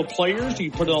put it on the players? Do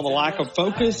you put it on the lack of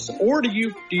focus? Or do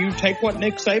you take what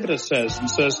Nick Saban says and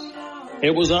says,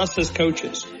 it was us as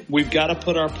coaches. We've got to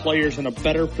put our players in a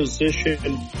better position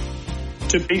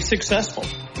to be successful.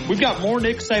 We've got more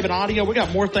Nick Saban audio. We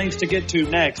got more things to get to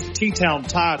next. T-Town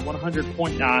Tide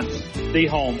 100.9, the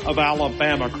home of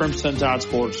Alabama Crimson Tide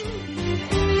Sports.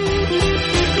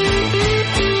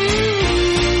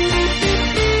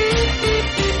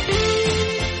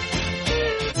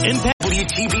 In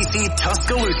WTBC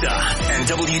Tuscaloosa and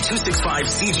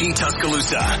W265CG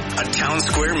Tuscaloosa, a Town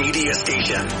Square media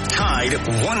station. Tide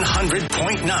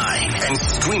 100.9 and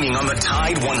streaming on the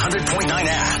Tide 100.9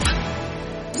 app.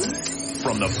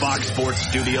 From the Fox Sports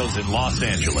Studios in Los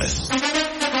Angeles,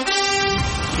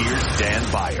 here's Dan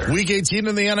Byer. Week 18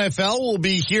 in the NFL will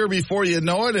be here before you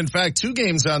know it. In fact, 2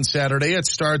 games on Saturday. It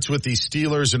starts with the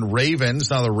Steelers and Ravens.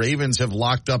 Now, the Ravens have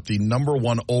locked up the number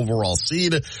 1 overall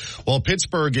seed, while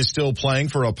Pittsburgh is still playing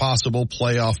for a possible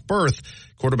playoff berth.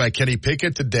 Quarterback Kenny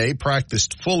Pickett today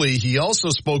practiced fully. He also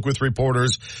spoke with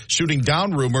reporters, shooting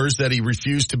down rumors that he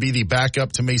refused to be the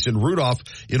backup to Mason Rudolph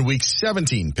in Week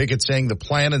 17. Pickett saying the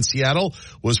plan in Seattle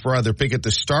was for either Pickett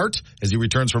to start as he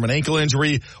returns from an ankle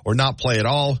injury or not play at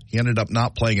all. He ended up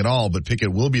not playing at all, but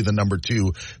Pickett will be the number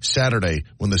 2 Saturday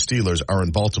when the Steelers are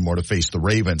in Baltimore to face the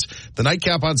Ravens. The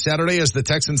nightcap on Saturday is the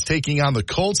Texans taking on the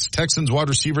Colts. Texans wide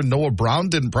receiver Noah Brown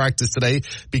didn't practice today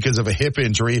because of a hip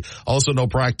injury. Also no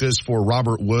practice for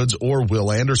Robert Woods or Will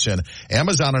Anderson.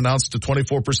 Amazon announced a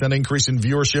 24% increase in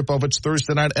viewership of its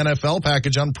Thursday night NFL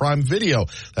package on Prime Video.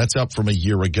 That's up from a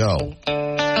year ago.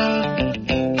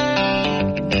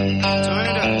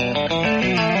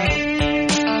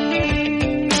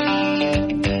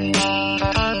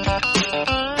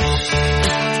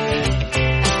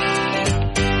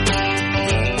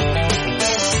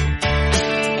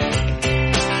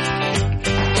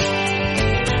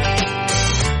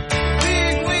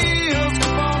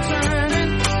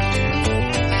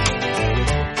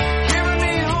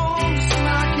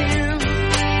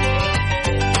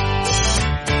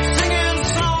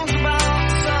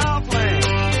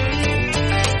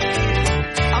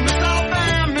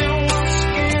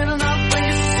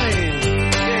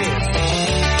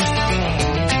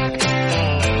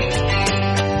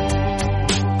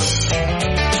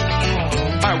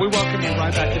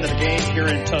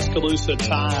 Tuscaloosa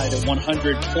Tide at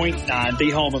 100.9,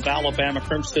 the home of Alabama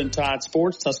Crimson Tide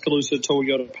Sports. Tuscaloosa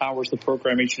Toyota powers the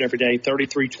program each and every day.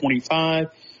 3325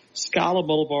 Scala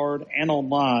Boulevard and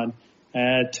online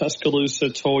at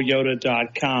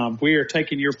TuscaloosaToyota.com. We are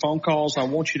taking your phone calls. I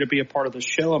want you to be a part of the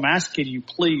show. I'm asking you,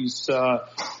 please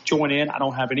join in. I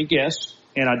don't have any guests,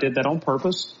 and I did that on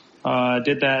purpose. I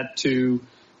did that to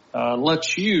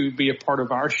let you be a part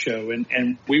of our show.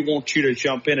 And we want you to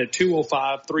jump in at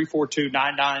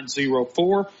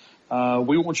 205-342-9904.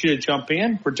 We want you to jump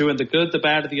in. We're doing the good, the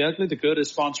bad, and the ugly. The good is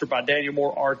sponsored by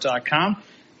DanielMooreArt.com.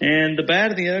 And the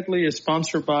bad and the ugly is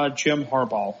sponsored by Jim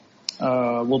Harbaugh.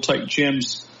 We'll take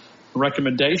Jim's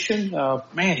recommendation.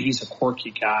 Man, he's a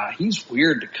quirky guy. He's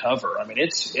weird to cover. I mean,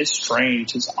 it's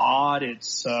strange. It's odd.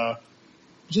 It's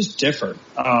just different.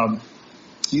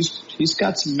 He's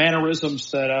got some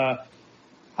mannerisms that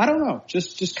I don't know,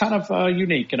 just kind of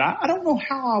unique. And I don't know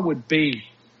how I would be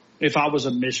if I was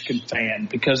a Michigan fan,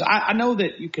 because I know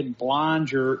that you can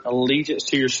blind your allegiance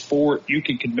to your sport. You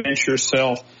can convince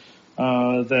yourself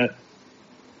that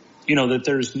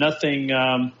there's nothing,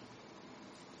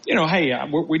 hey,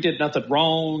 we did nothing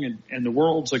wrong and the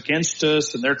world's against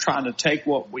us and they're trying to take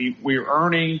what we're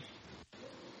earning.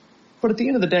 But at the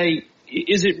end of the day,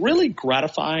 is it really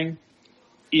gratifying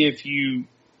if you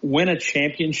win a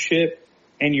championship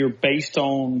and you're based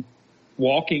on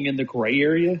walking in the gray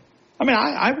area? I mean,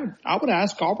 I would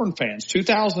ask Auburn fans,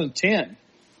 2010,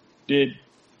 did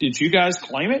you guys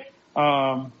claim it?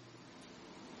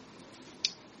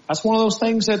 That's one of those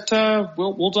things that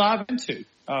we'll dive into.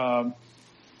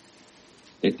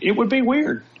 It would be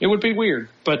weird. It would be weird.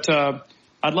 But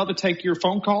I'd love to take your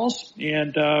phone calls,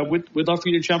 and we'd love for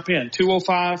you to jump in.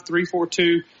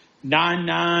 205-342-9904,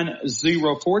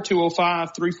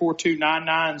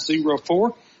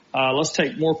 205-342-9904. Let's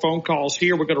take more phone calls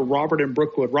here. We'll go to Robert in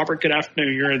Brookwood. Robert, good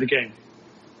afternoon. You're in the game.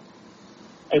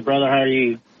 Hey, brother. How are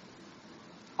you?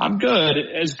 I'm good.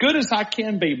 As good as I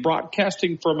can be,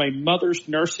 broadcasting from a mother's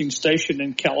nursing station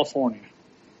in California.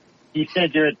 You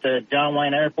said you're at the John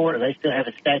Wayne Airport. Do they still have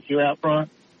a statue out front?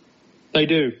 They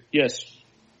do, yes.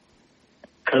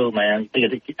 Cool, man.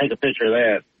 Take a picture of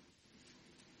that.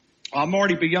 I'm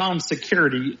already beyond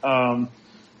security.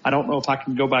 I don't know if I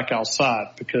can go back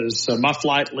outside because my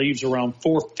flight leaves around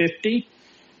 4:50.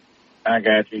 I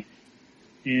got you.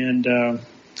 And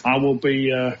I'll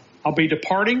be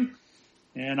departing,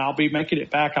 and I'll be making it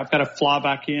back. I've got to fly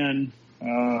back in,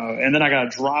 and then I got to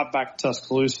drive back to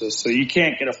Tuscaloosa. So you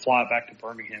can't get a flight back to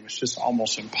Birmingham. It's just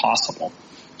almost impossible.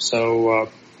 So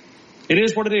it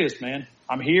is what it is, man.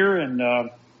 I'm here, and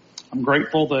I'm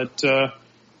grateful that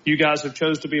you guys have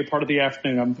chose to be a part of the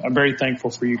afternoon. I'm very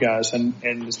thankful for you guys. And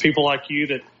it's people like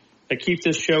you that keep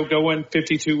this show going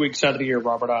 52 weeks out of the year,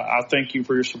 Robert. I thank you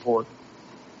for your support.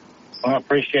 Well, I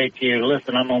appreciate you.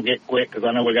 Listen, I'm going to get quick because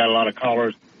I know we got a lot of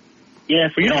callers.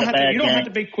 Yes, well, you don't have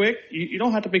to be quick. You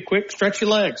don't have to be quick. Stretch your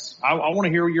legs. I want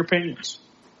to hear your opinions.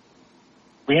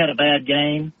 We had a bad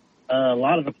game. A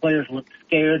lot of the players looked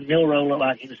scared. Milroe looked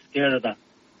like he was scared of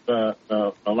the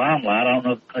limelight. I don't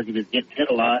know because he was getting hit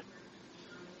a lot.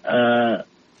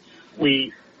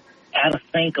 We out of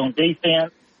sync on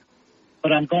defense,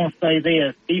 but I'm going to say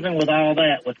this, even with all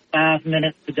that, with 5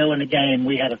 minutes to go in the game,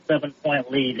 we had a 7-point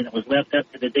lead and it was left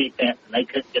up to the defense and they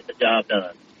couldn't get the job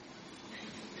done.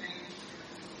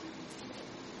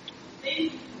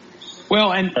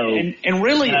 Well, and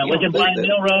really, we can blame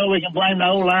Milroe, we can blame the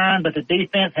O-line, but the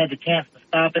defense had the chance to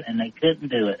stop it and they couldn't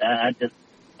do it. I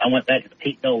went back to the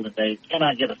Pete Golden days.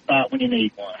 Cannot get a stop when you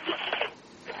need one.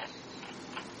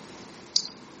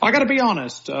 I got to be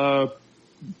honest.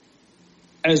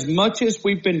 As much as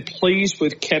we've been pleased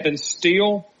with Kevin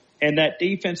Steele and that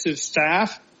defensive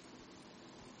staff,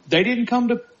 they didn't come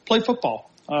to play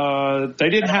football. They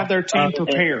didn't have their team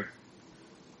prepared.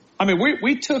 I mean,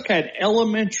 we took an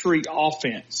elementary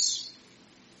offense,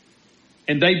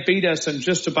 and they beat us in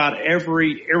just about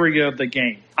every area of the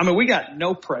game. I mean, we got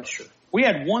no pressure. We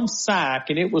had one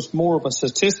sack, and it was more of a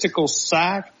statistical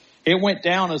sack. It went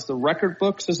down as the record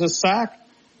books as a sack.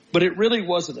 But it really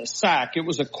wasn't a sack. It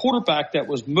was a quarterback that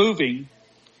was moving,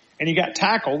 and he got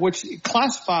tackled, which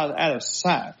classified as a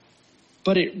sack.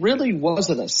 But it really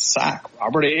wasn't a sack,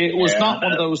 Robert. It was not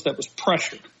one of those that was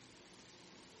pressured.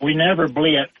 We never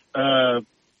blitzed.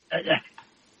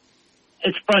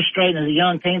 It's frustrating as a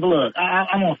young team. But look,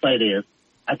 I'm going to say this.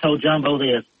 I told Jumbo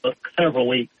this for several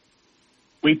weeks.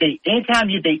 Anytime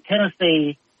you beat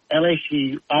Tennessee,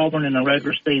 LSU, Auburn in a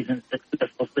regular season,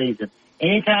 successful season.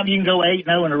 Anytime you can go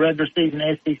 8-0 in a regular season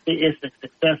SEC, it's a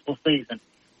successful season.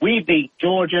 We beat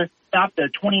Georgia, stopped their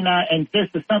 29, and this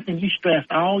is something you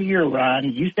stressed all year,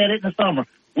 Ryan. You said it in the summer.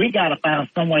 We got to find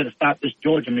some way to stop this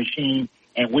Georgia machine,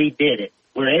 and we did it.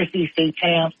 We're SEC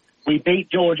champs. We beat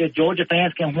Georgia. Georgia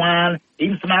fans can whine.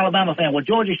 Even some Alabama fans, well,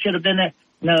 Georgia should have been there.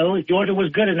 No, if Georgia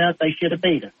was good enough, they should have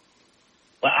beat us.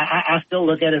 Well, I still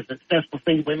look at it as a successful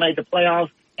season. We made the playoffs.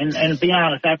 And to be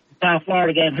honest, after the South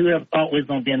Florida game, who ever thought we was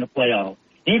going to be in the playoffs?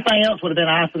 Anything else would have been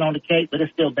icing on the cake, but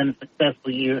it's still been a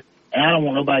successful year, and I don't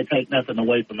want nobody to take nothing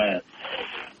away from that.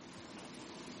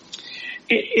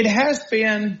 It has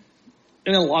been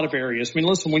in a lot of areas. I mean,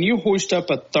 listen, when you hoist up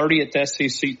a 30th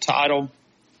SEC title,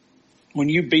 when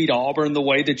you beat Auburn the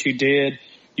way that you did,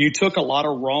 you took a lot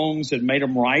of wrongs and made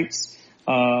them rights.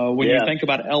 When you think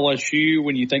about LSU,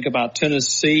 when you think about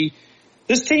Tennessee,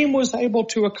 this team was able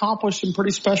to accomplish some pretty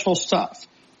special stuff.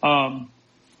 But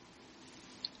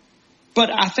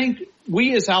I think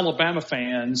we as Alabama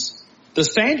fans, the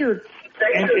standard,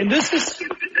 and this is,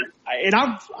 and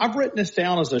I've written this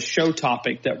down as a show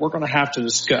topic that we're going to have to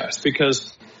discuss,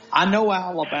 because I know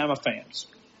Alabama fans,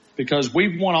 because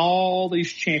we've won all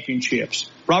these championships.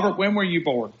 Robert, when were you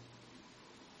born?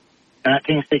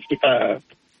 1965.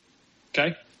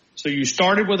 Okay. So you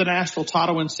started with a national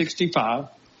title in 65.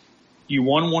 You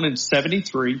won one in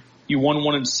 73. You won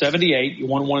one in 78. You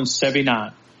won one in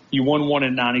 79. You won one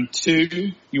in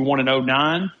 92. You won in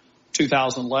 09,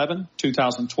 2011,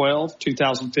 2012,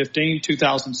 2015,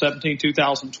 2017,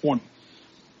 2020.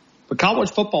 But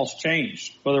college football's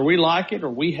changed. Whether we like it or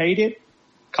we hate it,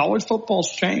 college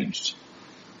football's changed.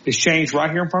 It's changed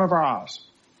right here in front of our eyes.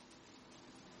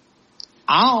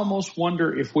 I almost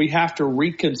wonder if we have to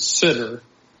reconsider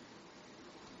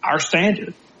our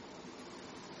standard.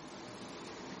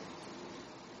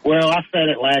 Well, I said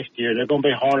it last year. They're going to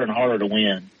be harder and harder to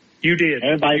win. You did.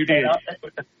 Everybody did.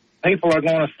 People are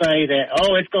going to say that,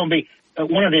 it's going to be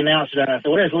one of the announcers. I said,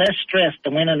 there's less stress to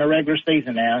win in the regular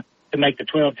season now to make the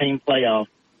 12-team playoff.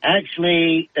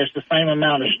 Actually, there's the same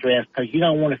amount of stress, because you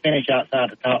don't want to finish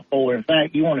outside the top four. In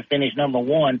fact, you want to finish number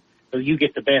one so you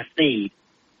get the best seed.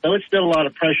 So it's still a lot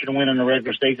of pressure to win in the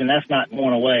regular season. That's not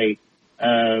going away.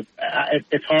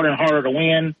 It's harder and harder to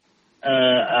win.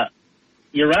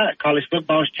 You're right. College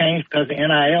football's changed because of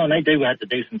NIL, and they do have to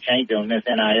do some change on this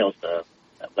NIL stuff.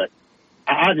 But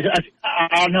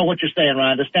I know what you're saying,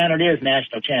 Ryan. The standard is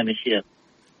national championship.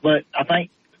 But I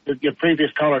think your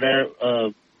previous caller there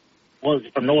was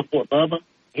from Northport, Bubba.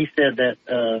 He said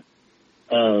that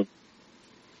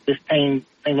this team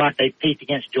seemed like they peaked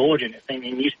against Georgia, and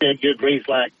you said you agreed,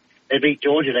 like they beat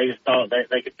Georgia. They just thought that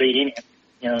they could beat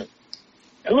any.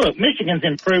 Look, Michigan's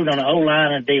improved on the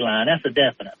O-line and D-line. That's a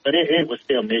definite. But it was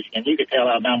still Michigan. You could tell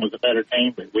Alabama was a better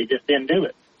team, but we just didn't do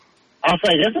it. I'll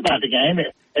say this about the game.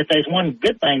 If there's one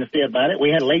good thing to say about it, we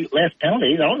had less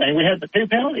penalties. I don't think we had but 2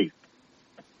 penalties.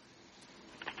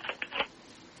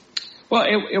 Well,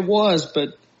 it was, but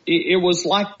it was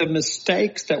like the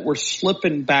mistakes that were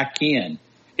slipping back in.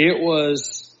 It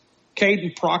was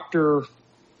Caden Proctor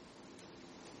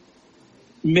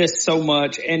missed so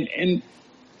much. And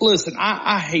listen,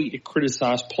 I hate to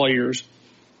criticize players.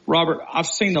 Robert, I've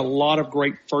seen a lot of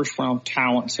great first-round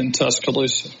talents in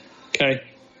Tuscaloosa, okay?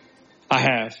 I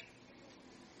have.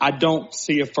 I don't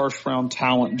see a first-round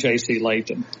talent in J.C.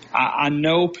 Latham. I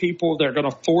know people, they're going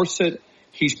to force it.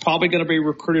 He's probably going to be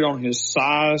recruited on his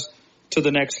size to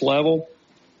the next level.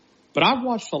 But I've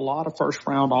watched a lot of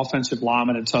first-round offensive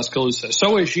linemen in Tuscaloosa.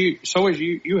 So as you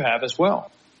have as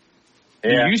well.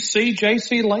 Yeah. Do you see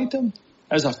J.C. Latham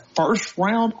as a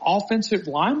first-round offensive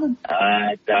lineman?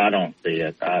 I don't see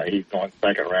it. He's going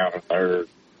second round or third.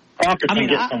 Proctor can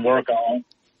get some work on.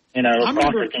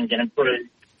 Proctor can get improved.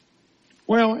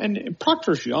 Well, and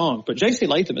Proctor's young, but J.C.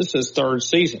 Latham, this is his third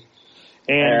season.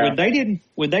 And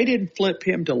when they didn't flip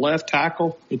him to left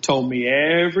tackle, it told me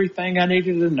everything I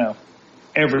needed to know.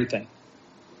 Everything.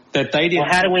 That they didn't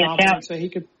have confidence that he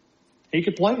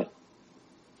could play it.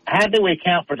 How do we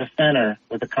account for the center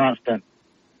with the constant?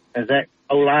 Is that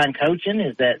O-line coaching?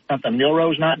 Is that something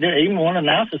Milroe's not doing? Even one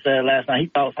announcer said last night he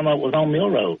thought some of it was on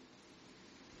Milroe.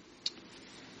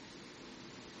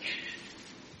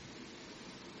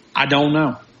 I don't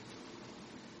know.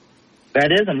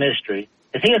 That is a mystery.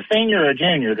 Is he a senior or a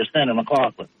junior, the center,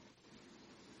 McLaughlin?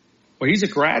 Well, he's a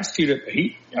grad student.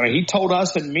 He told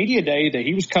us at Media Day that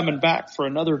he was coming back for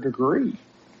another degree.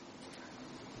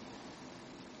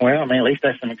 Well, at least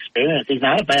that's some experience. He's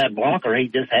not a bad blocker. He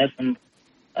just has some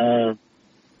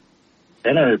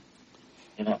center,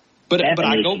 But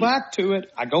I go back to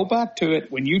it.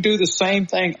 When you do the same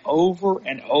thing over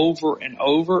and over and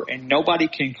over and nobody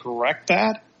can correct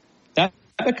that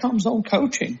becomes on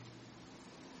coaching.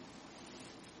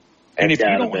 And if you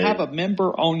don't have a member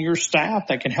on your staff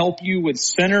that can help you with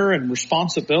center and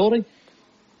responsibility,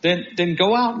 then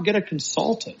go out and get a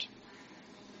consultant.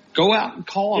 Go out and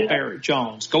call up Barrett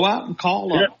Jones. Go out and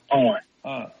call up.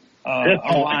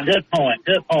 Good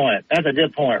point. That's a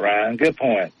good point, Ryan. Good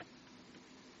point.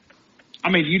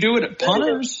 You do it at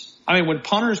punters. When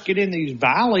punters get in these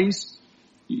valleys,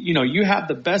 you have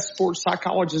the best sports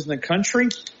psychologists in the country.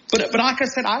 But like I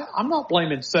said, I'm not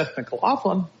blaming Seth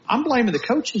McLaughlin. I'm blaming the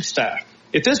coaching staff.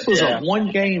 If this was a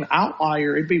one-game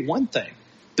outlier, it'd be one thing.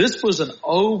 This was an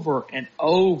over and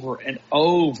over and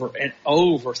over and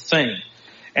over thing.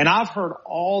 And I've heard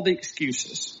all the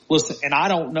excuses. Listen, and I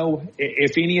don't know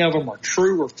if any of them are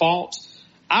true or false.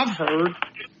 I've heard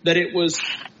that it was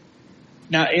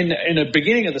now in the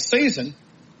beginning of the season.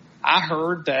 I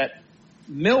heard that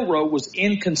Milroe was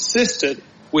inconsistent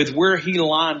with where he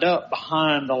lined up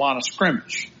behind the line of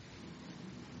scrimmage.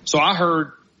 So I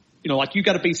heard, you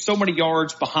got to be so many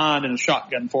yards behind in a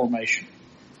shotgun formation.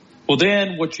 Well,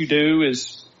 then what you do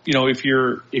is, if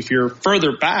you're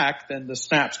further back, then the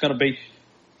snap's going to be.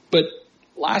 But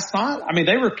last night,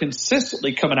 they were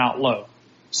consistently coming out low.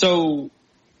 So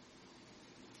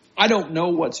I don't know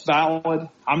what's valid.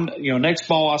 Next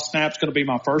ball I snap's going to be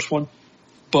my first one,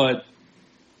 but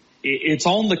it's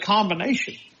on the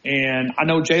combination. And I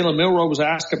know Jalen Milroe was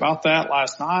asked about that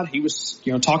last night. He was,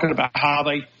 talking about how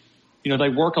they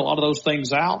work a lot of those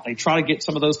things out. They try to get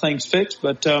some of those things fixed,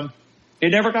 but it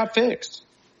never got fixed.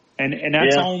 And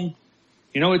that's on,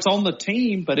 it's on the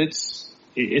team, but it's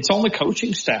on the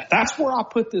coaching staff. That's where I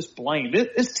put this blame.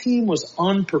 This team was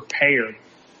unprepared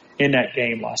in that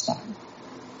game last night.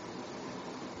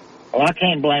 Well, I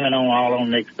can't blame it all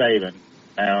on Nick Saban.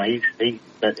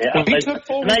 He took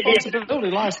full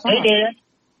responsibility last night.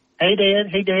 He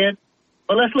did.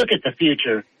 But let's look at the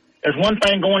future. There's one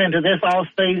thing going into this off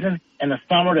season in the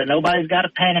summer that nobody's got to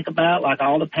panic about, like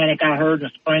all the panic I heard in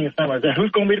the spring and summer.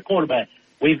 Who's going to be the quarterback?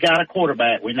 We've got a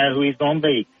quarterback. We know who he's going to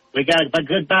be. We got a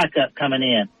good backup coming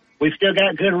in. We've still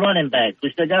got good running backs.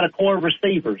 We still got a core of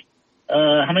receivers.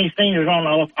 How many seniors on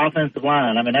the offensive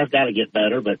line? That's got to get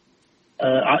better, but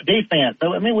defense.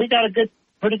 So, we got a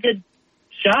pretty good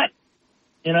shot,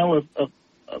 of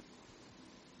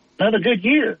another good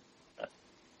year.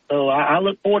 So I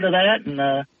look forward to that, and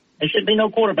there should be no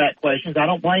quarterback questions. I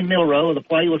don't blame Milroe. The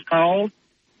play was called.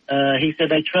 He said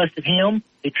they trusted him.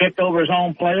 He tripped over his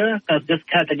own player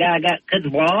because the guy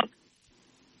couldn't block.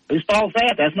 Whose fault's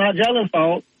that? That's not Jalen's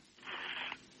fault.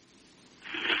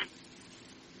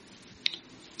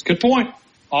 It's a good point.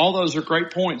 All those are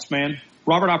great points, man.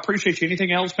 Robert, I appreciate you.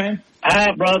 Anything else, man? All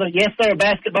right, brother. Yes, sir.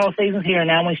 Basketball season's here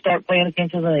now. We start paying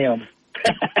attention to them.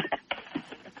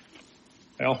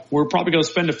 Well, we're probably going to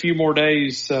spend a few more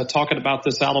days talking about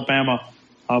this Alabama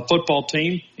football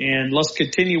team. And let's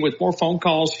continue with more phone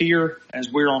calls here as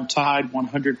we're on Tide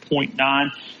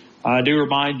 100.9. I do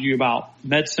remind you about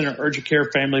MedCenter Urgent Care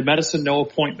Family Medicine, no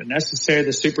appointment necessary.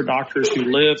 The super doctors who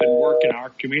live and work in our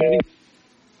community.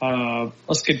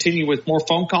 Let's continue with more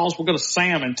phone calls. We'll go to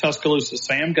Sam in Tuscaloosa.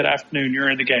 Sam, good afternoon. You're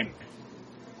in the game.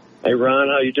 Hey, Ron,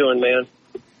 how you doing, man?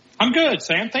 I'm good,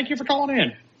 Sam. Thank you for calling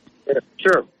in. Yeah,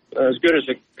 sure. As good as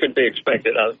it could be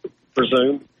expected, I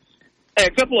presume. Hey,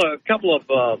 a couple of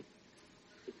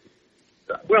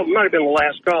well, it might have been the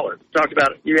last caller. Talked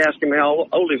about, you asked him how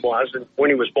old he was and when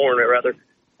he was born, or rather.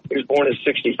 He was born in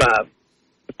 65.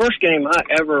 The first game I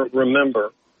ever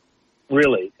remember,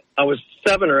 really, I was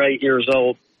 7 or 8 years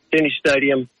old, Denny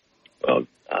Stadium.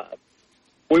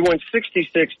 We won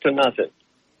 66-0.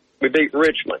 We beat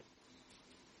Richmond.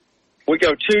 We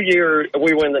go 2 years,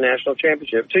 we win the national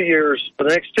championship. 2 years, for the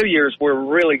next 2 years, we're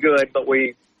really good, but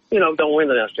we, don't win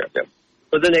the national championship.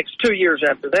 For the next 2 years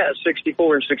after that,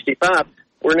 64 and 65,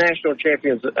 we're national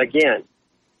champions again.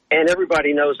 And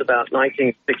everybody knows about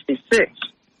 1966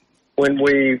 when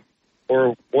we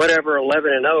were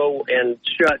 11-0 and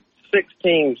shut 6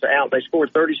 teams out. They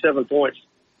scored 37 points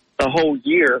the whole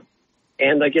year,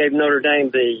 and they gave Notre Dame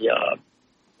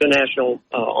the national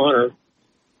honor.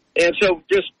 And so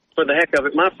just for the heck of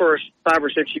it, my first 5 or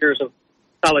 6 years of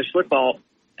college football,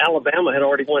 Alabama had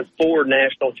already won 4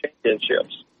 national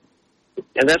championships.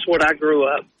 And that's what I grew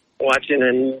up watching,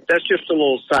 and that's just a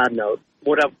little side note.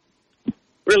 What I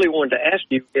really wanted to ask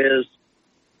you is,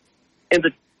 in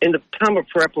the time of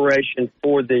preparation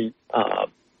for the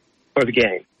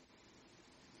game,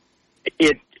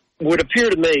 it would appear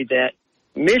to me that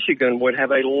Michigan would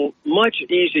have a much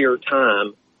easier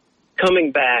time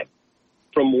coming back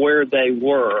from where they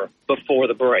were before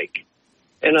the break.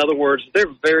 In other words,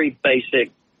 they're very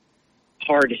basic,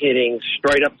 hard-hitting,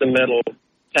 straight up the middle,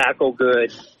 tackle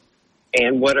good,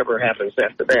 and whatever happens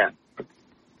after that.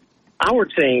 Our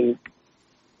team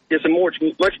is a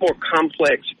much more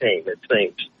complex team, it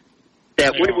seems,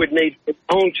 that we would need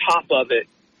on top of it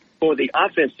for the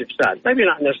offensive side. Maybe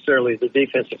not necessarily the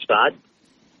defensive side,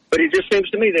 but it just seems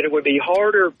to me that it would be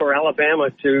harder for Alabama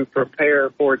to prepare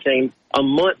for a team a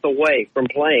month away from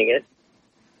playing it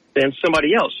than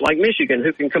somebody else, like Michigan,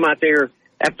 who can come out there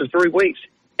after 3 weeks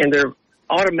and they're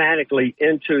automatically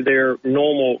into their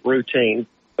normal routine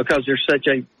because they're such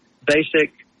a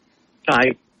basic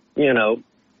type,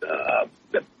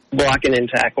 blocking and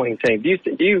tackling team. Do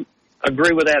you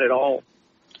agree with that at all?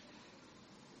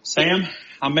 Sam,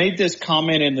 I made this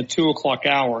comment in the 2 o'clock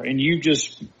hour, and you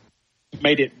just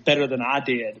made it better than I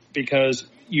did, because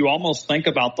you almost think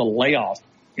about the layoff.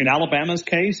 In Alabama's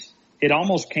case, it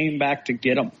almost came back to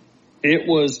get them. It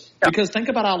was because think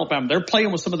about Alabama. They're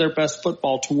playing with some of their best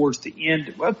football towards the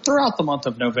end, throughout the month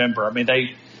of November. I mean,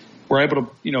 they were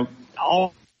able to,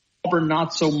 Auburn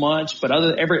not so much, but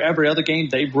every other game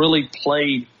they really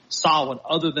played solid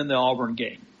other than the Auburn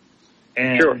game.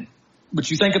 And, But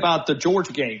you think about the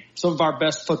Georgia game, some of our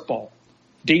best football,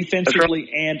 defensively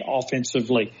and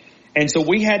offensively. And so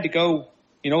we had to go,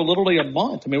 literally a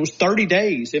month. I mean, it was 30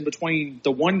 days in between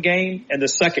the one game and the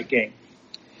second game.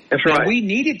 That's right. And we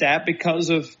needed that because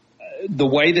of the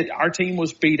way that our team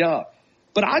was beat up.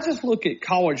 But I just look at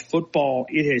college football.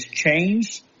 It has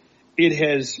changed. It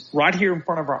has right here in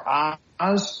front of our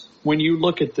eyes when you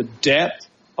look at the depth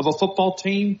of a football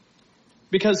team.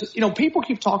 Because, people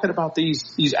keep talking about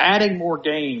these adding more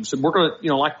games. And we're going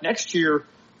to, like next year,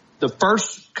 the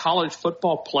first college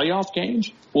football playoff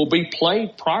games will be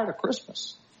played prior to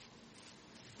Christmas.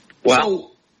 Wow.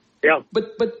 So, yeah.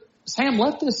 But Sam,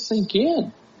 let this sink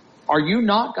in. Are you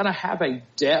not going to have a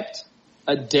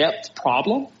depth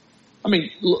problem? I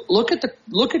mean, look at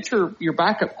your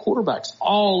backup quarterbacks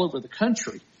all over the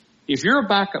country. If you're a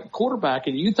backup quarterback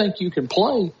and you think you can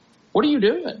play, what are you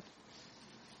doing?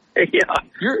 Yeah,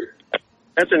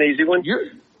 that's an easy one.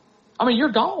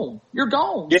 You're gone. You're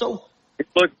gone. Yeah. So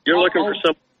you're looking for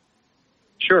some.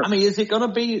 Sure. I mean, is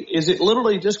it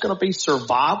literally just going to be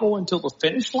survival until the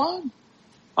finish line?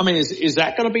 I mean, is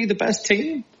that going to be the best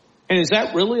team? And is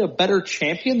that really a better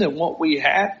champion than what we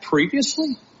had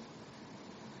previously?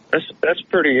 That's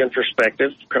pretty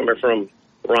introspective coming from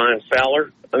Ryan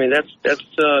Fowler. I mean, that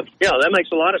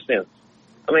makes a lot of sense.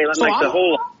 I mean, that makes a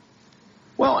whole lot.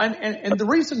 Well, and the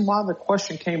reason why the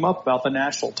question came up about the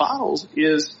national titles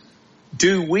is,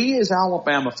 do we as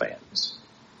Alabama fans,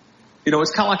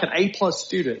 it's kind of like an A+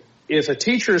 student. If a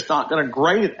teacher is not going to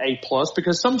grade it A+,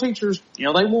 because some teachers, they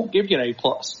won't give you an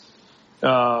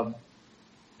A+.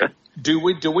 Do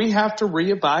we have to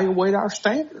reevaluate our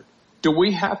standard? Do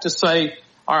we have to say,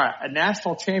 all right, a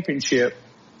national championship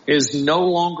is no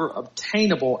longer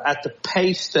obtainable at the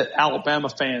pace that Alabama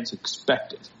fans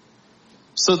expected?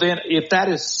 So then if that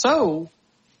is so,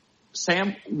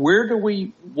 Sam,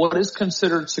 what is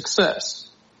considered success?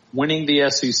 Winning the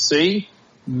SEC,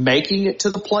 making it to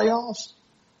the playoffs?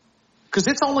 Because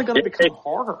it's only going to become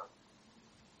harder.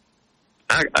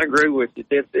 I agree with you.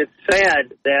 It's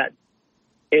sad that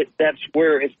that's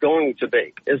where it's going to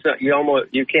be. It's not,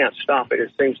 you can't stop it.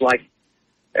 It seems like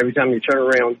every time you turn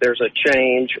around, there's a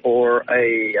change or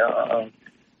a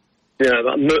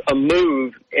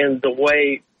move in the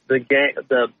way the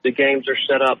games are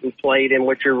set up and played, and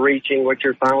what you're reaching, what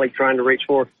you're finally trying to reach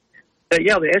for. But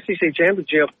the SEC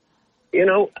championship,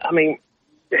 I mean,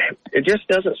 it just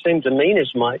doesn't seem to mean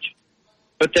as much.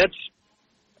 But that's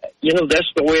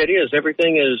the way it is.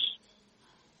 Everything is,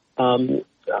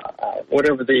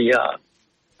 whatever the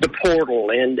portal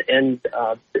and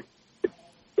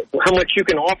how much you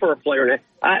can offer a player.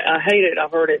 I hate it.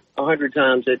 I've heard it 100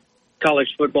 times that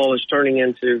college football is turning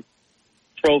into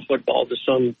pro football to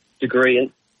some degree,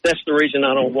 and that's the reason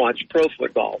I don't watch pro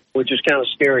football, which is kind of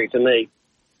scary to me.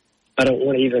 I don't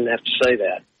want to even have to say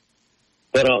that.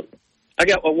 But I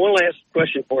got one last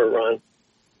question for you, Ron.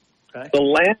 Okay. The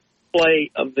last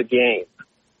play of the game,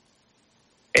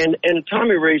 and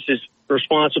Tommy Rees is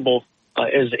responsible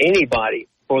as anybody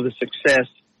for the success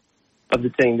of the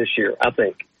team this year. I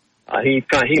think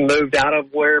he moved out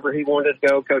of wherever he wanted to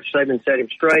go. Coach Saban set him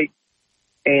straight,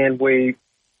 and we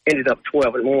ended up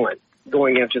 12-1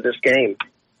 going into this game.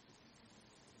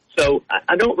 So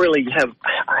I don't really have,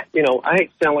 I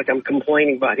hate to sound like I'm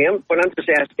complaining about him, but I'm just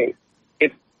asking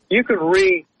if you could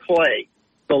replay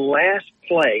the last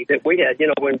play that we had,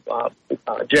 when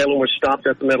Jalen was stopped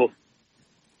at the middle,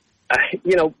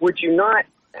 would you not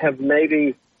have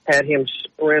maybe had him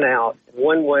sprint out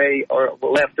one way or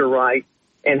left or right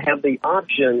and have the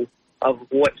option of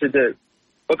what to do?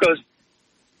 Because,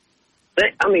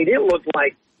 it looked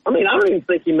like, I don't even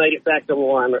think he made it back to the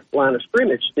line of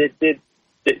scrimmage. Did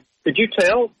you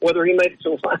tell whether he made it to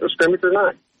the line of scrimmage or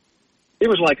not? It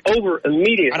was like over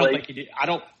immediately. I don't think he did.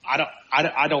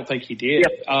 I don't think he did.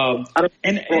 Yeah.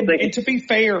 And to be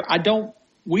fair,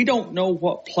 we don't know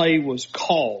what play was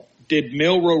called. Did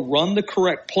Milroe run the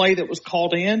correct play that was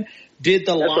called in? Did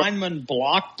the linemen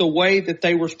block the way that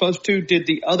they were supposed to? Did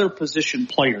the other position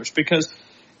players? Because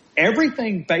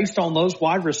everything based on those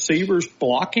wide receivers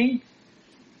blocking,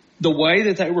 the way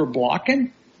that they were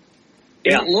blocking,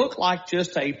 it looked like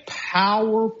just a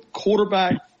power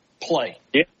quarterback play.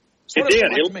 Yeah, it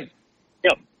did.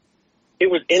 Yep.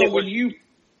 It was. And so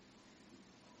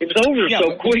it was over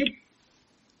so quick.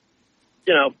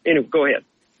 Go ahead.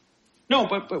 No,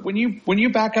 but when you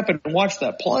back up and watch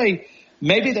that play,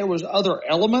 maybe there was other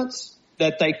elements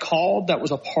that they called that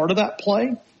was a part of that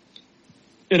play.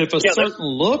 And if a certain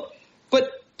look, but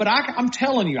I'm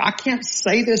telling you, I can't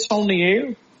say this on the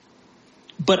air,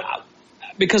 but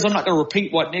because I'm not going to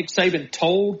repeat what Nick Saban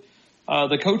told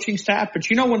the coaching staff. But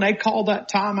when they called that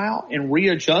timeout and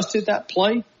readjusted that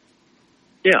play,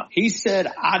 he said,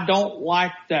 I don't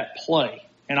like that play.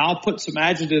 And I'll put some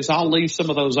adjectives. I'll leave some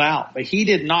of those out. But he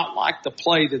did not like the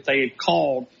play that they had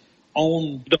called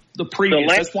on the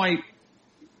previous. That's why.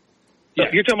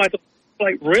 You're talking about the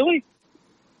play, really?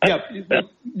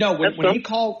 No. When he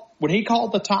called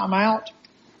the timeout,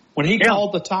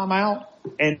 called the timeout,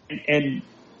 and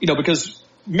because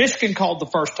Michigan called the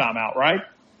first timeout, right?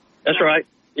 That's right.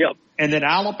 Yep. And then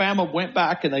Alabama went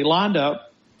back and they lined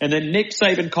up, and then Nick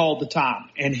Saban called the time,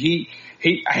 and he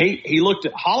looked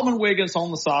at Holloman Wiggins on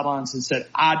the sidelines and said,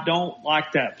 I don't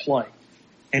like that play.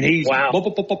 And he's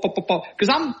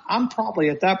because I'm probably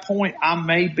at that point, I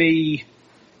may be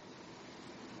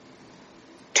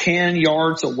 10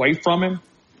 yards away from him.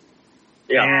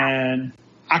 Yeah. And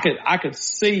I could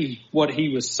see what he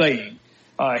was saying.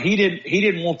 He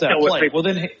didn't want that play. Well,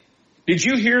 then did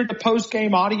you hear the post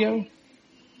game audio?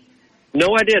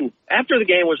 No, I didn't. After the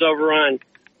game was over, on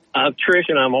Trish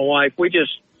and I, my wife, we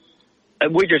just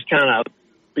kind of,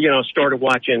 started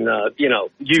watching,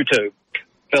 YouTube,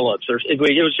 Phillips. It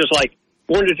was just like,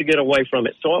 wanted to get away from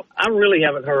it. So I really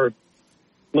haven't heard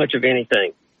much of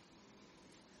anything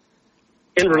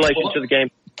in relation to the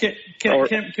game. Can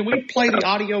we play the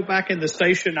audio back in the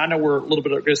station? I know we're a little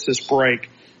bit against this break.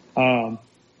 Can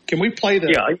we play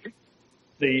the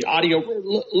audio?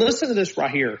 Listen to this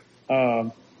right here.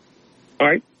 All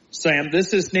right. Sam,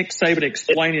 this is Nick Saban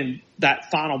explaining that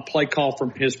final play call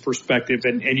from his perspective,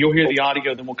 and you'll hear the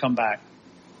audio, then we'll come back.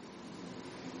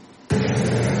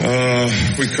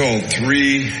 We called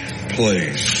 3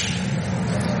 plays.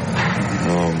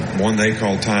 One they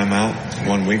called timeout,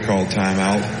 one we called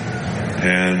timeout,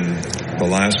 and the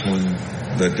last one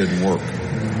that didn't work.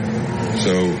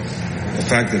 So the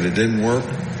fact that it didn't work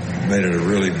made it a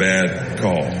really bad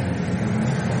call.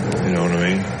 You know what I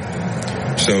mean?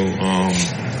 So,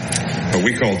 but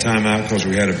we called timeout because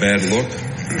we had a bad look.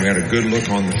 We had a good look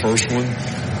on the first one.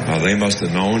 They must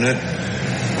have known it.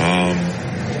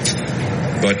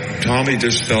 But Tommy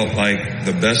just felt like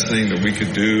the best thing that we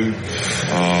could do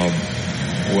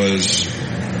was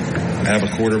have a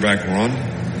quarterback run,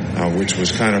 which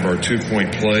was kind of our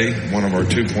 2-point play, one of our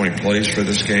 2-point plays for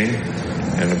this game.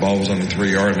 And the ball was on the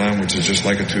 3-yard line, which is just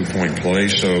like a 2-point play.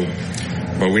 So,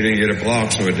 but we didn't get it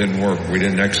blocked, so it didn't work. We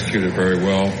didn't execute it very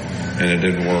well, and it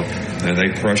didn't work. And they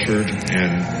pressured,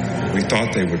 and we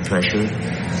thought they would pressure,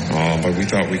 but we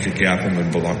thought we could gap them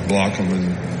and block them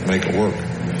and make it work,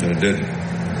 and it didn't.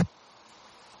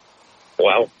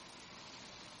 Wow.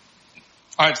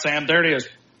 All right, Sam, there it is.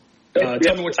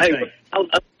 Tell me what you think.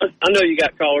 I know you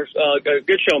got callers.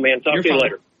 Good show, man. Talk to you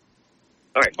later.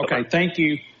 All right. Okay, thank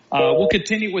you. We'll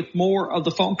continue with more of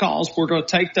the phone calls. We're going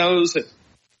to take those at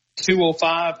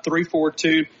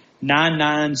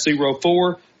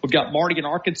 205-342-9904. We've got Marty in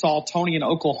Arkansas, Tony in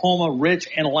Oklahoma, Rich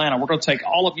in Atlanta. We're going to take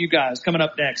all of you guys coming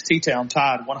up next. T-Town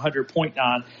Tide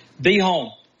 100.9, the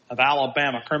home of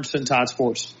Alabama Crimson Tide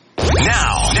Sports.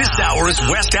 Now, this hour's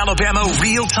West Alabama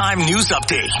real-time news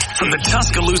update from the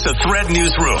Tuscaloosa Thread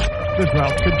Newsroom. The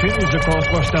drought continues across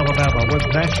West Alabama, with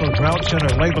National Drought Center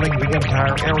labeling the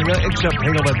entire area except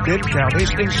Hale and Bibb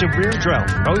counties in severe drought.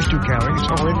 Those 2 counties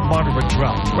are in moderate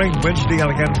drought. Rain Wednesday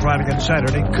and again Friday and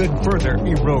Saturday could further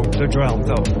erode the drought,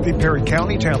 though. The Perry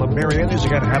County town of Marion is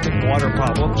again having water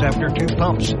problems after 2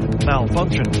 pumps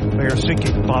malfunctioned. They are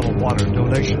seeking bottled water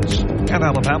donations. And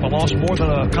Alabama lost more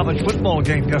than a college football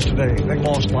game yesterday. They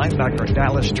lost linebacker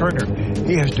Dallas Turner.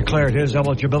 He has declared his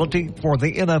eligibility for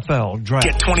the NFL draft.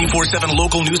 Get 24/7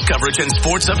 local news coverage and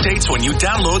sports updates when you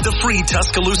download the free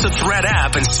Tuscaloosa Thread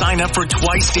app and sign up for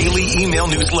twice daily email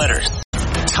newsletters.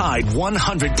 Tide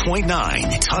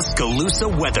 100.9 Tuscaloosa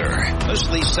weather.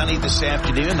 Mostly sunny this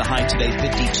afternoon. The high today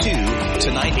 52.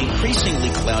 Tonight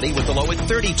increasingly cloudy with the low at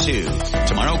 32.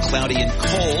 Tomorrow cloudy and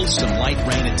cold. Some light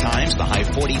rain at times. The high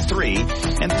 43.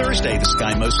 And Thursday the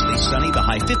sky mostly sunny. The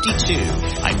high 52.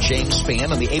 I'm James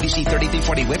Spann on the ABC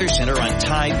 3340 Weather Center on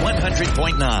Tide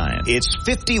 100.9. It's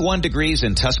 51 degrees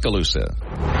in Tuscaloosa.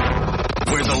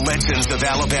 Where the legends of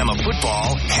Alabama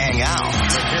football hang out.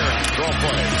 McCarron, draw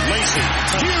play. Lacey,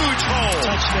 huge hole.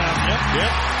 Touchdown.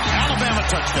 Yep. Alabama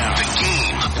touchdown. The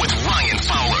Game with Ryan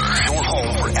Fowler. Your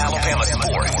home for Alabama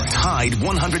sports. Tide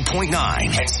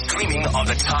 100.9 and streaming on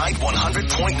the Tide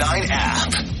 100.9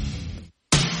 app.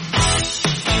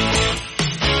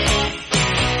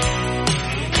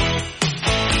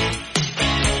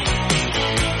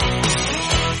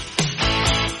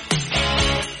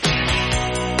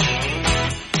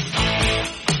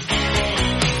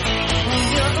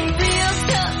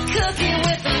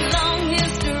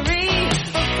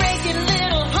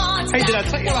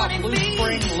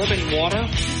 living water.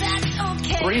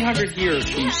 300 years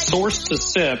from source to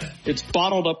sip. It's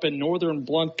bottled up in northern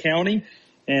Blount County,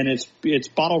 and it's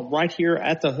bottled right here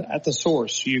at the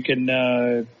source. You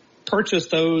can purchase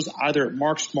those either at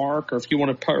Mark's Mark, or if you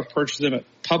want to purchase them at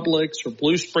Publix or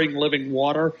Blue Spring Living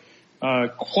Water.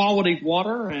 Quality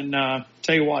water, and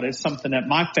tell you what, it's something that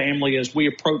my family, as we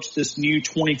approach this new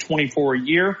 2024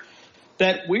 year,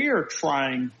 that we are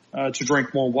trying to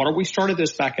drink more water. We started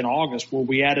this back in August, where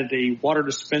we added a water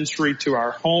dispensary to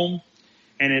our home,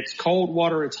 and it's cold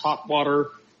water, it's hot water,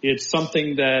 it's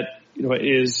something that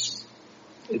it's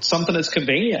something that's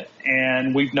convenient,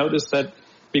 and we've noticed that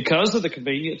because of the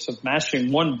convenience of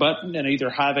mashing one button and either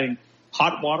having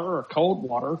hot water or cold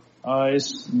water,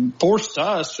 it's forced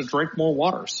us to drink more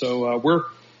water. So we're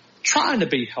trying to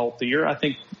be healthier. I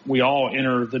think we all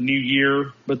enter the new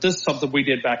year, but this is something we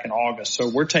did back in August. So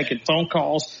we're taking phone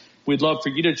calls. We'd love for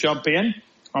you to jump in.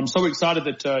 I'm so excited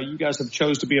that you guys have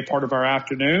chose to be a part of our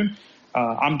afternoon.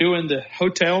 I'm doing the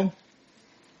hotel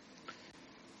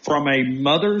from a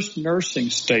mother's nursing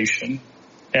station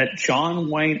at John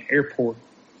Wayne Airport.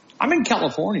 I'm in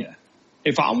California.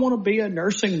 If I want to be a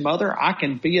nursing mother, I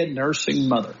can be a nursing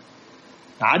mother.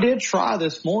 I did try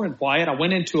this morning, Wyatt. I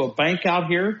went into a bank out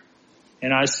here,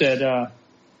 and I said,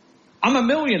 I'm a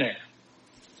millionaire.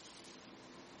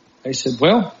 They said,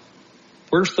 well,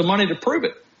 where's the money to prove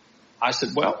it? I said,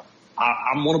 well,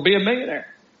 I'm going to be a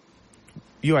millionaire.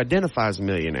 You identify as a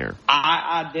millionaire.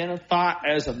 I identify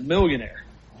as a millionaire,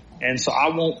 and so I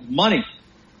want money.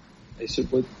 They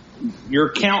said, well, your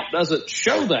account doesn't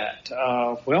show that.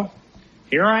 Well,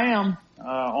 here I am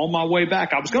on my way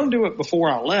back. I was going to do it before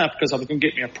I left because I was going to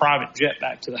get me a private jet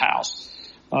back to the house.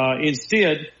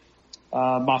 Instead,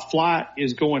 my flight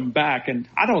is going back, and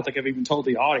I don't think I've even told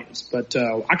the audience, but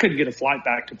I couldn't get a flight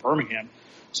back to Birmingham.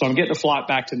 So I'm getting a flight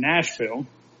back to Nashville.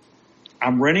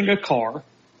 I'm renting a car,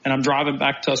 and I'm driving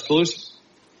back to Tuscaloosa.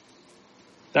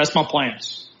 That's my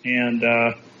plans. And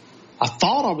I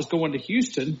thought I was going to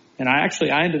Houston, and I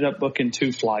ended up booking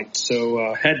 2 flights.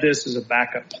 So had this as a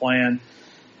backup plan.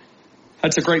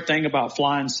 That's a great thing about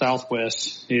flying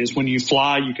Southwest is when you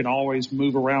fly, you can always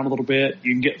move around a little bit.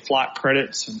 You can get flight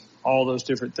credits and all those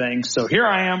different things. So here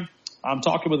I am. I'm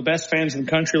talking with the best fans in the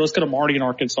country. Let's go to Marty in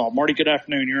Arkansas. Marty, good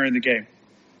afternoon. You're in the game.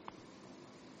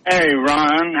 Hey,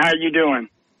 Ron. How you doing?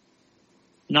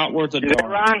 Not worth a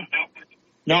darn. Ron?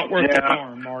 Not worth a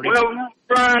darn, Marty. Well,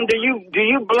 Ron, do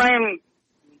you blame,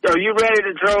 are you ready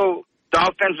to throw the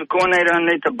offensive coordinator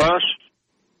underneath the bus?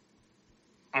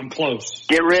 I'm close.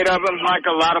 Get rid of him like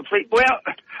a lot of people. Well,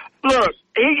 look,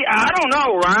 I don't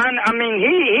know, Ron. I mean,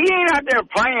 he ain't out there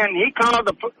playing. He called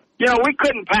we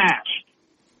couldn't pass.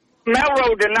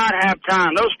 Melrose did not have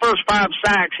time. Those first 5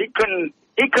 sacks, he couldn't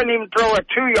even throw a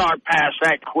 2-yard pass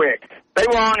that quick. They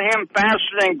were on him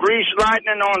faster than grease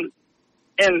lightning on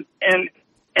in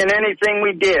anything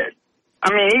we did. I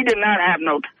mean, he did not have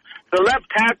the left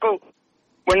tackle.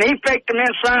 When he faked him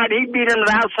inside, he beat him to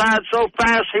the outside so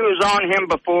fast he was on him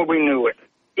before we knew it.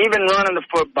 Even running the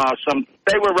football,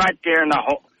 they were right there in the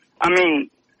hole. I mean,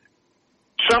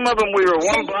 some of them we were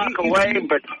one block away,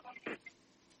 but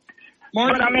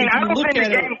I mean, I don't think the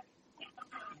game.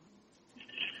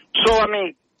 So I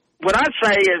mean, what I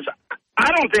say is,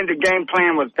 I don't think the game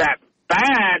plan was that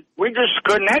bad. We just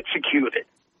couldn't execute it.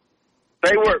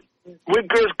 We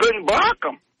just couldn't block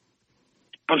them.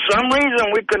 For some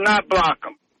reason, we could not block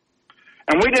them.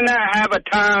 And we did not have a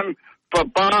time for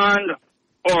Bond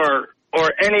or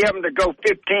any of them to go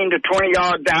 15 to 20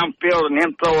 yards downfield and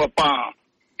him throw a bomb.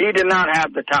 He did not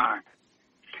have the time.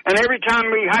 And every time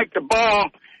we hiked the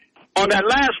ball, on that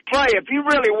last play, if you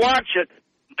really watch it,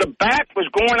 the back was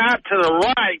going out to the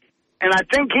right, and I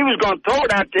think he was going to throw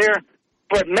it out there,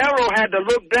 but Melrose had to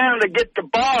look down to get the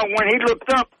ball. When he looked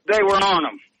up, they were on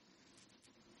him.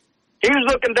 He was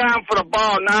looking down for the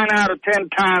ball 9 out of 10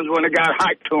 times when it got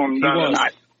hiked to him the other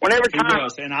night. Every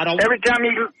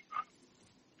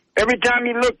time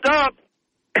he looked up,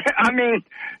 I mean,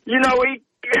 he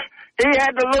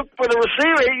had to look for the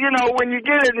receiver. When you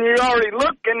get it and you're already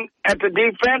looking at the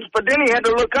defense, but then he had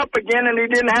to look up again and he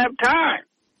didn't have time.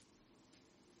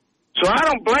 So I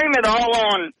don't blame it all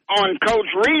on Coach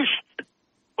Reese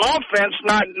offense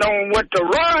not knowing what to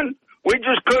run. We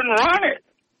just couldn't run it.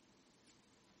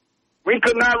 We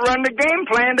could not run the game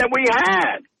plan that we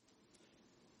had.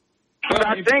 But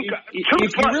I think two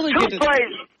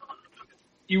plays.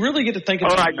 You really get to think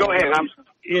about. All right, go ahead.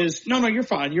 No, you're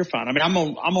fine. You're fine. I mean, I'm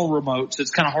on remote, so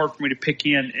it's kind of hard for me to pick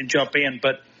in and jump in.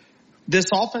 But this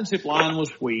offensive line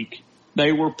was weak.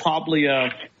 They were probably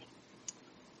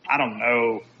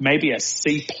maybe a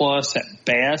C+ at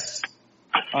best.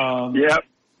 Yep.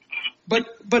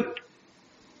 But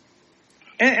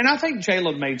And I think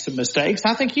Jalen made some mistakes.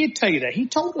 I think he'd tell you that. He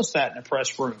told us that in the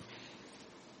press room.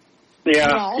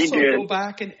 Yeah, I also he did. go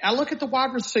back and I look at the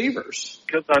wide receivers.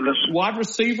 Wide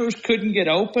receivers couldn't get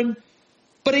open.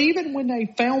 But even when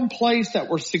they found plays that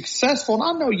were successful, and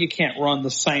I know you can't run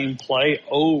the same play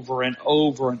over and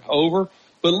over and over,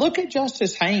 but look at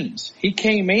Justice Haynes. He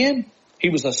came in. He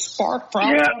was a spark for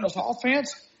on his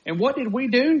offense. And what did we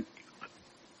do?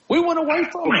 We went away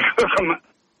from him.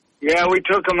 Yeah, we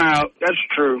took him out. That's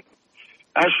true.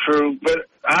 That's true. But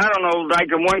I don't know, like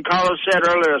the one caller said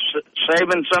earlier,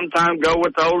 Saban sometimes go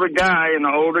with the older guy in the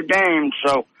older game.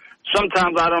 So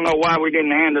sometimes I don't know why we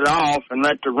didn't hand it off and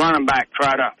let the running back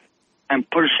try to and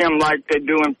push him like they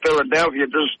do in Philadelphia,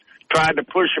 just tried to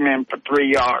push him in for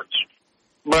 3 yards.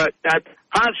 But that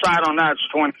hindsight on that's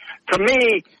 20. To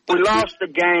me, we lost the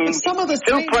game. Some of the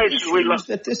two places we lost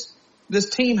that this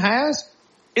team has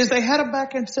is they had him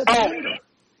back in September.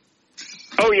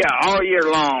 Oh yeah, all year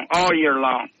long.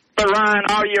 But Ryan,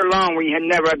 all year long we had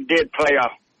never did play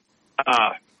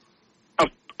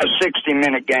a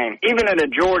 60-minute game. Even in the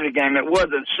Georgia game, it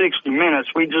wasn't 60 minutes.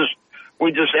 We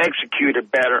just executed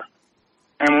better,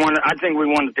 and I think we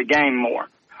wanted the game more.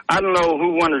 I don't know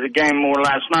who wanted the game more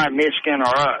last night, Michigan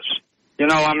or us. You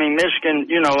know, I mean, Michigan,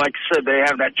 you know, like I said, they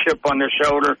have that chip on their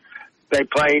shoulder. They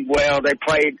played well.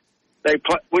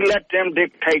 We let them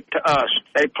dictate to us.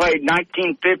 They played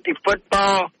 1950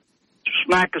 football,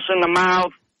 smack us in the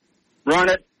mouth, run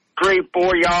it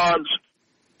 3-4 yards,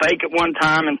 fake it one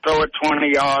time and throw it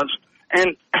 20 yards.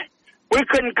 And we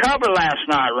couldn't cover last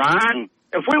night, Ryan.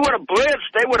 If we would have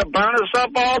blitzed, they would have burned us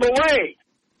up all the way.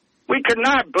 We could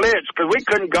not blitz because we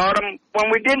couldn't guard them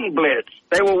when we didn't blitz.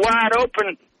 They were wide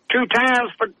open 2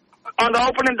 times on the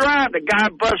opening drive. The guy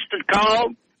busted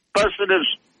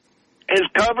his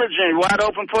coverage and wide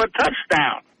open for a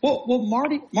touchdown. Well,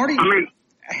 Marty,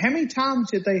 how many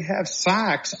times did they have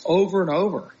sacks over and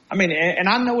over? I mean, and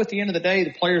I know at the end of the day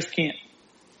the players can't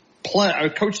play, or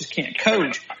coaches can't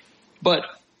coach, but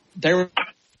there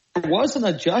was an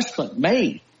adjustment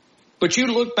made. But you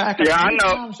look back at how many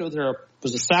times there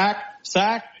was a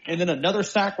sack, and then another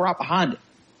sack right behind it.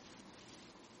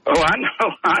 Oh,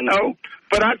 I know.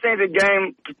 But I think the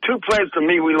game, 2 plays to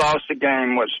me we lost the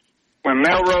game was when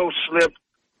Melrose slipped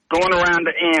going around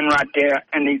the end right there,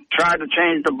 and he tried to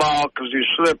change the ball because he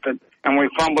slipped it, and we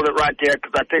fumbled it right there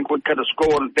because I think we could have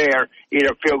scored it there,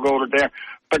 either field goal or there.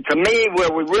 But to me,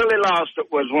 where we really lost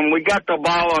it was when we got the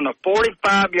ball on the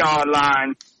 45-yard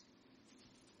line,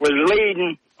 was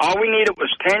leading. All we needed was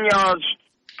 10 yards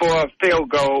for a field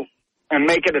goal and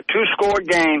make it a 2-score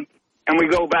game, and we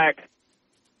go back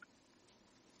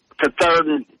to 3rd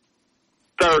and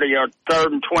 30 or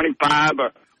 3rd and 25.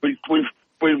 Or we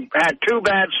had 2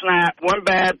 bad snaps, 1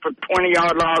 bad for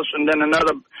 20-yard loss, and then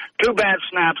another 2 bad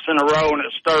snaps in a row, and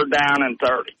it's 3rd down and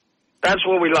 30. That's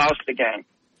where we lost the game.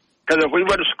 Because if we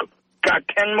would have got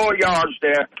 10 more yards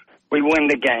there, we win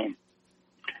the game.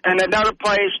 And another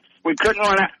place, we couldn't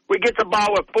run out. We get the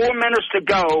ball with 4 minutes to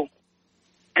go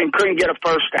and couldn't get a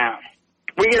first down.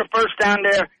 We get a first down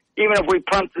there, even if we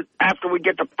punted after we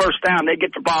get the first down, they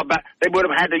get the ball back. They would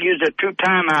have had to use their 2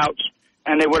 timeouts,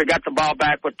 and they would have got the ball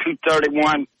back with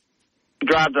 2:31,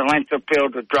 drive the length of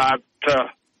field to drive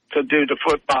to do the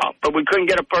football. But we couldn't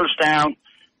get a first down,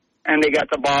 and they got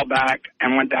the ball back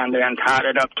and went down there and tied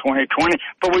it up 20-20.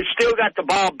 But we still got the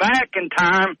ball back in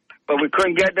time, but we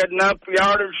couldn't get enough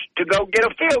yardage to go get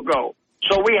a field goal.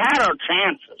 So we had our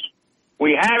chances.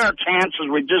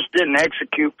 We just didn't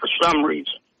execute for some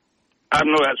reason. I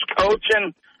don't know, that's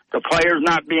coaching, the players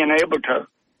not being able to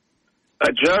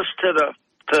adjust to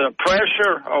the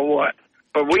pressure or what.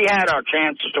 But we had our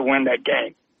chances to win that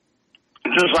game.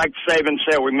 Just like Saban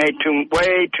said, we made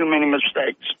way too many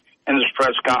mistakes in this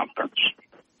press conference.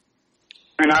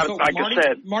 And I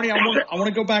said, Marty, I want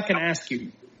to go back and ask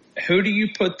you, who do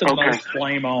you put the most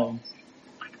blame on?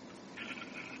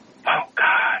 Oh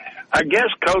God, I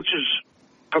guess coaches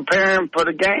preparing for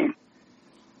the game.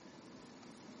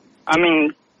 I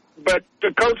mean, but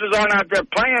the coaches aren't out there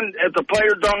playing. If the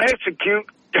players don't execute,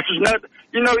 there's not.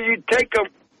 You know, you take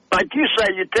like you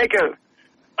say, you take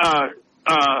a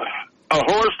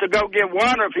horse to go get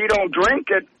water. If he don't drink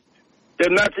it,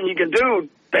 there's nothing you can do.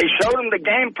 They showed him the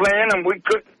game plan, and we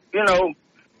could, you know,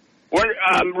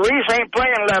 Reese ain't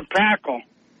playing left tackle.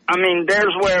 I mean,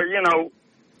 there's where, you know,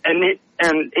 and he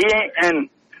ain't,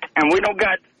 and we don't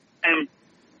got, and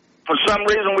for some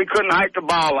reason we couldn't hike the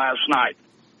ball last night.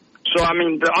 So I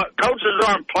mean, the coaches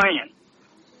aren't playing.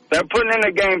 They're putting in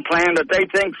a game plan that they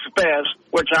think's best,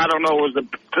 which I don't know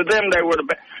to them they would have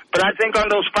been. But I think on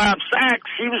those 5 sacks,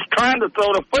 he was trying to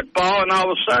throw the football, and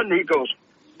all of a sudden he goes,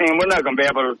 and we're not going to be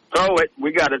able to throw it.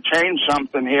 We got to change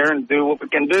something here and do what we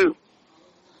can do.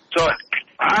 So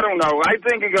I don't know. I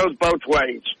think it goes both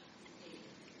ways.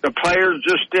 The players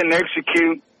just didn't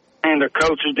execute, and the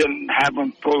coaches didn't have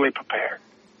them fully prepared.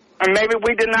 And maybe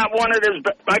we did not want it as,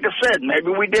 like I said, maybe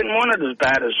we didn't want it as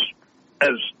bad as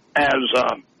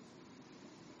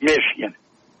Michigan.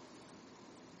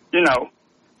 You know,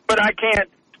 but I can't.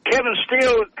 Kevin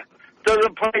Steele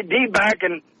doesn't play D-back,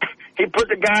 and he put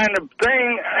the guy in the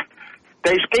thing.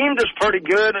 They schemed us pretty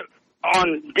good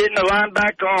on getting the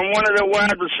linebacker on one of the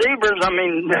wide receivers. I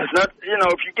mean, there's not, you know,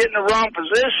 if you get in the wrong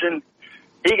position,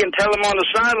 he can tell him on the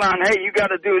sideline, hey, you got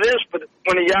to do this. But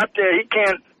when he's out there, he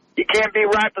can't be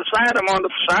right beside him on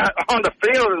the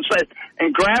field and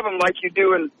grab him like you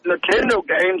do in Nintendo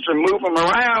games and move him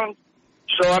around.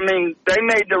 So I mean, they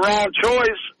made the wrong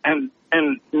choice, and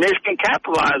Michigan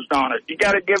capitalized on it. You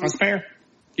got to give them, fair.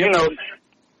 You know,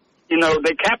 they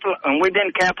and we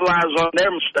didn't capitalize on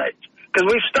their mistakes because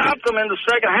we stopped them in the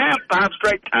second half 5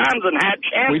 straight times and had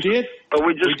chances. We did, but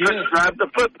we just couldn't drive the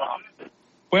football.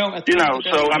 Well, you know,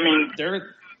 so I mean,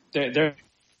 their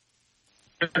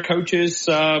coaches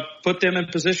put them in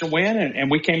position to win,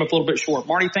 and we came up a little bit short.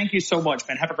 Marty, thank you so much,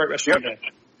 man. Have a great rest of your day.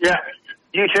 Yeah,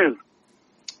 you too.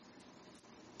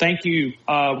 Thank you.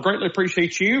 Greatly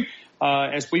appreciate you.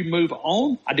 As we move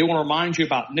on, I do want to remind you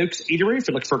about Nuke's Eatery. If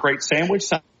you're looking for a great sandwich,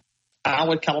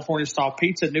 solid California-style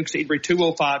pizza, Nuke's Eatery,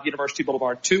 205 University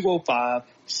Boulevard,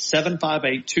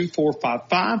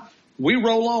 205-758-2455. We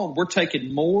roll on. We're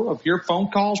taking more of your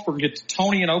phone calls. We're going to get to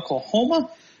Tony in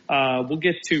Oklahoma. We'll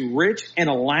get to Rich in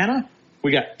Atlanta.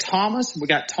 We got Thomas. We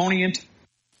got Tony in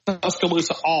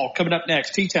Tuscaloosa. All coming up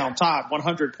next. T-Town Tide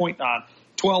 100.9,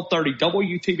 1230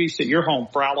 WTBC. Your home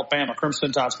for Alabama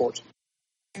Crimson Tide Sports.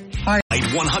 Hi.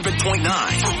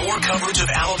 100.9. For more coverage of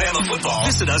Alabama football,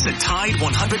 visit us at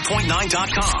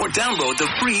Tide100.9.com or download the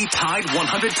free Tide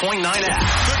 100.9 app.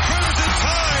 The Crimson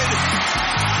Tide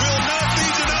will not be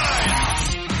denied.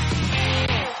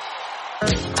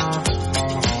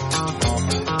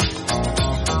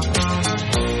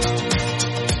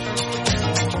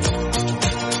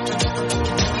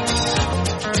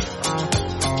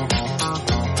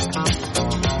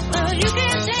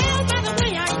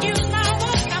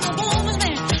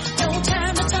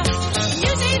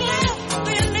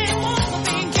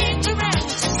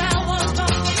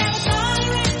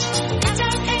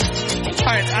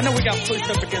 I know we got pushed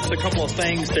up against a couple of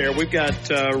things there. We've got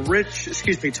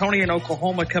Tony in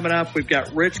Oklahoma coming up. We've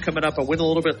got Rich coming up. I went a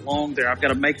little bit long there. I've got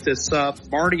to make this up.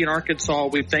 Marty in Arkansas,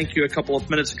 we thanked you a couple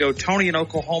of minutes ago. Tony in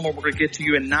Oklahoma, we're going to get to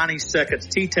you in 90 seconds.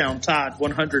 T-Town Tide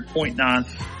 100.9,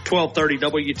 1230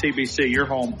 WTBC, your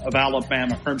home of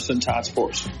Alabama Crimson Tide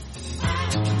Sports.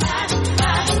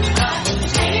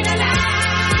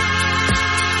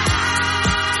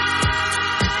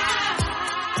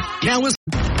 Now is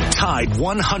Tide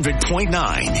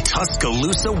 100.9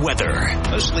 Tuscaloosa weather.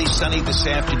 Mostly sunny this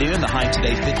afternoon. The high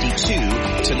today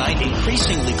 52. Tonight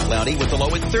increasingly cloudy with the low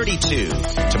at 32.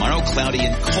 Tomorrow cloudy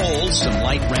and cold. Some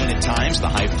light rain at times. The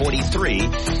high 43.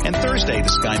 And Thursday the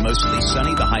sky mostly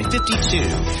sunny. The high 52.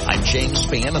 I'm James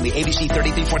Spann on the ABC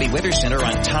 3340 Weather Center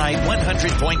on Tide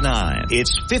 100.9.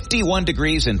 It's 51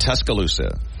 degrees in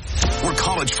Tuscaloosa. Where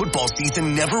college football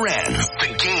season never ends. The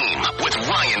Game with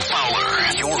Ryan Fowler.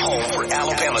 Your home for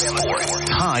Alabama sports.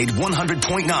 Tide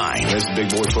 100.9. That's big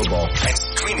boy football. And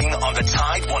streaming on the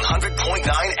Tide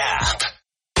 100.9 app.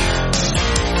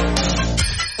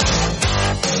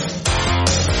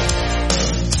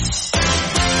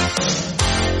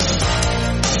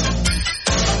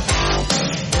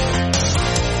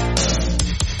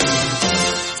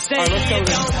 All right, let's go to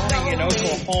Tony in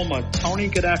Oklahoma. Tony,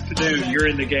 good afternoon. You're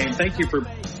in the game. Thank you for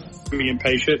being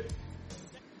patient.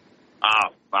 I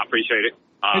appreciate it.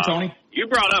 Hey, Tony. You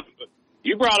brought up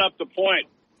the point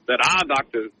that I'd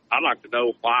like to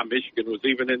know why Michigan was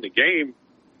even in the game,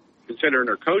 considering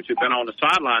their coach had been on the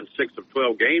sideline 6 of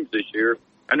 12 games this year,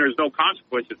 and there's no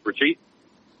consequences for cheating.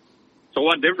 So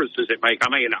what difference does it make? I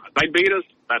mean, they beat us.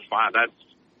 That's fine.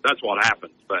 That's what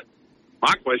happens. But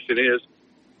my question is,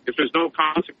 if there's no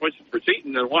consequences for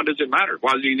cheating, then what does it matter?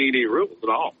 Why do you need any rules at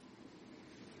all?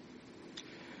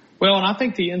 Well, and I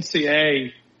think the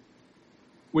NCAA,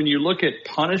 when you look at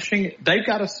punishing, they've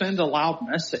got to send a loud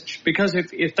message. Because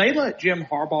if they let Jim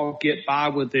Harbaugh get by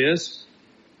with this,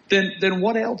 then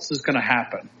what else is going to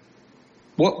happen?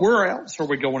 Where else are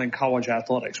we going in college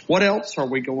athletics? What else are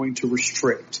we going to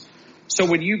restrict? So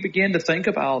when you begin to think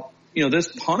about, this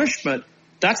punishment,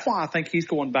 that's why I think he's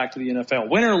going back to the NFL.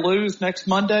 Win or lose next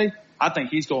Monday, I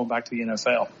think he's going back to the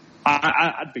NFL.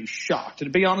 I'd be shocked.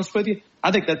 And to be honest with you,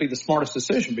 I think that'd be the smartest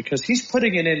decision because he's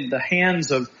putting it in the hands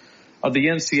of of the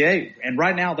NCAA. And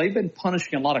right now they've been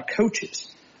punishing a lot of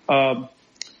coaches. But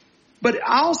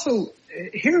I also,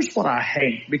 here's what I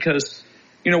hate, because,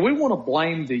 we want to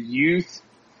blame the youth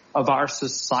of our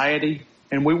society,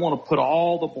 and we want to put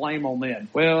all the blame on them.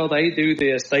 Well, they do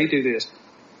this, they do this.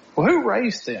 Well, who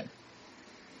raised them?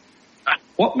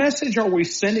 What message are we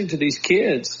sending to these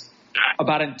kids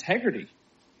about integrity?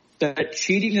 That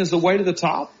cheating is the way to the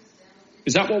top?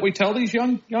 Is that what we tell these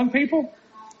young people?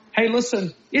 Hey,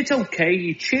 listen, it's okay.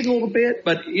 You cheat a little bit,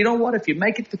 but you know what? If you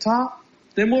make it to the top,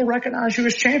 then we'll recognize you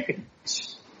as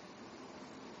champions.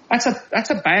 That's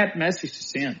a bad message to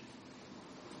send.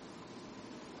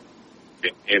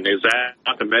 And is that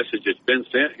not the message that's been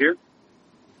sent here?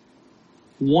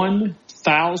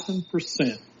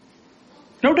 1,000%.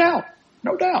 No doubt.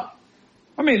 No doubt.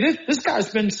 I mean, this guy's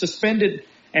been suspended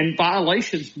and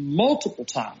violations multiple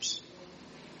times.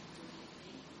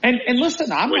 And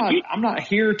listen, I'm not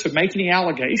here to make any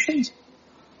allegations,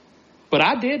 but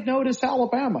I did notice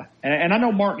Alabama. And I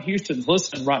know Martin Houston's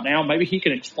listening right now. Maybe he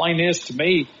can explain this to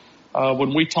me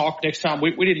when we talk next time.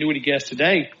 We didn't do any guests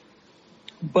today.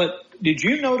 But did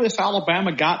you notice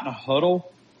Alabama got in a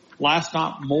huddle last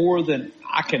night more than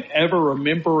I can ever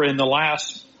remember in the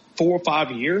last 4 or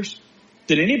 5 years?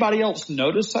 Did anybody else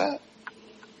notice that?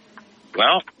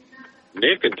 Well,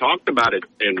 Nick had talked about it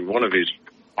in one of his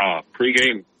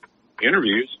pregame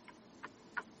interviews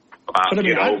about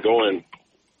going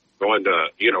to the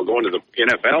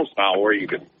NFL style where you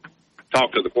could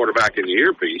talk to the quarterback in the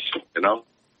earpiece.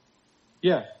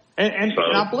 Yeah, and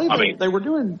I believe they were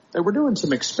doing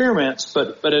some experiments,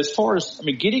 but as far as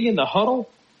getting in the huddle,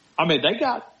 they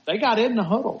got in the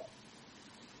huddle,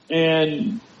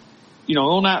 and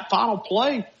on that final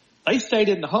play, they stayed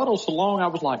in the huddle so long. I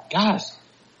was like, guys,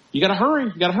 you got to hurry,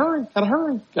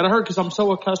 because I'm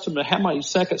so accustomed to how many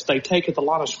seconds they take at the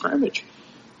line of scrimmage.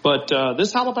 But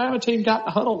this Alabama team got in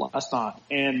the huddle last night,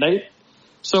 and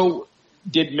so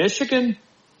did Michigan.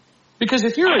 Because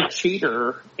if you're a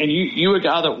cheater and you a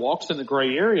guy that walks in the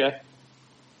gray area,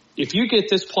 if you get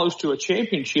this close to a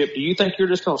championship, do you think you're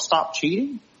just going to stop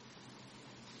cheating?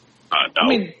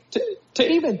 No. To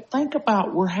even think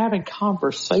about, we're having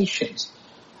conversations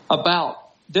about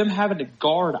them having to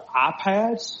guard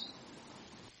iPads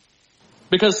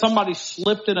because somebody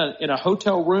slipped in a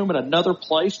hotel room at another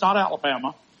place, not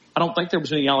Alabama. I don't think there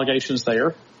was any allegations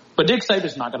there. But Nick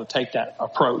Saban's not going to take that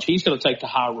approach. He's going to take the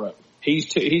high road.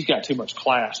 He's got too much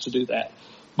class to do that.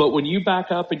 But when you back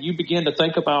up and you begin to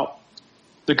think about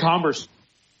the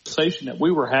conversation that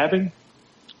we were having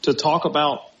to talk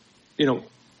about,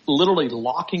 literally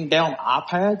locking down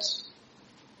iPads,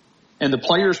 and the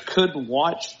players couldn't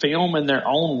watch film in their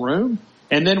own room.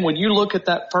 And then when you look at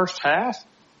that first half,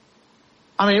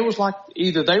 it was like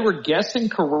either they were guessing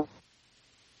correct.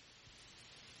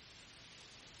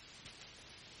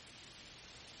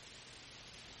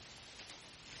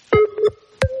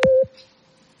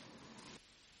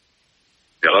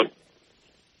 Hello?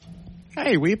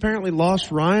 Hey, we apparently lost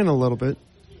Ryan a little bit.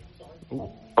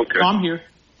 Okay. I'm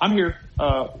here.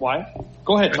 Wyatt.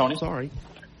 Go ahead, Tony. Sorry.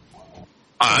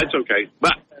 It's okay.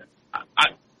 But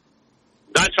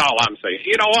that's all I'm saying.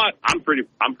 You know what? I'm pretty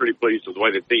pleased with the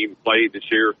way the team played this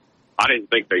year. I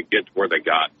didn't think they'd get to where they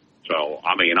got. So,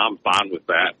 I'm fine with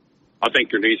that. I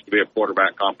think there needs to be a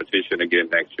quarterback competition again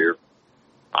next year.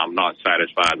 I'm not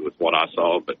satisfied with what I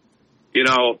saw. But,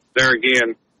 there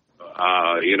again,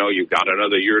 you've got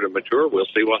another year to mature. We'll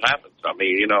see what happens. I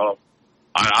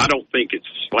don't think it's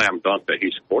a slam dunk that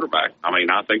he's a quarterback. I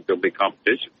think there'll be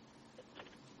competition.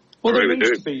 Well, there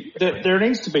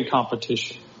needs to be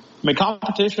competition.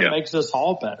 Competition makes us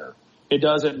all better. It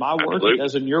does in my work. Absolutely. It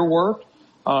does in your work.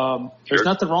 There's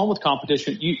nothing wrong with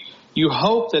competition. You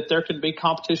hope that there can be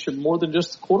competition more than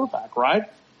just the quarterback, right?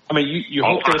 You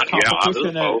hope there's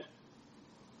competition.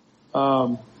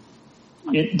 But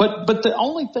the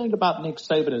only thing about Nick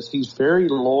Saban is he's very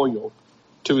loyal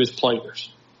to his players.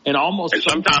 And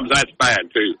sometimes that's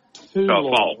bad too.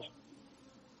 False.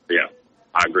 Yeah,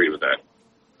 I agree with that.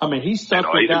 He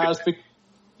stuck with guys.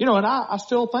 And I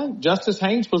still think Justice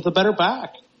Haynes was the better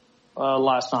back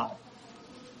last night.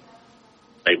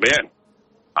 Amen.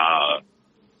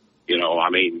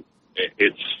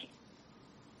 It's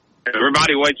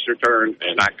everybody waits their turn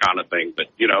and that kind of thing. But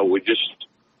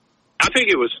I think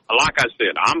it was, like I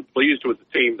said, I'm pleased with the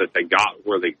team that they got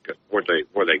where they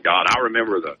got. I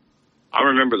remember the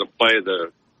play of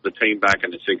the team back in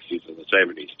the 60s and the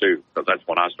 70s too, because that's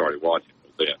when I started watching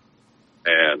it then.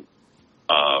 And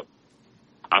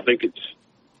I think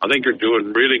they're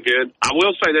doing really good. I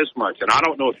will say this much, and I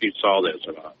don't know if you saw this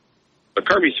or not, but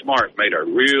Kirby Smart made a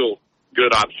real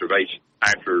good observation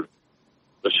after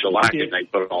the shellacking they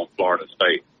put on Florida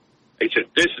State. He said,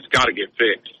 this has got to get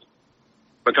fixed.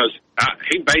 Because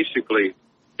he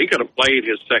could have played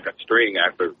his second string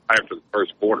after the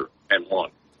first quarter and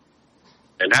won.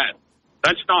 And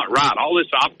that's not right. All this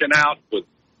opting out with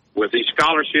these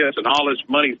scholarships and all this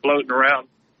money floating around,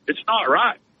 it's not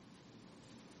right.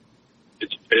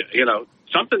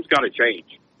 Something's got to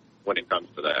change when it comes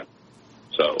to that.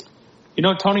 So,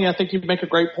 Tony, I think you make a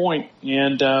great point.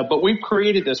 And but we've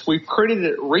created this. We've created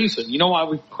it reason. You know why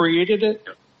we've created it?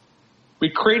 We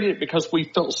created it because we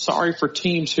felt sorry for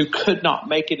teams who could not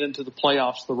make it into the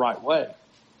playoffs the right way.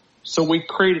 So we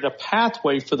created a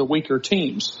pathway for the weaker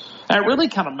teams. And it really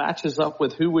kind of matches up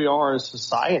with who we are as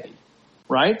society,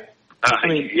 right?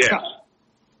 Yes.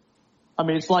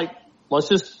 It's like, let's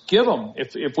just give them.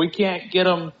 If we can't get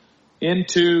them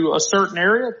into a certain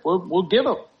area, we'll give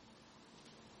them.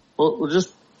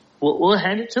 We'll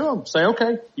hand it to them. Say,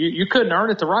 okay, you couldn't earn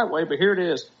it the right way, but here it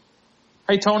is.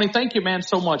 Hey, Tony, thank you, man,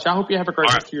 so much. I hope you have a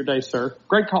great rest of your day, sir.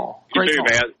 Great call. Great call,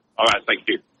 man. All right, thank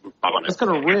you. Bye-bye. Let's go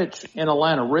to Rich in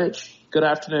Atlanta. Rich, good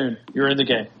afternoon. You're in the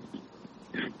game.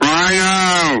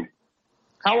 Rhino!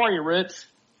 How are you, Rich?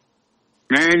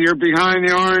 Man, you're behind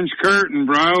the orange curtain,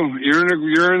 bro.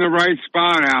 You're in the right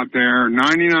spot out there.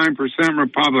 99%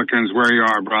 Republicans where you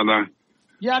are, brother.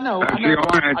 Yeah, I know. They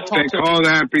call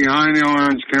that behind the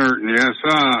orange curtain. Yes,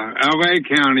 L.A.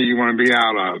 County you want to be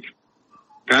out of.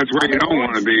 That's where you don't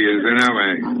want to be, is in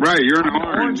L.A. Right, you're in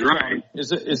orange, right.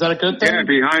 Is that a good thing? Yeah,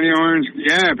 behind the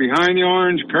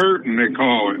orange curtain, they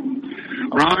call it.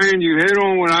 Ryan, you hit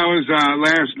on what I was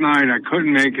last night. I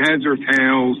couldn't make heads or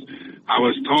tails. I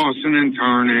was tossing and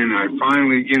turning. I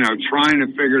finally, trying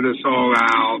to figure this all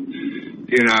out,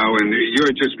 and you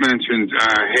had just mentioned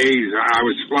Hayes. I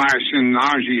was flashing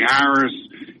Najee Harris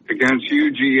against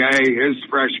UGA his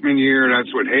freshman year.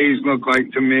 That's what Hayes looked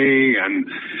like to me.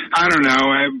 And I don't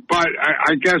know, but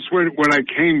I guess what I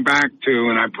came back to,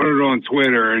 and I put it on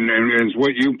Twitter, and is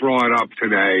what you brought up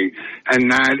today,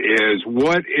 and that is,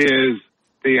 what is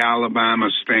the Alabama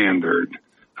standard?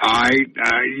 I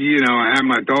had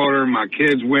my daughter, my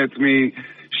kids with me.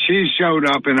 She showed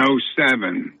up in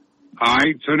 2007. All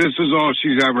right, so this is all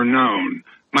she's ever known.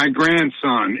 My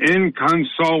grandson,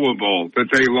 inconsolable that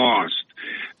they lost.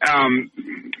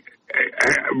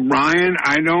 Ryan,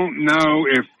 I don't know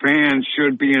if fans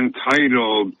should be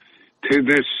entitled to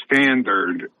this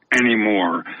standard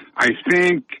anymore. I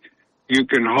think you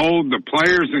can hold the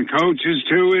players and coaches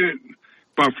to it,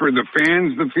 but for the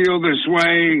fans to feel this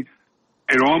way,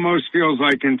 it almost feels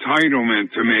like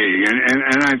entitlement to me, and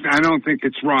I don't think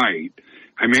it's right.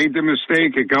 I made the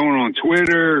mistake of going on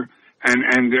Twitter,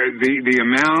 and the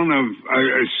amount of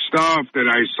stuff that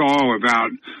I saw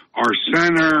about our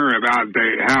center, about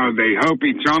how they hope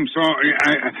he jumps off,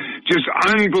 just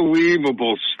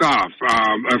unbelievable stuff.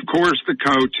 Of course, the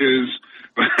coaches.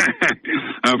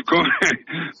 Of course,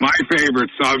 my favorite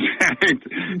subject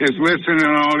is listening to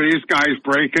all these guys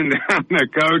breaking down the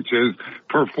coaches'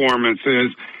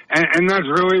 performances. And that's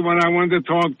really what I wanted to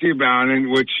talk to you about,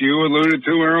 and which you alluded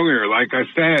to earlier. Like I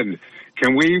said,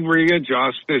 can we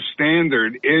readjust this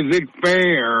standard? Is it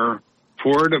fair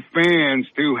for the fans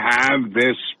to have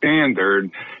this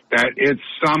standard that it's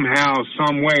somehow,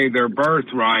 some way, their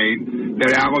birthright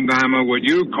that Alabama, what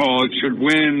you call it, should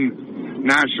win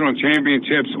national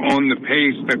championships on the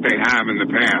pace that they have in the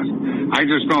past? I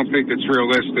just don't think it's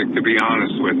realistic, to be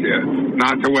honest with you.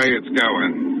 Not the way it's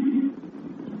going.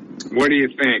 What do you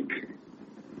think?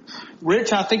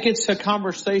 Rich, I think it's a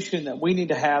conversation that we need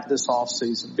to have this off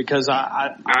season, because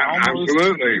I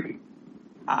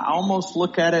almost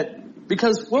look at it,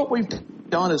 because what we've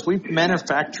done is we've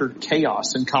manufactured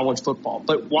chaos in college football.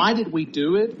 But why did we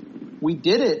do it? We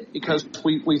did it because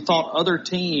we thought other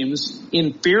teams,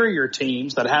 inferior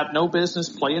teams that have no business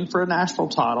playing for a national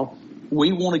title,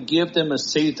 we want to give them a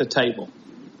seat at the table.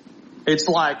 It's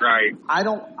like, right. I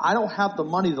don't have the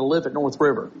money to live at North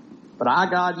River, but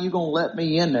God, you gonna let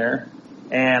me in there,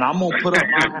 and I'm gonna put up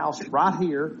my house right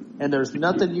here, and there's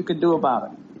nothing you can do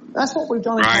about it. That's what we've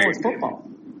done in college football.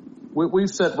 We've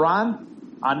said, Ryan,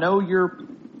 I know you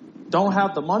don't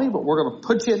have the money, but we're gonna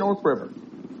put you at North River.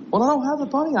 Well, I don't have the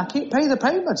money. I can't pay the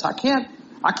payments. I can't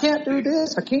do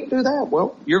this. I can't do that.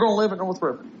 Well, you're going to live at North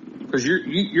River because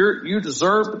you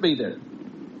deserve to be there.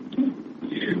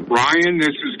 Ryan,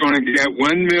 this is going to get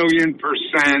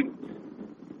 1,000,000%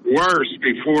 worse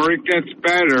before it gets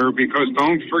better, because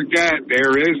don't forget,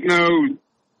 there is no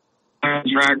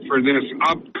contract for this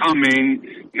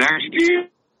upcoming next year,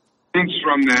 months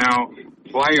from now,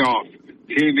 playoff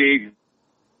TV.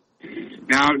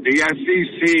 Now, the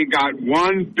SEC got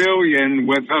 $1 billion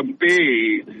with a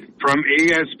B from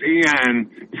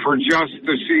ESPN for just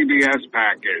the CBS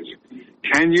package.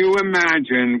 Can you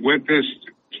imagine what this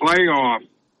playoff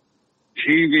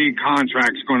TV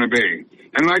contract's going to be?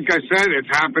 And like I said, it's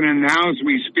happening now as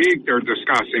we speak. They're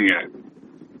discussing it.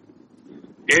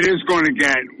 It is going to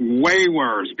get way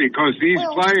worse because these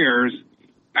players,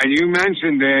 and you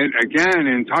mentioned it, again,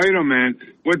 entitlement,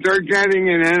 what they're getting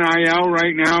in NIL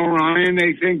right now, Ryan,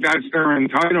 they think that's their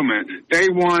entitlement. They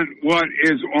want what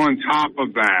is on top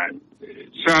of that.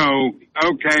 So,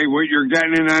 okay, what you're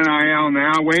getting in NIL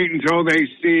now, wait until they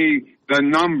see the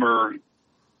number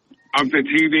of the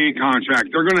TV contract.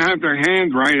 They're going to have their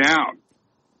hand right out.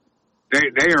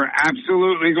 They are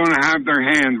absolutely going to have their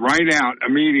hand right out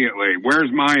immediately. Where's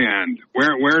my end?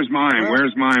 Where's mine?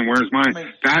 Where's mine? Where's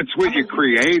mine? That's what you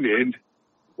created.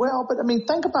 Well, but I mean,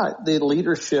 think about the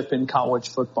leadership in college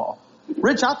football.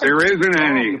 Rich, I think there isn't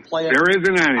any. There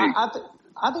isn't any.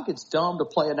 I think it's dumb to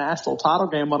play a national title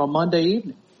game on a Monday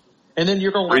evening, and then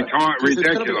you're going to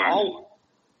ridiculous.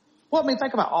 Well, I mean,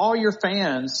 think about all your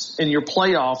fans in your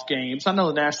playoff games. I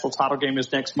know the national title game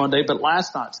is next Monday, but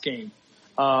last night's game.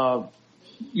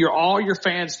 All your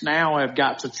fans now have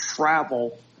got to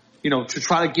travel, to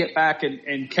try to get back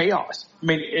in chaos. I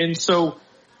mean, and so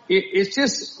it's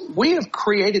just, we have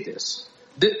created this.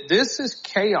 This is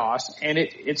chaos, and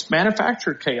it's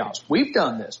manufactured chaos. We've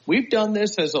done this. We've done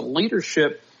this as a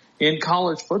leadership in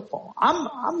college football.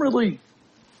 I'm really,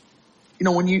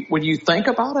 when you think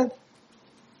about it,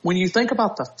 when you think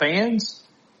about the fans,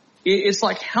 it's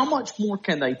like, how much more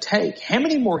can they take? How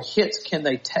many more hits can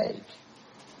they take?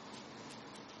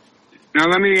 Now,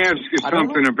 let me ask you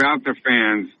something about the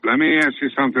fans.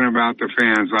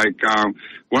 Like,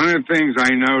 one of the things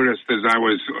I noticed as I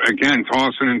was, again,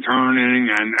 tossing and turning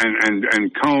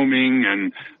and combing,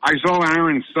 and I saw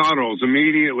Aaron Suttles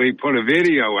immediately put a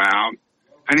video out,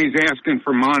 and he's asking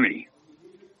for money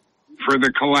for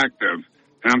the collective.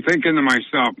 And I'm thinking to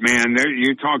myself, man,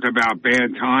 you talk about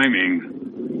bad timing.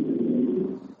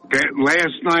 That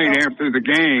last night after the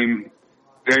game,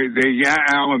 the Yeah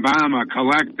Alabama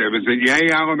collective. Is it Yay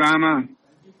Alabama?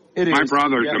 It My is.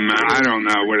 brother's yeah, a man. I don't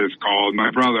know what it's called. My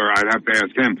brother, I'd have to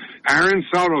ask him. Aaron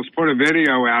Suttles put a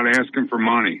video out asking for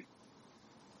money.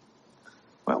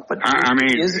 Well, but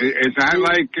is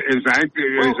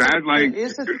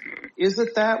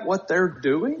that what they're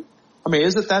doing? I mean,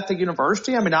 isn't that the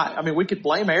university? I mean, we could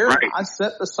blame Aaron. Right. I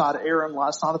sat beside Aaron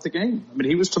last night at the game. I mean,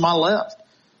 he was to my left.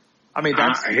 I mean,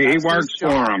 he works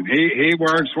for him. He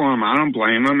works for him. I don't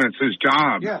blame him. It's his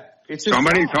job. Yeah, it's his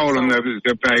Somebody job. told him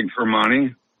to beg for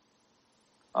money.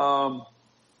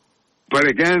 But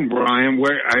again, Brian,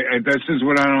 this is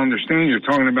what I don't understand. You're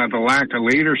talking about the lack of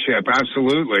leadership.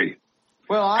 Absolutely.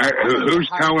 Well, who's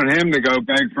telling him to go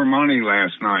beg for money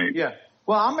last night? Yeah.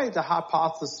 Well, I made the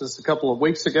hypothesis a couple of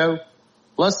weeks ago.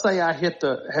 Let's say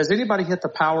has anybody hit the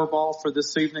Powerball for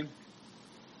this evening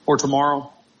or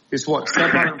tomorrow? It's what,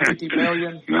 750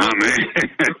 million? Not me.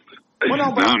 Well,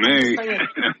 no, but not me.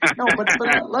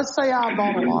 But let's say I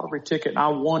bought a lottery ticket and I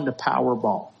won the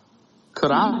Powerball.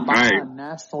 Could I buy a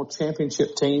national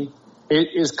championship team?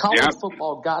 Is college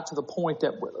football got to the point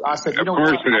that I said, of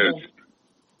course it is.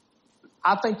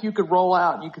 I think you could roll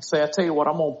out and you could say, I tell you what,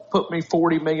 I'm going to put me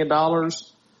 $40 million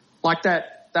like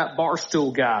that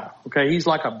Barstool guy. Okay. He's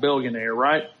like a billionaire,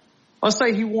 right? Let's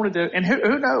say he wanted to, and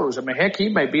who knows? I mean, heck, he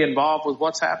may be involved with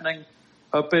what's happening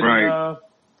up in,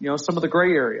 some of the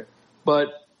gray area. But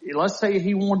let's say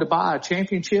he wanted to buy a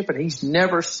championship and he's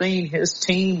never seen his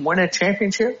team win a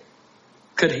championship.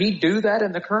 Could he do that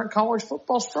in the current college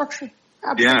football structure?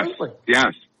 Absolutely.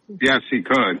 Yes, he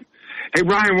could. Hey,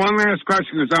 Ryan, one last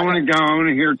question because I want to go. I want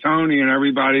to hear Tony and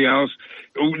everybody else.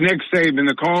 Nick Saban,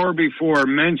 the caller before,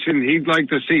 mentioned he'd like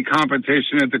to see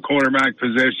competition at the quarterback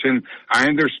position. I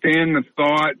understand the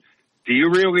thought. Do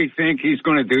you really think he's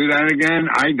going to do that again?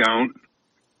 I don't.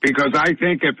 Because I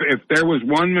think if there was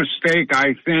one mistake,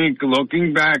 I think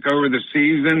looking back over the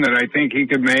season that I think he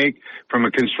could make from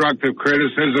a constructive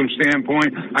criticism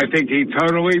standpoint, I think he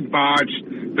totally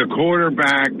botched the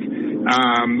quarterback,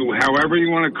 however you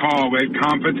want to call it,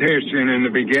 competition in the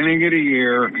beginning of the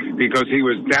year because he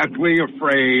was deathly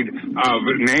afraid of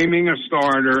naming a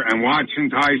starter and watching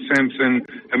Ty Simpson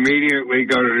immediately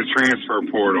go to the transfer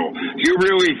portal. Do you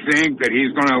really think that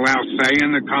he's going to allow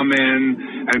Sayan to come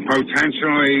in and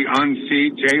potentially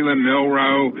unseat Jalen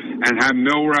Milroe and have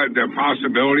the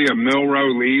possibility of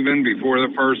Milroe leaving before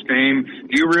the first game?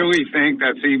 Do you really think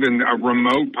that's even a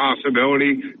remote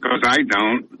possibility? Because I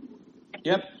don't.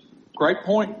 Yep. Great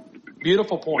point.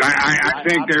 Beautiful point. I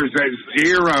think there's a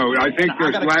zero. I think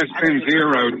there's less than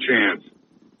zero chance.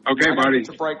 Okay, buddy.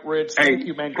 To break, Rich. Thank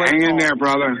you, man. Great hang call. in there,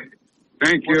 brother.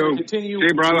 Thank you. See you,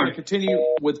 brother. We're going to continue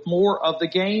with more of the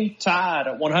game. Tide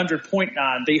at 100.9,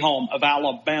 the home of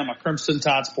Alabama Crimson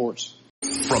Tide Sports.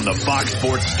 From the Fox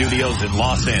Sports Studios in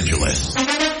Los Angeles, here's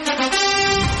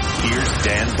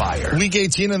Dan Beyer. Week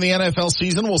 18 in the NFL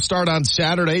season will start on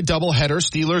Saturday. Doubleheader,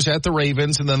 Steelers at the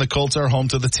Ravens, and then the Colts are home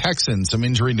to the Texans. Some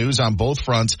injury news on both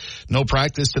fronts. No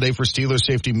practice today for Steelers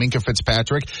safety Minkah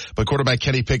Fitzpatrick, but quarterback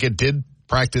Kenny Pickett did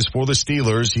practice for the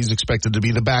Steelers. He's expected to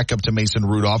be the backup to Mason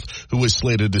Rudolph, who was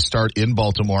slated to start in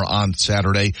Baltimore on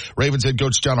Saturday. Ravens head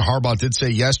coach John Harbaugh did say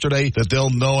yesterday that they'll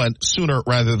know sooner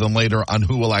rather than later on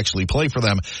who will actually play for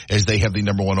them, as they have the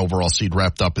number 1 overall seed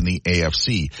wrapped up in the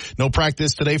AFC. No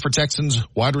practice today for Texans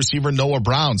wide receiver Noah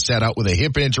Brown, sat out with a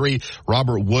hip injury.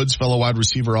 Robert Woods, fellow wide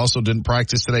receiver, also didn't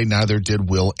practice today. Neither did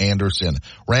Will Anderson.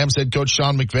 Rams head coach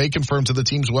Sean McVay confirmed to the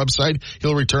team's website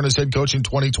he'll return as head coach in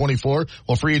 2024,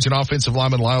 while free agent offensive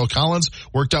lineman Lyle Collins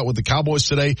worked out with the Cowboys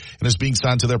today and is being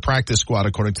signed to their practice squad,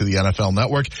 according to the NFL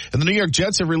Network. And the New York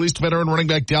Jets have released veteran running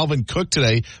back Dalvin Cook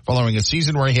today, following a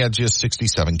season where he had just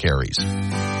 67 carries.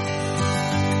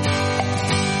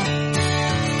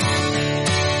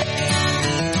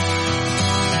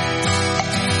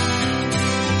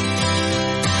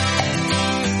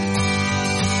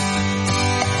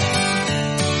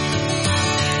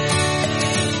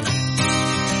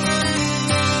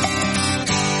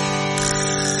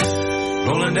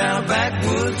 Rolling down a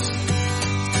backwoods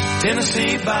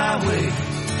Tennessee byway,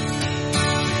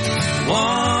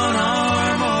 one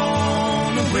arm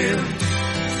on the wheel,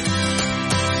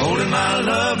 holding my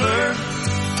lover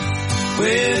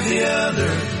with the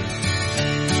other,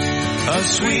 a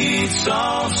sweet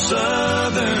soft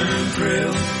southern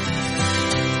thrill.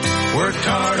 Worked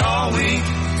hard all week,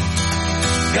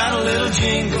 got a little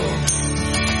jingle.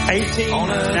 18 on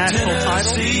a national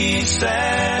titles,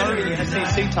 30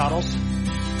 SEC titles.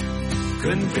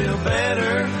 Couldn't feel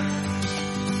better.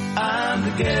 I'm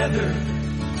together.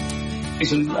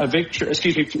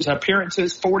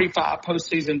 Appearances, 45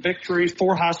 postseason victories,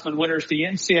 4 Heisman winners, the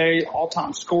NCAA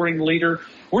all-time scoring leader.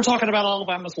 We're talking about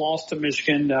Alabama's loss to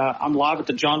Michigan. I'm live at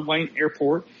the John Wayne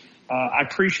Airport. I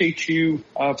appreciate you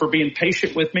for being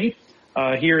patient with me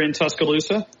here in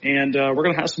Tuscaloosa, and we're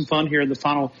going to have some fun here in the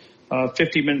final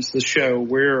 50 minutes of the show.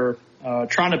 We're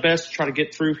trying our best to try to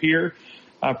get through here.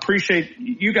 I appreciate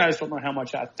you guys. Don't know how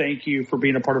much I thank you for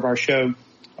being a part of our show.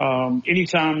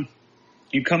 Anytime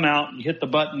you come out, you hit the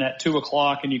button at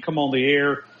 2:00 and you come on the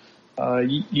air, I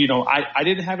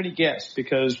didn't have any guests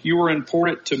because you were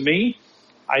important to me.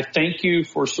 I thank you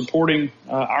for supporting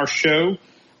our show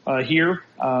here.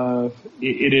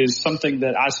 It is something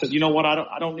that I said, you know what,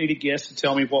 I don't need a guest to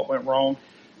tell me what went wrong.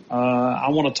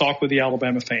 I want to talk with the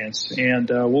Alabama fans,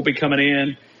 and we'll be coming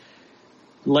in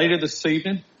later this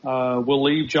evening. We'll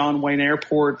leave John Wayne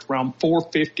Airport around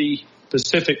 4:50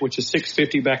 Pacific, which is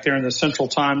 6:50 back there in the Central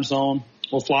Time Zone.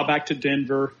 We'll fly back to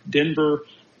Denver.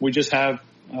 We just have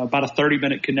about a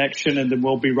 30-minute connection, and then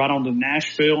we'll be right on to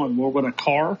Nashville, and we'll rent a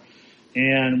car,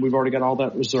 and we've already got all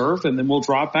that reserved, and then we'll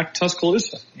drive back to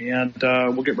Tuscaloosa, and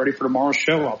we'll get ready for tomorrow's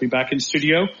show. I'll be back in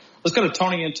studio. Let's go to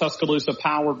Tony in Tuscaloosa,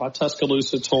 powered by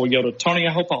Tuscaloosa Toyota. Tony,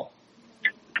 I hope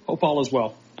all is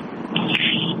well.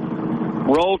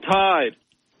 Roll Tide.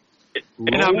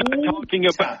 And I'm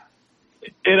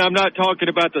not talking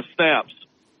about the snaps.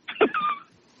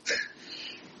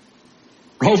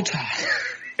 Roll Tide.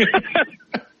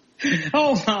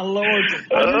 Oh my Lord.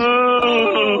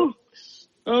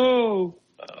 Oh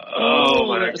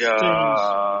my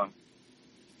God.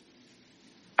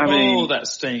 That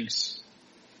stinks.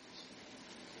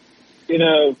 You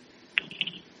know,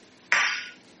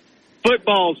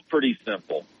 football's pretty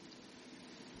simple.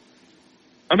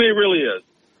 I mean, it really is.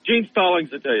 Gene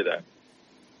Stallings would tell you that.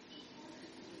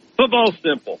 Football's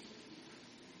simple.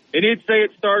 And he'd say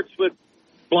it starts with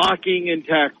blocking and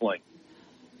tackling.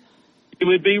 It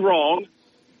would be wrong.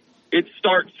 It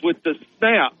starts with the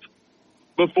snap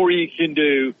before you can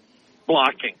do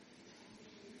blocking.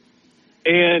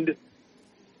 And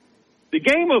the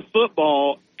game of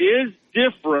football is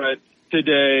different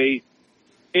today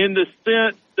in the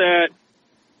sense that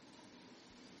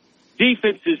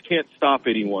defenses can't stop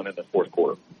anyone in the fourth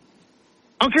quarter.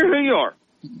 I don't care who you are.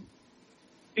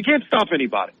 You can't stop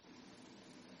anybody.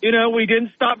 You know, we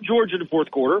didn't stop Georgia in the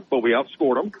fourth quarter, but we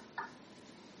outscored them.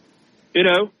 You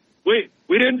know, we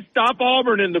didn't stop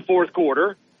Auburn in the fourth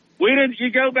quarter. You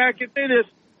go back and say this,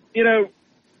 you know,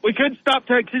 we couldn't stop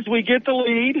Texas. We get the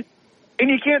lead, and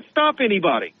you can't stop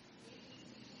anybody.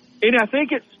 And I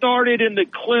think it started in the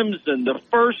Clemson, the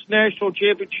first national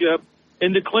championship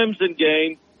in the Clemson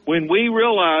game, when we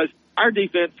realized our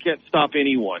defense can't stop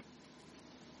anyone.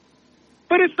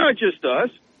 But it's not just us.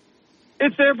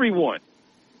 It's everyone.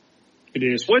 It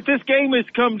is. What this game has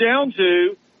come down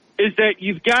to is that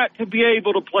you've got to be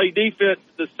able to play defense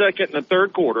the second and the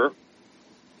third quarter.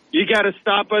 You got to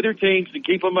stop other teams and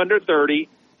keep them under 30,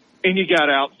 and you got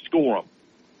to outscore them.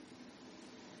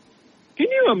 Can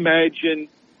you imagine?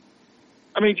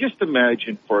 I mean, just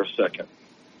imagine for a second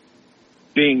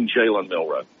being Jalen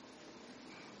Milroe.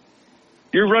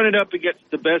 You're running up against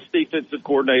the best defensive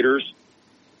coordinators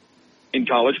in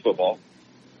college football,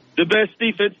 the best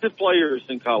defensive players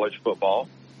in college football.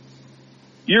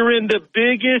 You're in the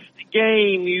biggest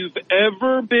game you've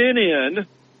ever been in,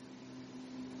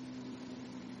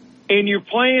 and you're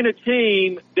playing a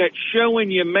team that's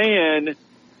showing you man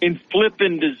and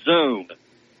flipping the zone,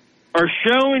 or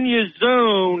showing you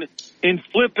zone and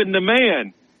flipping the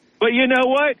man. But you know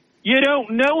what? You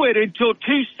don't know it until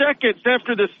 2 seconds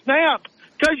after the snap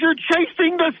because you're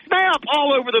chasing the snap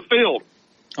all over the field.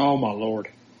 Oh, my Lord.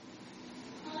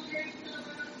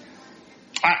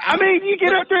 I mean, you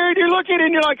get up there and you're looking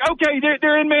and you're like, okay,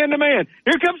 they're in man-to-man.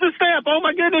 Here comes the snap. Oh,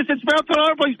 my goodness, it's bouncing all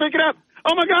over the place. Pick it up.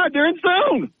 Oh, my God, they're in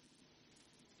zone.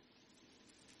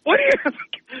 What do you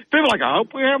 – people are like, I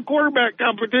hope we have quarterback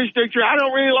competition next year. I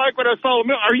don't really like what I saw.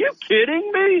 Are you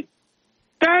kidding me?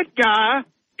 That guy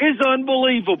is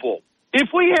unbelievable. If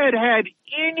we had had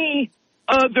any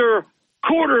other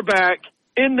quarterback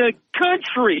in the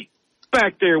country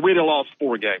back there, we'd have lost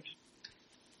 4 games.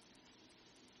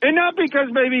 And not because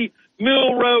maybe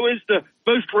Milroe is the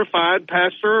most refined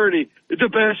passer and the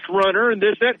best runner and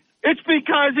this, that. It's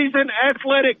because he's an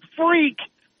athletic freak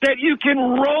that you can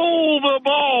roll the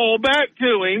ball back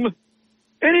to him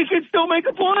and he can still make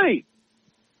a play.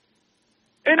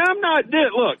 And I'm not –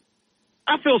 look,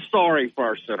 I feel sorry for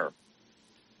our center.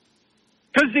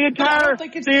 Because the entire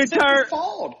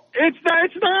fault. It's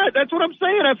not. That's what I'm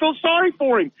saying. I feel sorry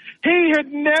for him. He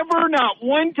had never, not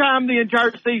one time the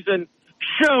entire season,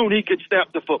 shown he could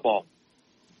snap the football.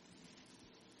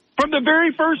 From the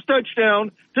very first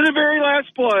touchdown to the very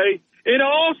last play, and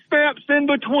all snaps in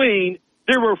between,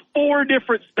 there were 4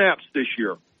 different snaps this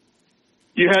year.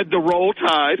 You had the roll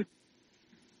tide.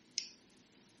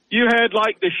 You had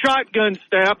like the shotgun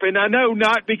snap, and I know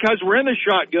not because we're in the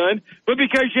shotgun, but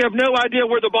because you have no idea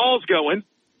where the ball's going.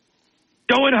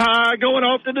 Going high, going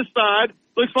off to the side.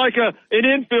 Looks like an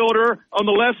infielder on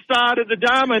the left side of the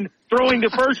diamond throwing to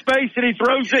first base, and he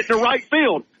throws it to right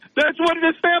field. That's what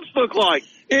the snaps look like.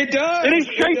 It does. And he's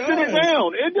chasing it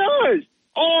down. It does.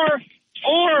 Or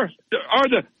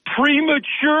the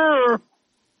premature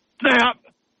snap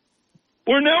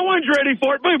where no one's ready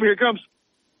for it. Boom, here it comes.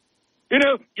 You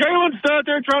know, Jalen's out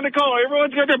there trying to call.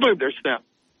 Everyone's got their boom. There's snap.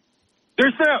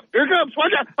 There's snap. Here it comes.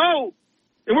 Watch out. Oh.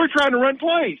 And we're trying to run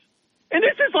plays. And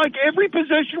this is like every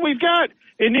possession we've got.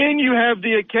 And then you have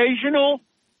the occasional,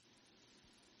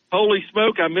 holy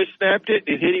smoke, I missnapped it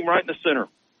and hit him right in the center.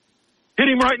 Hit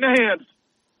him right in the hands.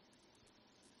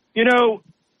 You know,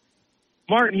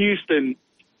 Martin Houston,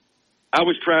 I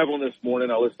was traveling this morning.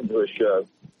 I listened to his show.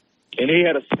 And he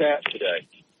had a stat today.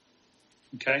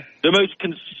 Okay. The most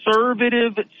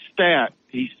conservative stat,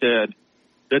 he said,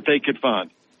 that they could find.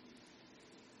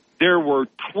 There were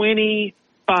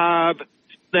 25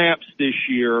 snaps this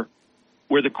year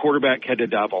where the quarterback had to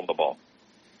dive on the ball.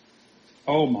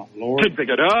 Oh, my Lord. Couldn't pick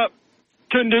it up.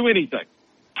 Couldn't do anything.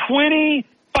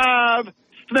 25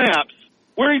 snaps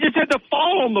where he just had to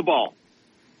fall on the ball.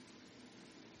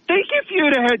 Think if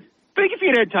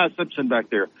you'd had Ty Simpson back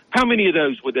there, how many of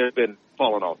those would there have been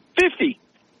falling on? 50,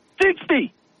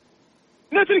 60.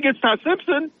 Nothing against Ty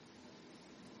Simpson.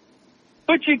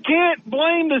 But you can't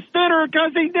blame the center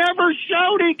because he never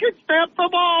showed he could snap the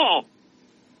ball.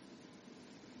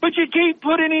 But you keep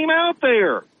putting him out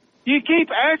there. You keep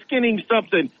asking him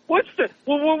something. What is?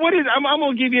 I'm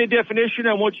going to give you a definition.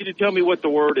 I want you to tell me what the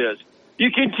word is. You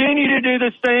continue to do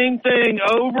the same thing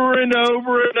over and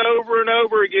over and over and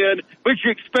over again, but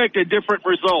you expect a different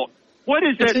result. What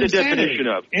is that the definition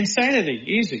of? Insanity.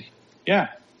 Easy. Yeah.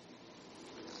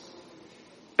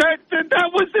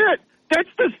 That was it. That's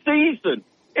the season.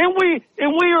 And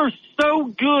we are so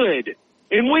good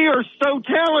and we are so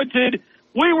talented.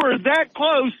 We were that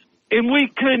close and we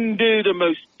couldn't do the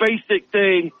most basic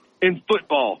thing in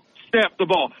football. Snap the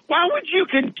ball. Why would you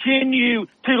continue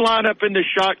to line up in the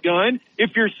shotgun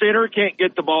if your center can't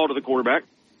get the ball to the quarterback?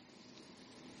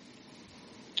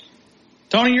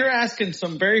 Tony, you're asking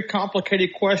some very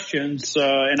complicated questions,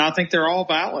 and I think they're all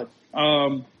valid.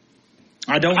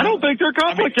 I don't think they're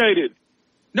complicated.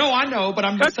 No, I know, but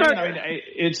I'm just saying. I mean,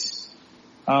 it's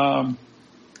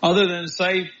other than to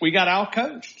say we got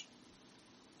out-coached.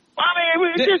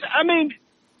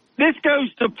 This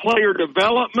goes to player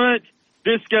development.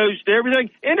 This goes to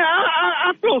everything. And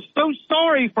I feel so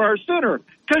sorry for our center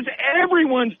Because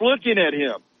everyone's looking at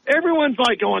him. Everyone's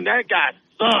like going, that guy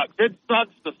sucks. It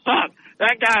sucks to suck.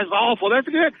 That guy's awful. That's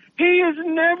good. He has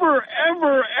never,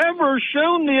 ever, ever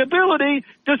shown the ability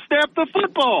to snap the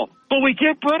football. But we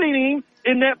keep putting him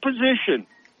in that position.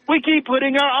 We keep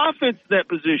putting our offense in that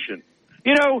position.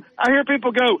 You know, I hear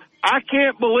people go, I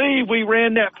can't believe we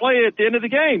ran that play at the end of the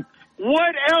game.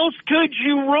 What else could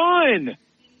you run?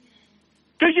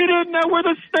 Because you didn't know where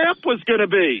the snap was going to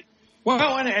be. Well,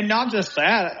 and not just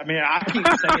that. I mean, I keep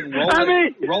saying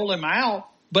roll him out.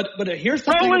 But here's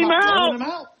the thing about rolling him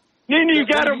out. Then you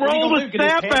got to roll the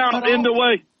snap out in the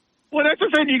way. Well, that's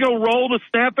the thing. You go roll the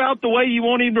snap out the way you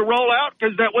want him to roll out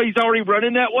because that way he's already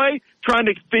running that way, trying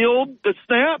to field the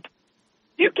snap.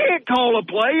 You can't call a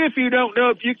play if you don't know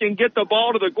if you can get the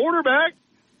ball to the quarterback.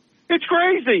 It's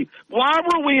crazy. Why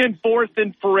were we in fourth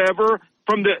and goal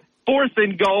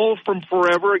from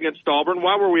forever against Auburn?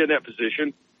 Why were we in that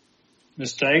position?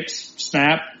 Mistakes,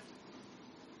 snap.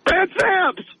 Bad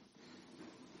snaps.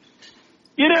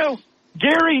 You know,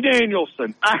 Gary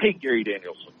Danielson. I hate Gary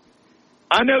Danielson.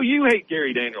 I know you hate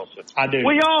Gary Danielson. I do.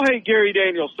 We all hate Gary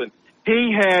Danielson.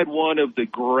 He had one of the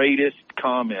greatest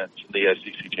comments in the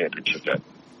SEC championship game.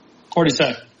 What did he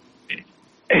say?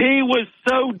 He was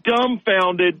so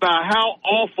dumbfounded by how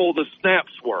awful the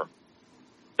snaps were.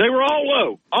 They were all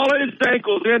low, all at his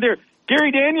ankles. And there,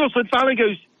 Gary Danielson finally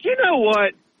goes, you know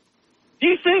what? Do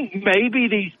you think maybe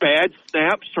these bad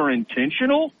snaps are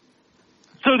intentional?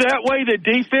 So that way the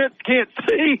defense can't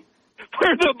see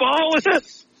where the ball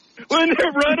is when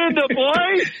they're running the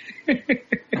play?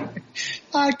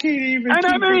 I can't even. And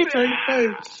I mean,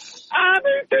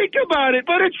 think about it,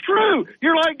 but it's true.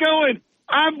 You're like going,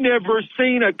 I've never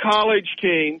seen a college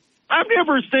team. I've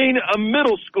never seen a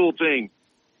middle school team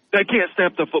that can't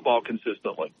snap the football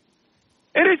consistently.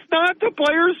 And it's not the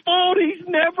player's fault. He's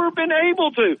never been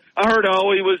able to. I heard,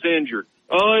 he was injured.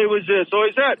 He was this.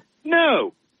 He's that.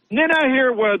 No. And then I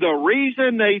hear, the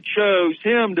reason they chose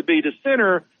him to be the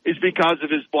center is because of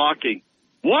his blocking.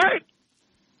 What?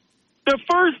 The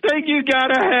first thing you got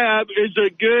to have is a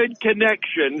good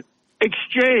connection,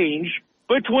 exchange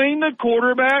between the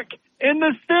quarterback and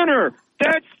the center.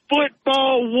 That's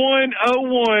football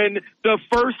 101, the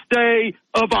first day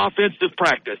of offensive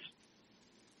practice.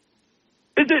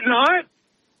 Is it not?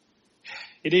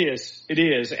 It is. It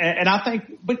is. And I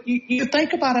think, but you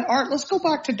think about it, Art, let's go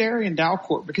back to Darian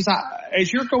Dalcourt, because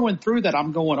as you're going through that,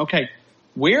 I'm going, okay,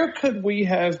 where could we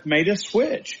have made a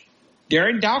switch?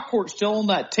 Darian Dalcourt's still on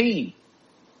that team.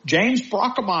 James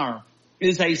Brockemeyer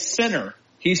is a center.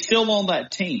 He's still on that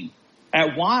team.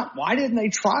 Why didn't they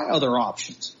try other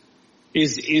options?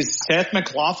 Is Seth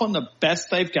McLaughlin the best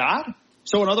they've got?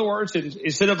 So in other words,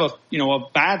 instead of a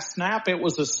bad snap, it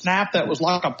was a snap that was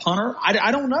like a punter.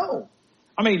 I don't know.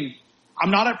 I mean, I'm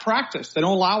not at practice. They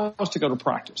don't allow us to go to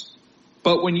practice.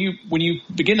 But when you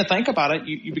begin to think about it,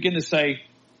 you begin to say,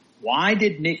 why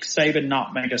did Nick Saban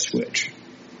not make a switch?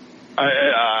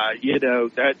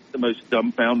 That's the most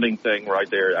dumbfounding thing right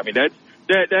there. I mean,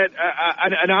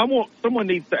 someone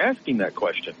needs to ask him that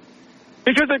question,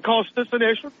 because it cost us a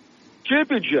national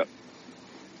championship.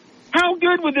 How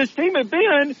good would this team have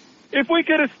been if we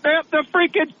could have snapped the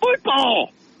freaking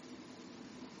football?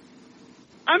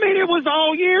 I mean, it was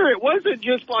all year. It wasn't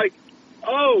just like,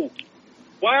 oh,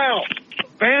 wow,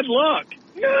 bad luck.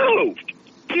 No,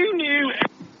 you knew.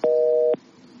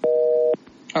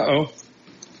 Uh-oh.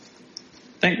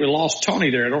 I think we lost Tony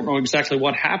there. I don't know exactly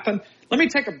what happened. Let me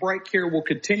take a break here. We'll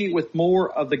continue with more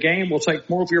of the game. We'll take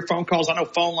more of your phone calls. I know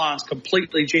phone lines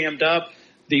completely jammed up.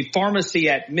 The Pharmacy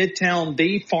at Midtown,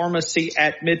 the Pharmacy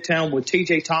at Midtown with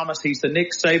TJ Thomas. He's the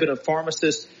Nick Saban of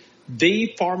pharmacists.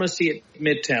 The Pharmacy at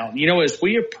Midtown. You know, as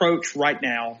we approach right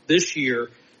now, this year,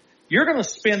 you're going to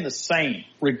spend the same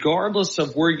regardless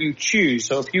of where you choose.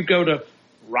 So if you go to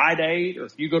Rite Aid, or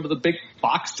if you go to the big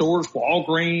box stores,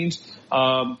 Walgreens,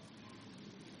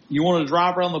 you want to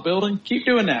drive around the building, keep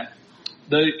doing that.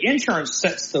 The insurance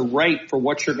sets the rate for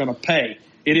what you're going to pay.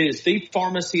 It is the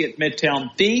Pharmacy at Midtown,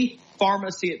 the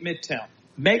Pharmacy at Midtown.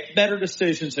 Make better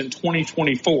decisions in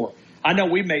 2024. I know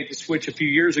we made the switch a few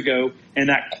years ago, and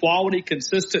that quality,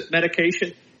 consistent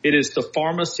medication, it is the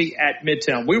Pharmacy at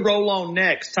Midtown. We roll on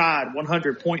next. Tide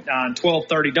 100.9,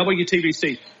 1230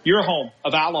 WTBC, your home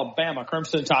of Alabama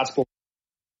Crimson Tide Sports.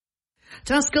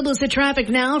 Tuscaloosa traffic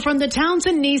now from the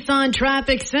Townsend Nissan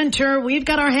Traffic Center. We've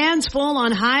got our hands full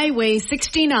on Highway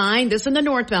 69. This in the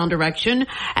northbound direction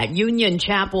at Union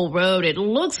Chapel Road. It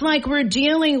looks like we're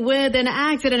dealing with an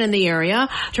accident in the area.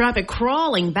 Traffic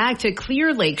crawling back to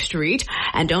Clear Lake Street.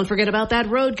 And don't forget about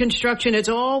that road construction. It's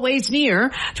always near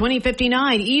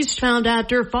 2059 eastbound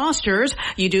after Foster's.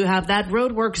 You do have that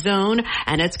roadwork zone,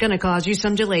 and it's going to cause you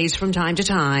some delays from time to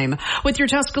time. With your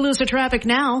Tuscaloosa traffic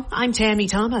now, I'm Tammy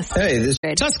Thomas. Hey,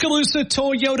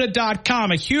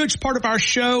 TuscaloosaToyota.com, a huge part of our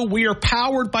show. We are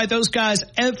powered by those guys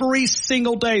every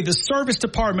single day. The service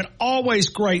department, always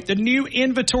great. The new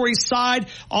inventory side,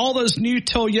 all those new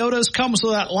Toyotas comes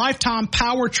with that lifetime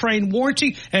powertrain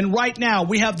warranty. And right now,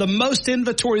 we have the most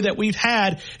inventory that we've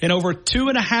had in over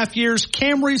 2.5 years.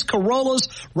 Camrys, Corollas,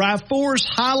 RAV4s,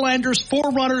 Highlanders,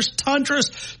 4Runners, Tundras,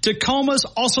 Tacomas,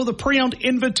 also the pre-owned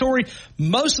inventory.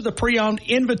 Most of the pre-owned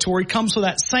inventory comes with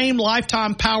that same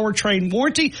lifetime powertrain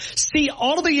warranty. See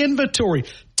all of the inventory.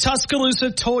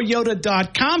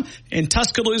 TuscaloosaToyota.com and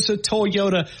Tuscaloosa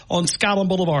Toyota on Skyland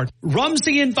Boulevard.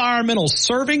 Rumsey Environmental,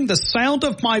 serving the sound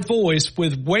of my voice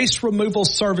with waste removal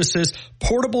services,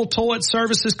 portable toilet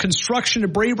services, construction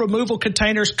debris removal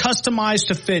containers customized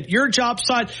to fit your job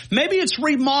site. Maybe it's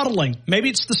remodeling. Maybe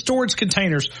it's the storage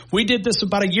containers. We did this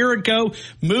about a year ago,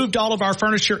 moved all of our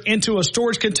furniture into a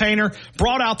storage container,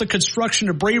 brought out the construction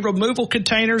debris removal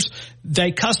containers.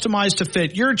 They customized to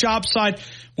fit your job site.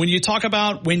 When you talk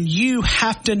about when you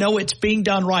have to know it's being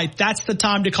done right, that's the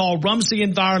time to call Rumsey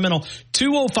Environmental,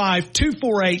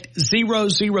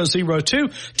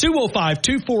 205-248-0002,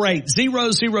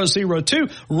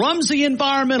 205-248-0002. Rumsey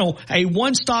Environmental, a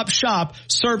one-stop shop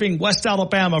serving West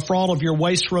Alabama for all of your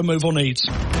waste removal needs.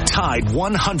 Tide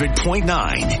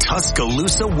 100.9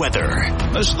 Tuscaloosa weather.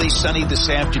 Mostly sunny this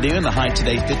afternoon. The high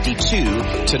today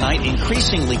 52. Tonight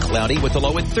increasingly cloudy with a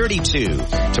low at 32.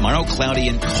 Tomorrow cloudy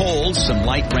and cold. Some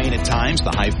light rain at times.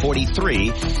 The high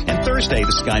 43. And Thursday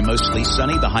the sky mostly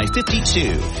sunny. The high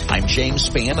 52. I'm James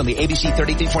Spann on the ABC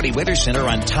 3340 Weather Center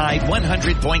on Tide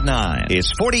 100.9.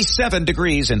 It's 47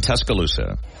 degrees in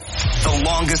Tuscaloosa. The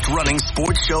longest running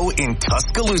sports show in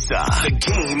Tuscaloosa. The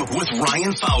Game with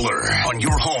Ryan Fowler on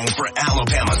your home for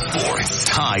Alabama sports.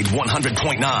 Tide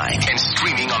 100.9 and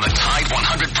streaming on the Tide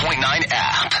 100.9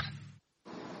 app.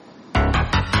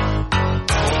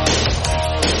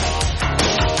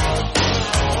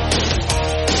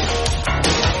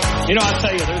 You know, I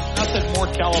tell you, there's nothing more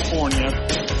California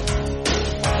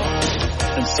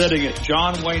than sitting at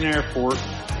John Wayne Airport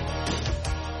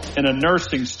in a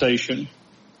nursing station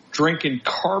drinking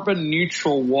carbon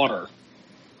neutral water.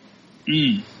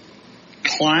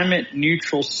 Climate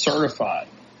neutral certified.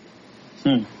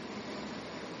 I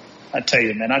tell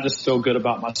you, man, I just feel good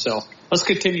about myself. Let's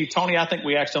continue. Tony, I think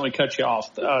we accidentally cut you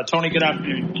off. Tony, good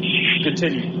afternoon.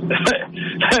 Continue.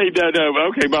 Hey, no.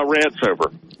 Okay, my rant's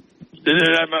over.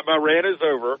 My rant is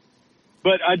over.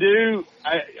 But I do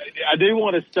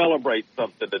want to celebrate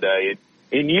something today.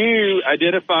 And you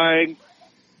identifying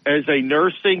as a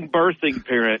nursing birthing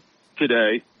parent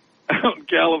today out in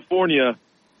California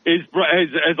has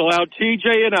allowed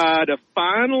TJ and I to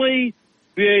finally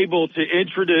be able to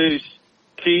introduce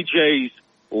TJ's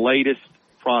latest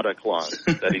product line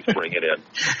that he's bringing in.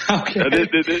 Okay.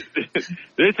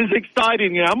 This is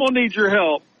exciting. I'm going to need your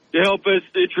help to help us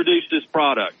introduce this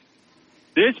product.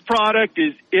 This product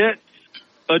is It's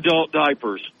Adult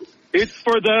Diapers. It's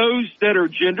for those that are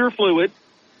gender fluid.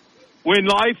 When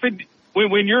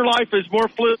your life is more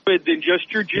fluid than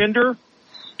just your gender,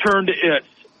 turn to It's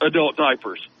Adult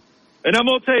Diapers. And I'm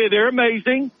going to tell you, they're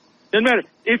amazing. Doesn't matter.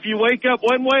 If you wake up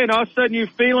one way and all of a sudden you're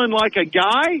feeling like a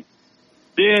guy,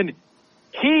 then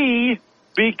he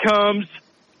becomes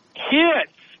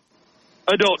It's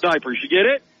Adult Diapers. You get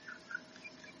it?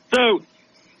 So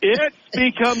it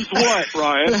becomes what,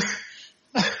 Ryan?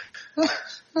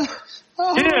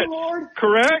 It, Lord.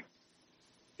 Correct?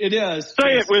 It is.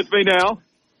 Say it with me now.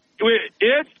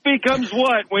 It becomes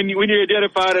what when you're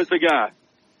identified as a guy?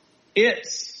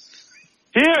 It's.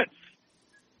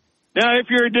 Now, if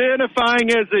you're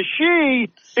identifying as a she,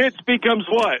 it becomes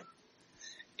what?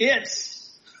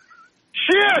 It's.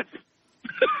 Shit!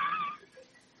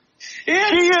 She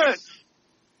is.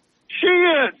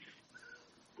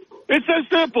 It's so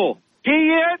simple. He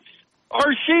is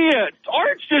or she is. Or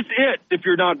it's just it if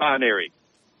you're non-binary.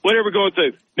 Whatever we're going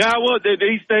through. Now,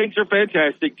 these things are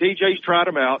fantastic. TJ's tried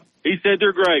them out. He said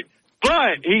they're great.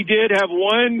 But he did have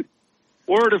one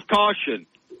word of caution.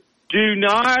 Do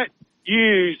not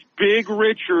use Big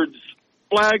Richard's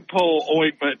flagpole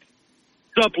ointment,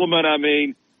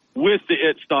 supplement, with the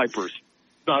It's diapers.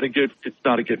 It's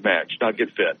not a good match. Not a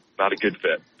good fit.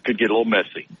 Could get a little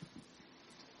messy.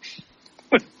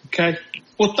 Okay.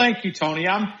 Well, thank you, Tony.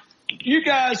 You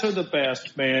guys are the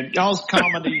best, man. Y'all's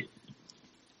comedy.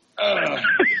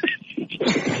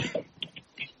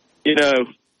 You know,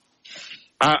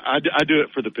 I do it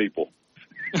for the people.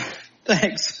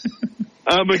 Thanks.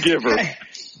 I'm a giver.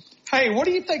 Hey, what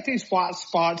do you think these white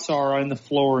spots are on the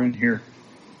floor in here?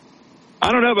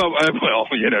 I don't know about, well,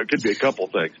 you know, it could be a couple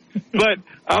things. But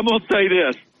I'm going to say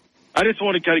this. I just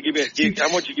want to kind of I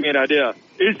want you to give me an idea.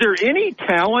 Is there any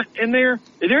talent in there?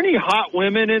 Is there any hot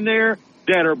women in there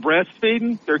that are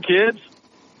breastfeeding their kids?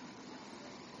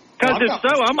 Because if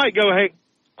so, I might go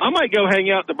hang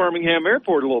out at the Birmingham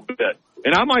airport a little bit,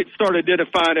 and I might start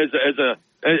identifying as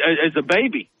a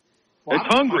baby. Well, it's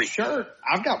hungry.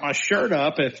 I've got my shirt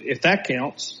up if that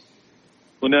counts.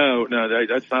 Well, no,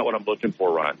 that's not what I'm looking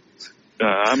for, Ryan.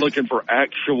 I'm looking for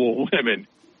actual women.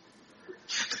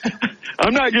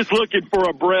 I'm not just looking for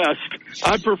a breast.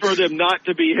 I'd prefer them not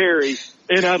to be hairy,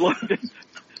 and I'd like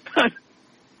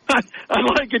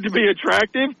it to be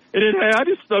attractive. And then, hey, I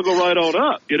just snuggle right on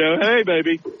up. You know, hey,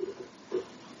 baby.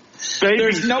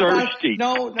 Baby's thirsty.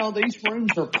 No, these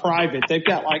rooms are private. They've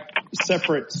got like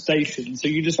separate stations, so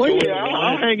you just. Well, yeah,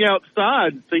 I'll hang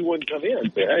outside and see one come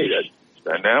in. Say, hey,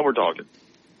 now we're talking.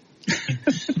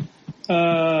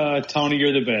 Tony,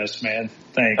 you're the best, man.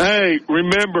 Thanks. Hey,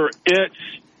 remember, it's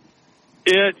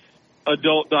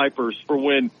adult diapers for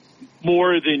when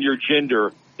more than your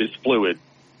gender is fluid.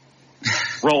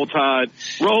 Roll Tide,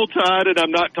 and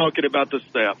I'm not talking about the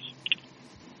steps.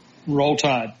 Roll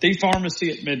Tide. The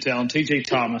Pharmacy at Midtown, TJ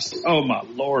Thomas. Oh, my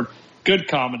Lord. Good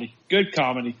comedy.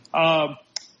 Wow.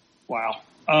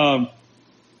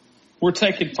 We're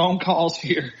taking phone calls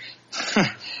here.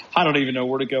 I don't even know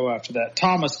where to go after that.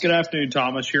 Thomas, good afternoon,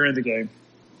 Thomas. You're in the game.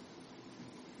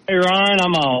 Hey, Ryan,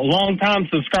 I'm a long-time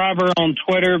subscriber on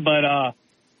Twitter, but I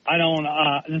don't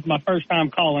this is my first time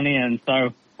calling in,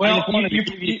 so I just wanted to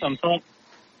give you some thoughts.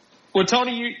 Well,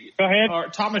 Tony, go ahead.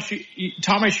 Thomas,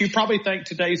 you probably think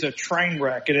today's a train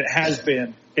wreck, and it has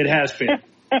been.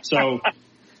 So,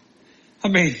 I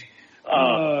mean,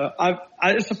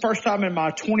 it's the first time in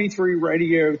my 23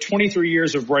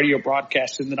 years of radio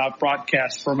broadcasting that I've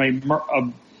broadcast from a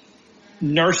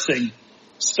nursing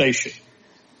station.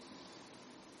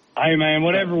 Hey, man,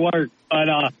 whatever works. But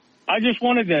I just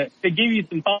wanted to give you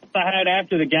some thoughts I had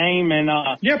after the game, and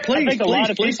yeah, please. I think a lot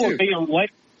of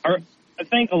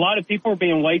people are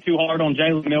being way too hard on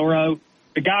Jalen Milroe.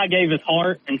 The guy gave his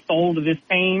heart and soul to this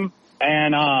team.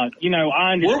 And, you know,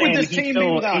 I understand where would this team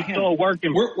be without him? Still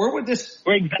working. Where would this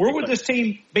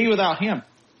team be without him?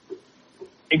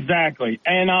 Exactly.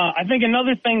 And I think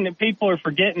another thing that people are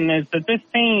forgetting is that this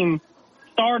team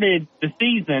started the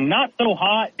season not so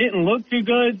hot, didn't look too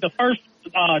good. The first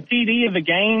TD of the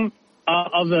game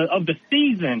of the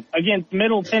season against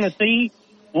Middle Tennessee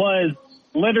was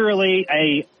literally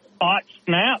a botched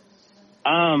snap.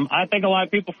 I think a lot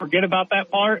of people forget about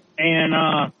that part. And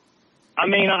I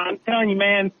mean, I'm telling you,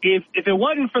 man, if it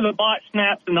wasn't for the botched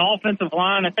snaps in the offensive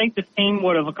line, I think this team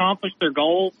would have accomplished their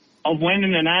goal of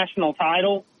winning a national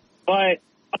title. But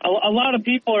a lot of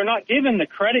people are not giving the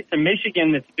credit to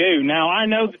Michigan that's due. Now, I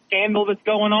know the scandal that's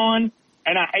going on,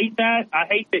 and I hate that. I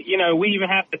hate that, you know, we even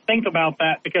have to think about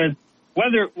that, because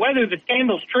whether the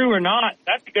scandal's true or not,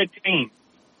 that's a good team.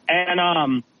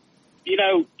 And, you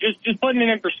know, just putting it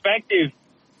in perspective,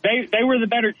 they were the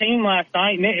better team last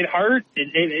night, and it hurt.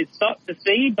 It sucked to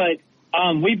see, but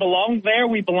we belonged there.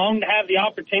 We belonged to have the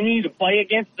opportunity to play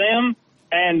against them.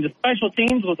 And the special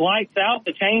teams was lights out,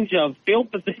 the change of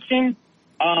field position.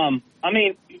 I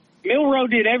mean, Milroe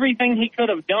did everything he could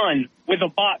have done with a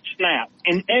botched snap.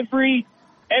 And every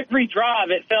drive,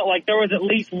 it felt like there was at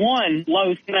least one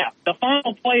low snap. The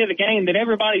final play of the game that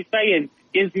everybody's saying,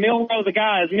 is Milroe the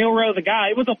guy? Is Milroe the guy?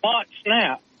 It was a botched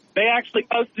snap. They actually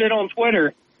posted it on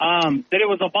Twitter that it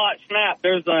was a botched snap.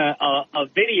 There's a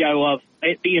video of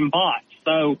it being botched.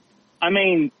 So, I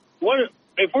mean,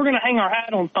 if we're going to hang our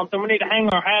hat on something, we need to hang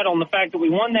our hat on the fact that we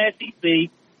won the SEC.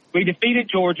 We defeated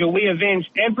Georgia. We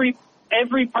avenged every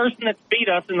person that's beat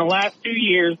us in the last 2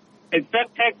 years,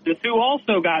 except Texas, who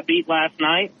also got beat last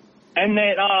night. And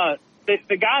that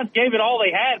the guys gave it all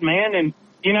they had, man. And,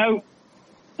 you know,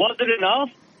 was it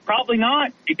enough? Probably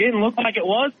not. It didn't look like it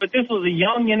was, but this was a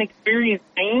young, inexperienced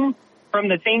team from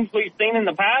the teams we've seen in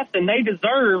the past, and they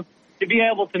deserve to be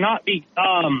able to not be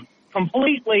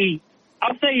completely,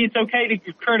 I'll say it's okay to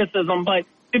give criticism, but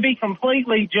to be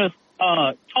completely just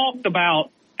talked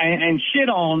about and shit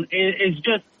on is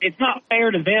just, it's not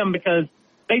fair to them, because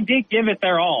they did give it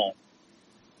their all.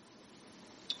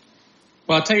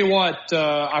 Well, I'll tell you what,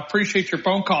 I appreciate your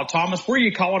phone call, Thomas. Where are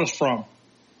you calling us from?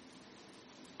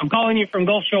 I'm calling you from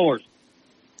Gulf Shores.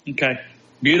 Okay.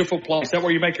 Beautiful place. Is that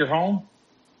where you make your home?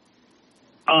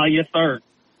 Yes, sir.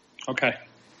 Okay.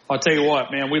 I'll tell you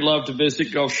what, man, we love to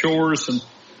visit Gulf Shores, and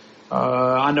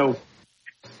I know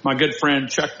my good friend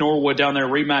Chuck Norwood down there,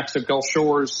 Remax of Gulf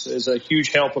Shores, is a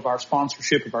huge help of our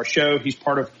sponsorship of our show. He's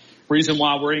part of the reason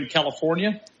why we're in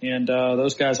California, and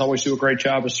those guys always do a great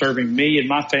job of serving me and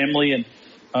my family, and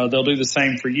they'll do the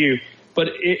same for you. But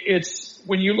it's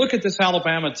when you look at this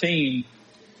Alabama team,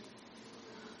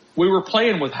 we were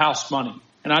playing with house money.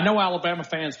 And I know Alabama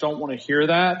fans don't want to hear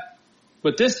that,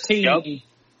 but this team,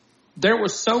 there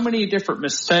was so many different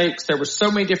mistakes. There were so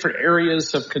many different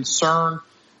areas of concern.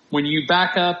 When you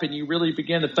back up and you really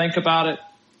begin to think about it,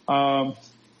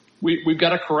 we've got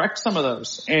to correct some of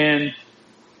those. And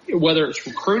whether it's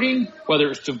recruiting,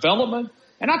 whether it's development,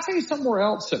 and I'll tell you somewhere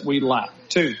else that we lack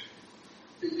too.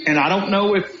 And I don't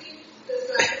know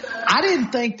I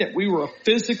didn't think that we were a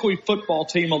physically football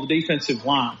team on the defensive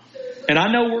line. And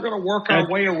I know we're going to work our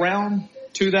way around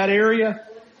to that area.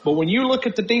 But when you look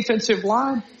at the defensive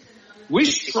line, we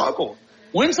struggled.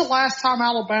 When's the last time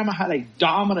Alabama had a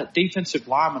dominant defensive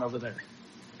lineman over there?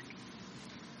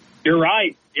 You're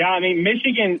right. Yeah, I mean,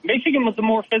 Michigan was the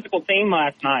more physical team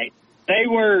last night. They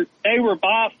were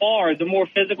by far the more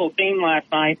physical team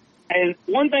last night. And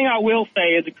one thing I will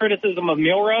say as a criticism of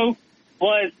Milroe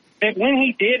was that when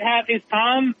he did have his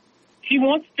time, he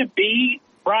wants to be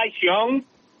Bryce Young.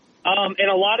 In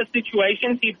a lot of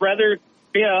situations, he'd rather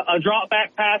be a drop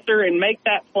back passer and make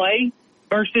that play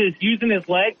versus using his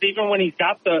legs, even when he's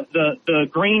got the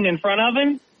green in front of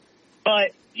him.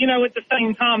 But, you know, at the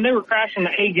same time, they were crashing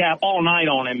the A-gap all night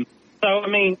on him. So, I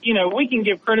mean, you know, we can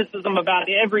give criticism about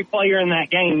every player in that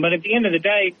game, but at the end of the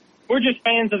day, we're just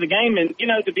fans of the game. And, you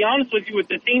know, to be honest with you, with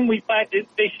the team we played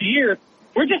this year,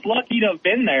 we're just lucky to have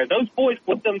been there. Those boys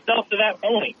put themselves to that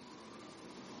point.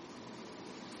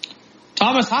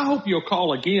 Thomas, I hope you'll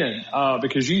call again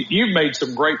because you've made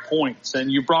some great points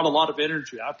and you brought a lot of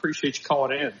energy. I appreciate you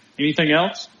calling in. Anything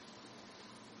else?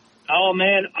 Oh,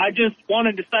 man, I just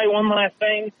wanted to say one last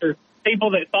thing for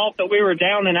people that thought that we were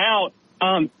down and out.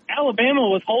 Alabama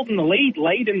was holding the lead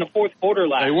late in the fourth quarter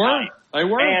last night. They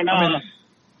were.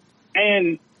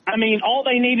 And I mean, all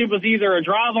they needed was either a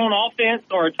drive on offense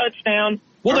or a touchdown.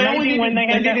 Well, they only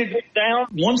needed down.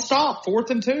 One stop,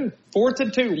 4th and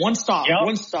 2, one stop,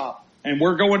 one stop. And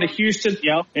we're going to Houston.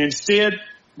 Yep. Instead,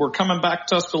 we're coming back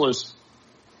to Tuscaloosa.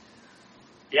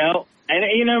 Yeah. And,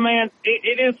 you know, man,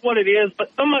 it is what it is.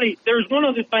 But there's one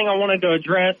other thing I wanted to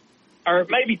address, or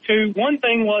maybe two. One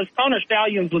thing was Connor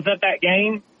Stallions was at that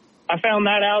game. I found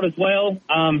that out as well.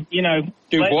 You know,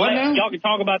 y'all can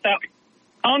talk about that.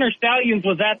 Connor Stallions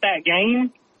was at that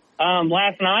game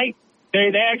last night. They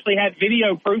actually had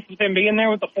video proof of him being there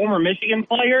with a former Michigan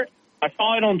player. I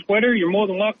saw it on Twitter. You're more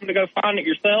than welcome to go find it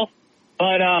yourself.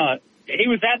 But he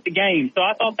was at the game, so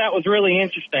I thought that was really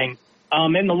interesting.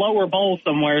 In the lower bowl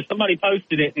somewhere, somebody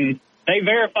posted it, and they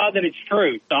verified that it's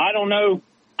true. So I don't know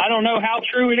how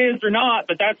true it is or not,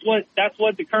 but that's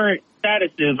what the current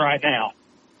status is right now.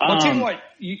 I'll tell you what,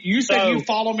 you said you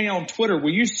follow me on Twitter.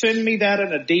 Will you send me that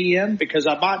in a DM? Because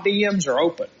my DMs are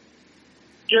open.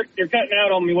 You're cutting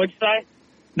out on me. What'd you say?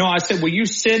 No, I said, will you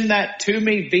send that to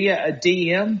me via a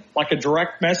DM, like a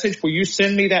direct message? Will you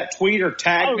send me that tweet or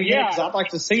tag me? Yeah. Because I'd like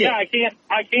to see it. Yeah,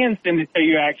 I can send it to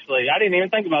you, actually. I didn't even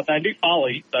think about that. I do follow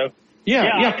you, so.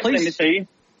 Yeah, please. Send it to you.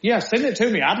 Yeah, send it to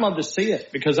me. I'd love to see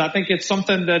it because I think it's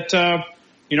something that, I'd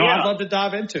love to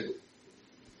dive into.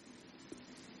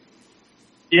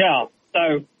 Yeah,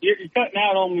 so you're cutting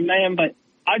out on me, man, but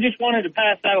I just wanted to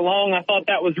pass that along. I thought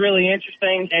that was really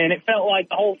interesting, and it felt like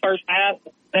the whole first half,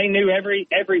 they knew every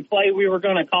play we were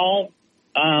going to call.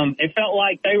 It felt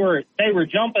like they were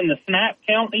jumping the snap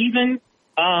count even.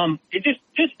 It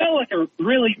just felt like a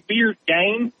really weird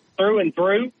game through and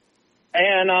through.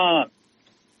 And,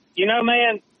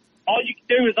 man, all you can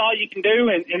do is all you can do.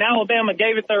 And Alabama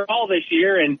gave it their all this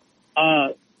year. And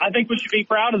I think we should be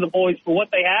proud of the boys for what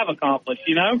they have accomplished,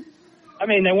 you know? I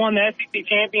mean, they won the SEC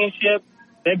championship.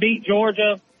 They beat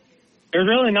Georgia. There's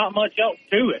really not much else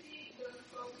to it.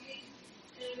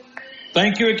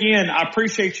 Thank you again. I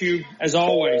appreciate you, as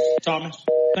always, Thomas.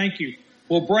 Thank you.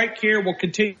 We'll break here. We'll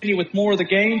continue with more of the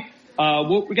game.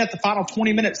 We got the final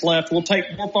 20 minutes left. We'll take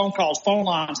more phone calls. Phone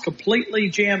lines completely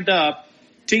jammed up.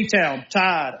 T-Town,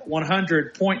 Tide,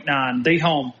 100.9, the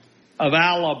home of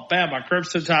Alabama.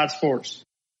 Crimson Tide Sports.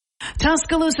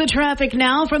 Tuscaloosa traffic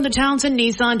now from the Townsend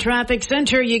Nissan Traffic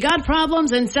Center. You got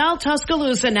problems in South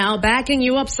Tuscaloosa now, backing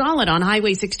you up solid on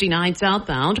Highway 69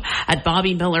 southbound at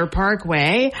Bobby Miller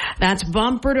Parkway. That's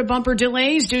bumper-to-bumper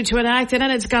delays due to an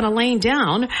accident. It's got a lane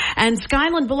down. And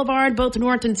Skyland Boulevard, both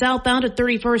north and southbound at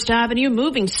 31st Avenue,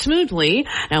 moving smoothly.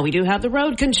 Now, we do have the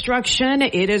road construction.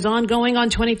 It is ongoing on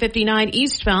 2059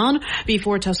 eastbound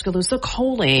before Tuscaloosa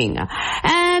Coaling.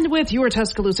 And with your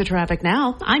Tuscaloosa traffic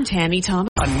now, I'm Tammy Thomas.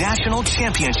 A national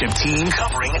championship team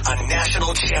covering a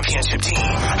national championship team.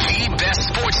 The best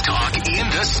sports talk in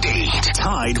the state.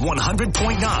 Tide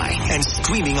 100.9 and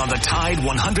streaming on the Tide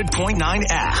 100.9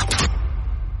 app.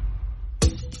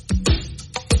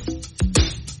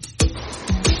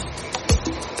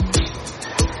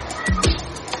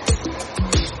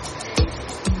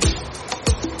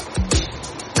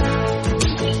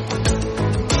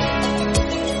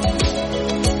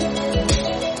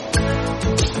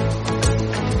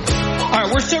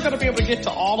 We're still going to be able to get to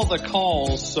all of the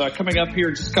calls coming up here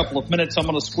in just a couple of minutes. I'm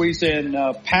going to squeeze in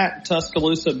Pat,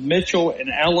 Tuscaloosa, Mitchell, and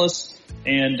Ellis,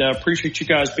 and appreciate you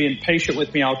guys being patient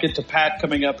with me. I'll get to Pat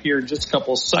coming up here in just a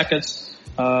couple of seconds.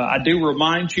 I do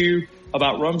remind you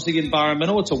about Rumsey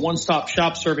Environmental. It's a one-stop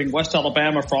shop serving West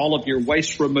Alabama for all of your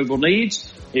waste removal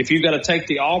needs. If you've got to take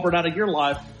the Auburn out of your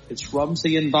life, it's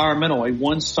Rumsey Environmental, a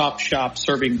one-stop shop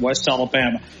serving West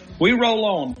Alabama. We roll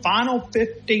on. Final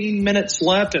 15 minutes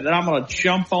left, and then I'm going to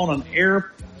jump on an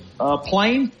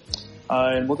airplane,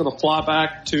 and we're going to fly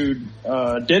back to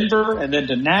Denver and then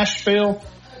to Nashville,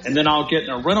 and then I'll get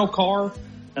in a rental car,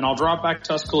 and I'll drive back to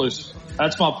Tuscaloosa.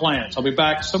 That's my plan. So I'll be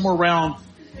back somewhere around,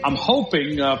 I'm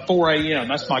hoping, 4 a.m.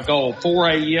 That's my goal, 4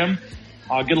 a.m.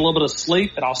 I'll get a little bit of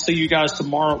sleep, and I'll see you guys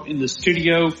tomorrow in the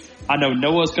studio. I know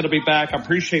Noah's going to be back. I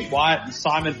appreciate Wyatt and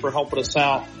Simon for helping us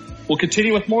out. We'll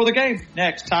continue with more of the game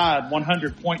next. Tide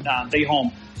 100.9, the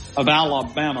home of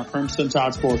Alabama Crimson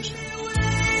Tide Sports.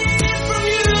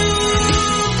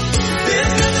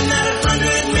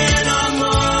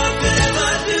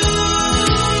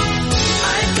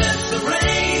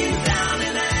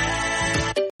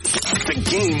 The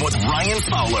Game with Ryan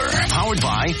Fowler, powered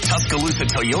by Tuscaloosa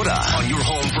Toyota, on your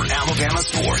home for Alabama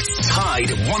sports. Tide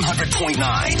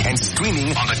 100.9 and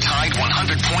streaming on the Tide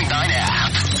 100.9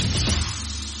 app.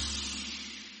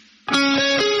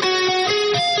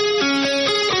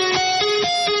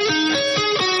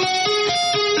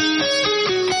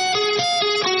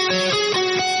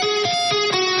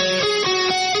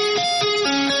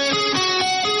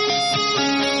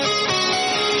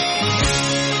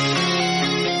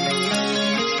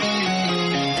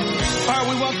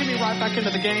 Into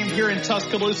the game here in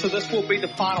Tuscaloosa. This will be the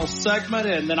final segment,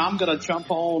 and then I'm going to jump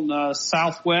on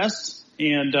Southwest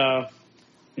and a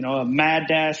mad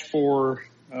dash for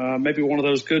maybe one of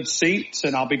those good seats,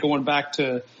 and I'll be going back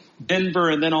to Denver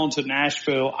and then on to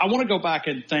Nashville. I want to go back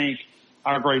and thank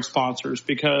our great sponsors,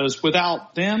 because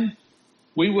without them,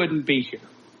 we wouldn't be here.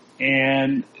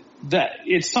 And that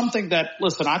it's something that,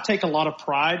 listen, I take a lot of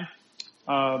pride.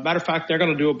 Matter of fact, they're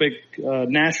going to do a big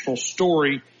national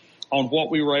story on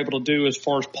what we were able to do as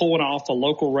far as pulling off a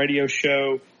local radio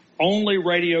show, only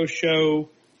radio show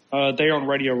there on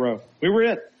Radio Row. We were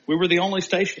it. We were the only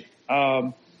station.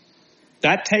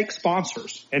 That takes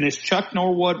sponsors. And it's Chuck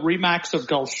Norwood, Remax of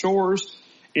Gulf Shores.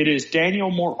 It is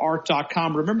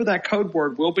DanielMooreArt.com. Remember, that code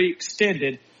word will be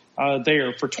extended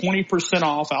there for 20%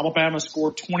 off. Alabama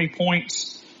scored 20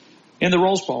 points in the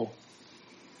Rose Bowl.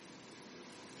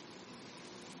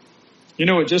 You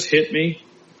know, it just hit me.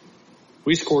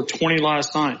 We scored 20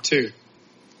 last night, too.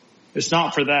 It's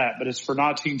not for that, but it's for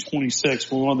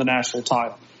 1926 when we won the national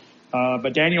title.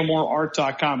 But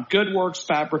DanielMooreArt.com. Good Works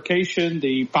Fabrication,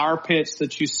 the fire pits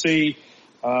that you see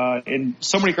in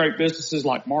so many great businesses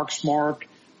like Mark's Mark.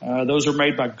 Those are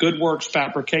made by Good Works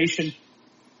Fabrication.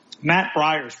 Matt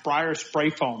Breyers, Breyers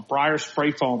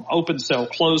Spray Foam, open cell,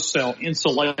 closed cell,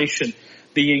 insulation,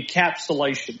 the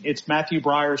encapsulation. It's Matthew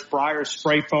Breyers, Breyers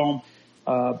Spray Foam.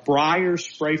 Breyers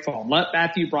Spray Foam. Let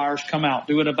Matthew Breyers come out,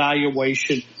 do an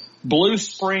evaluation. Blue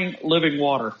Spring Living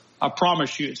Water. I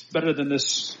promise you, it's better than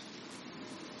this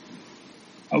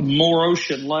more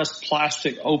ocean, less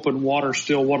plastic, open water,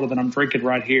 still water than I'm drinking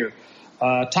right here.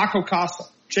 Taco Casa,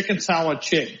 Chicken Salad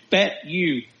Chick, Bet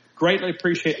You. Greatly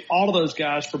appreciate all of those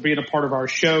guys for being a part of our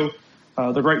show.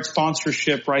 The great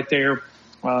sponsorship right there.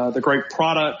 The great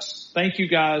products. Thank you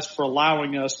guys for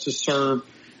allowing us to serve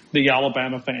the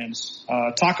Alabama fans.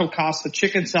 Taco Casa,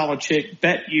 Chicken Salad Chick,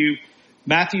 Bet You,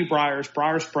 Matthew Breyers,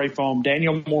 Breyers Spray Foam,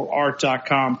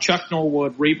 DanielMooreArt.com, Chuck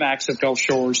Norwood, Remax of Gulf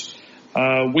Shores.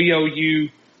 We owe you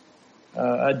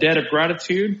a debt of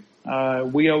gratitude.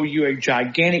 We owe you a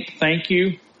gigantic thank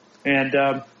you. And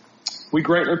we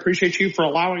greatly appreciate you for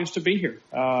allowing us to be here.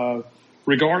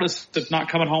 Regardless of not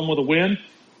coming home with a win,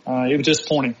 it was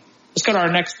disappointing. Let's go to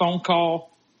our next phone call.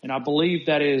 And I believe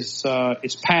that is,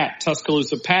 it's Pat,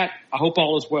 Tuscaloosa. Pat, I hope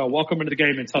all is well. Welcome into the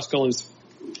game in Tuscaloosa.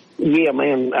 Yeah,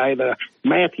 man.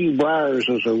 Matthew Briers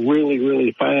is a really,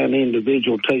 really fine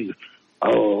individual too.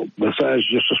 Besides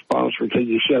just a sponsor to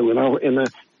your show, and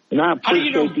I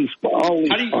appreciate all these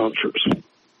sponsors.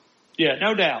 Yeah,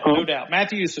 no doubt, no doubt.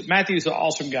 Matthew's an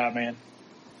awesome guy, man.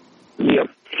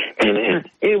 Yep. And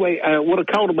anyway, what I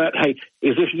called about, hey,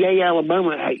 is this Yay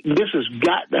Alabama? Hey, this has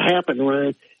got to happen,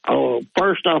 Ryan.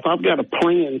 First off, I've got a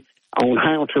plan on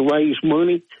how to raise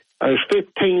money. There's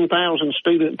 15,000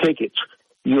 student tickets.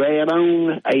 You add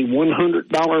on a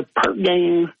 $100 per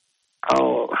game,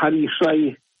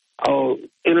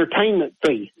 entertainment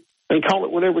fee. They call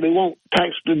it whatever they want,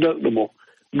 tax deductible.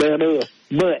 But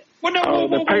the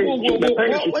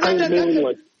parents are paying them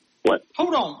anyway. What?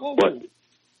 Hold on. What?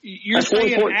 You're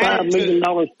saying $1.5 million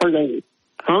per game.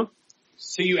 Huh?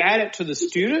 So you add it to the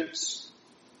students?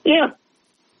 Yeah.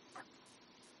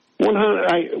 That's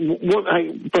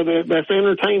the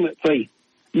entertainment fee.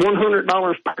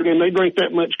 $100 per game. They drink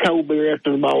that much cold beer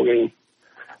after the ball game.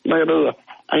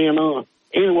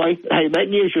 Anyway, hey, that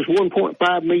gives us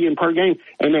 $1.5 million per game,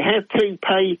 and they have to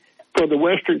pay for the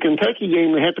Western Kentucky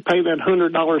game. They have to pay that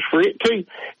 $100 for it too,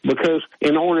 because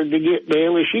in order to get the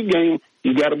LSU game,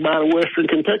 you got to buy the Western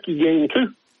Kentucky game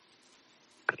too.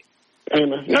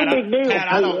 And no big deal.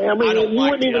 You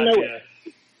wouldn't even know it.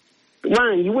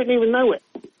 Ryan, you wouldn't even know it.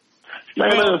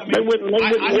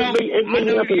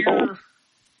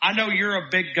 I know you're a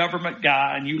big government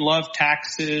guy and you love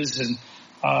taxes and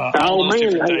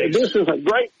this is a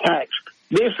great tax.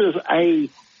 This is a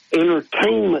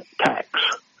entertainment tax.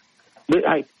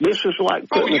 This is like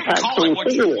putting a tax on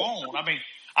cigarettes. I mean,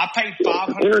 I paid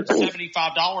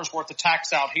 $575 worth of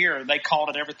tax out here, and they called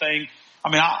it everything. I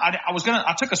mean,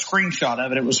 I took a screenshot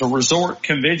of it. It was a resort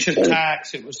convention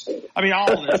tax. It was,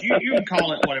 all of this. You can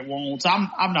call it what it wants.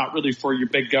 I'm not really for your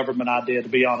big government idea, to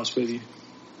be honest with you.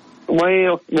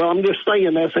 Well, I'm just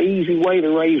saying that's an easy way to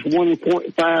raise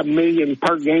 $1.5 million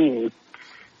per game.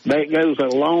 That goes a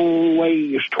long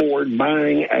ways toward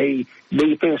buying a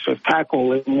defensive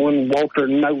tackle in one Walter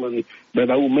Nolan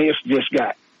that Ole Miss just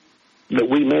got, that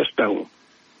we missed on.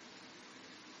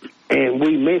 And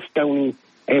we missed on him.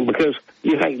 And because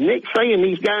you say Nick saying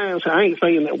these guys, I ain't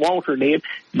saying that Walter did,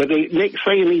 but Nick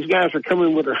saying these guys are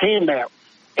coming with their hand out.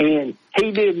 And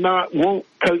he did not want,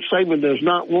 Coach Saban does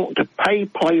not want to pay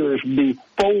players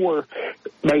before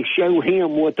they show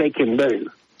him what they can do.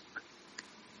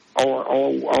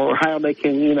 Or how they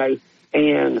can,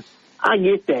 and I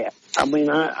get that. I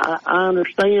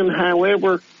understand.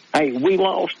 However, hey, we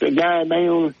lost a guy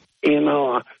down in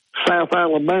South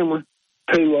Alabama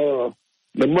to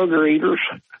the Booger Eaters,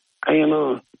 and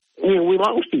we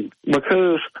lost him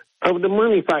because of the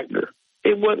money factor.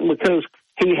 It wasn't because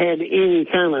he had any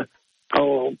kind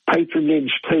of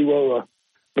patronage to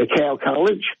the Cal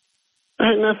College. It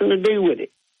had nothing to do with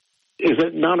it. Is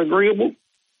it not agreeable?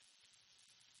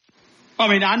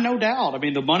 No doubt.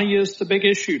 The money is the big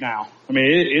issue now.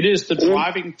 It is the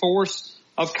driving force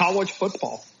of college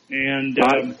football. And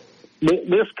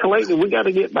this collective, we got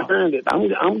to get behind it. I'm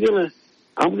gonna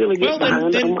get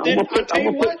behind it. I'm gonna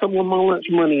put some of my lunch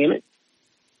money in it.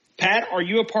 Pat, are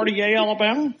you a part of Yay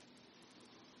Alabama?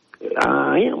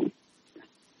 I am.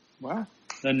 Wow.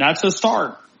 Then that's a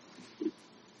start.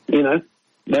 We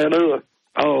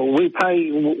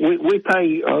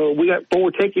got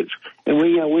 4 tickets, and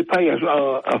we pay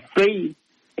a fee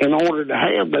in order to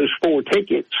have those 4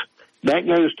 tickets. That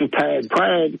goes to Tide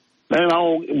Pride.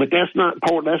 But that's not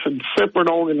part. That's a separate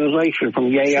organization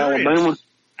from Yay Alabama.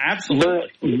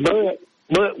 Absolutely.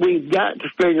 But we've got to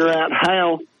figure out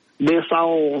how this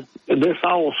all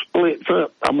splits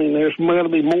up. There's got to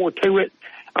be more to it.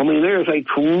 There's a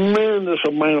tremendous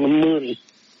amount of money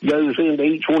goes into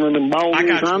each one of them ball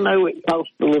games. I know it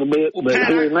costs a little bit, but Pat,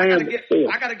 here and there,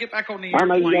 I got to get back on the I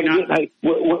know you got to get. Hey,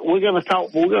 we're going to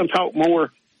talk. We're going to talk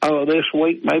more this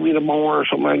week, maybe tomorrow, or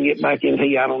something I can get back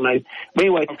into. I don't know. But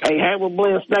anyway, hey, have a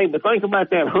blessed day. But think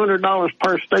about that: $100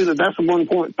 per student. That's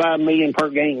 $1.5 million per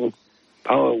game.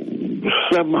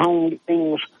 7 home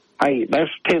games. Hey, that's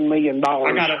 $10 million.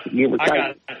 Give or take. I got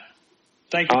it.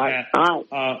 Thank you, Pat.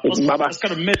 Let's go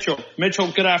to Mitchell.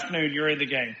 Mitchell, good afternoon. You're in the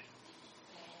game.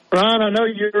 Ron, I know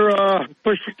you're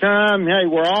pushing time. Hey,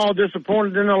 we're all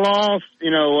disappointed in the loss,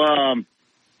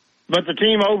 but the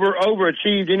team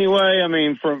overachieved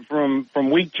anyway. From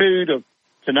week 2 to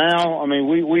now,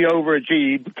 we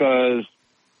overachieved because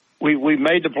we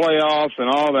made the playoffs and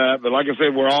all that. But like I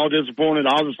said, we're all disappointed.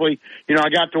 Obviously, I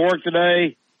got to work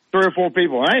today, 3 or 4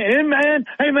 people. Hey man,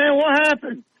 what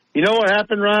happened? You know what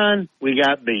happened, Ryan? We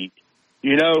got beat.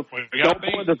 You know, don't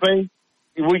point the finger.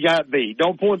 We got beat.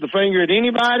 Don't point the finger at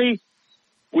anybody.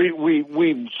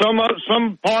 We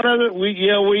some part of it. We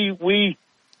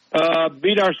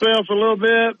beat ourselves a little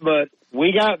bit, but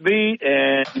we got beat,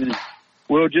 and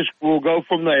we'll go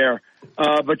from there.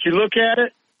 But you look at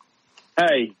it.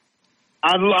 Hey,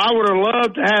 I would have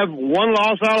loved to have 1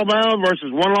 loss Alabama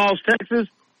versus 1 loss Texas.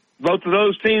 Both of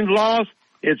those teams lost.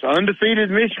 It's undefeated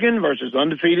Michigan versus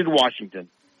undefeated Washington.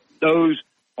 Those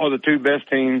are the 2 best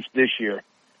teams this year.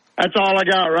 That's all I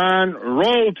got, Ryan.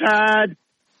 Roll Tide,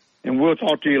 and we'll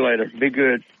talk to you later. Be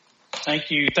good.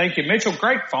 Thank you. Mitchell,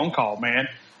 great phone call, man.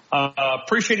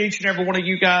 Appreciate each and every one of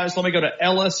you guys. Let me go to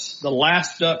Ellis, the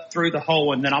last duck through the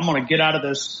hole, and then I'm going to get out of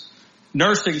this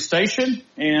nursing station.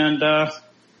 And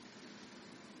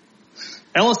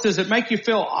Ellis, does it make you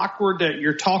feel awkward that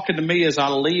you're talking to me as I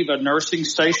leave a nursing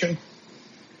station?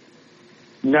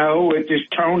 No, it just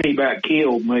Tony about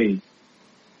killed me.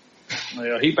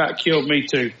 Well, he about killed me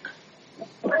too.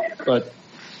 But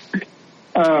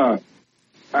I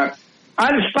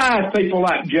despise people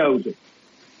like Joseph.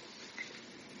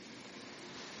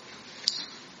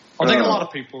 I think a lot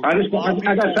of people. I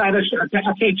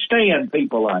can't stand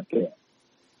people like that.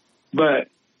 But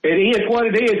it is what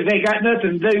it is. They got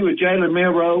nothing to do with Jalen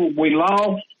Milroe. We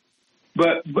lost,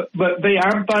 but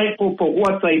I'm thankful for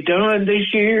what they done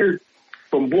this year.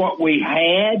 From what we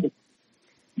had,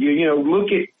 you know,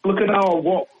 look at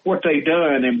all what they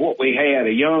done and what we had.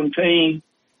 A young team.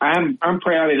 I'm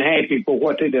proud and happy for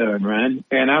what they done, Ryan,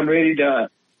 and I'm ready to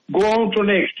go on for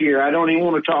next year. I don't even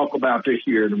want to talk about this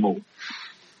year anymore.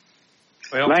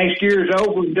 Well, last year's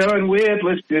over and done with.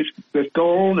 Let's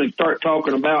go on and start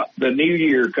talking about the new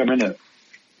year coming up.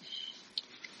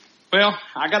 Well,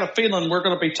 I got a feeling we're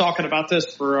going to be talking about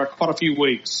this for quite a few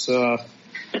weeks. Not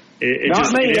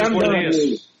me. I'm done.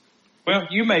 Well,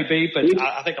 you may be, but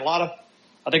I think a lot of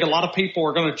people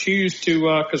are going to choose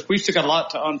to because we still got a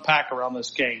lot to unpack around this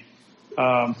game.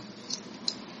 So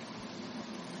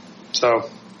I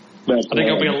think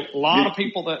there'll be a lot of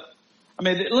people that. I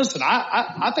mean, listen,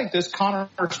 I think this Connor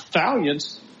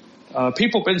Stalions,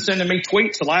 people have been sending me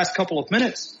tweets the last couple of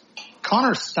minutes.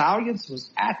 Connor Stalions was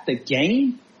at the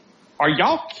game? Are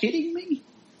y'all kidding me?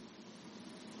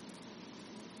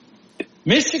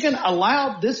 Michigan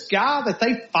allowed this guy that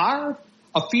they fired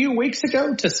a few weeks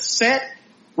ago to sit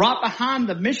right behind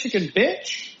the Michigan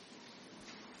bench?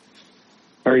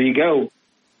 There you go.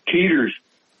 Cheaters.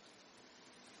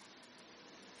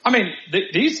 I mean,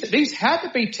 these had to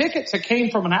be tickets that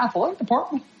came from an athletic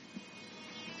department.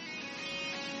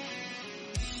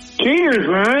 Cheaters,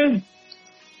 Ryan.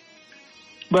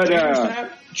 But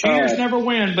cheaters never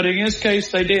win, but in this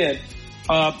case, they did.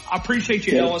 I appreciate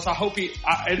you, Ellis. I hope you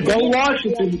go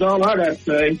Washington. Is all I got to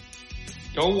say.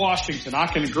 Go Washington. I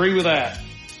can agree with that.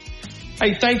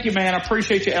 Hey, thank you, man. I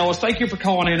appreciate you, Ellis. Thank you for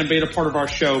calling in and being a part of our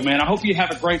show, man. I hope you have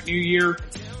a great New Year.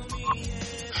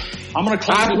 I'm going to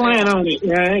close. I plan on it.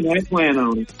 Yeah, I plan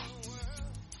on it.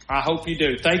 I hope you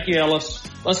do. Thank you, Ellis.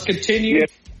 Let's continue. Yeah.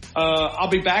 I'll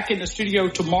be back in the studio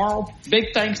tomorrow.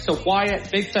 Big thanks to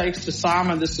Wyatt. Big thanks to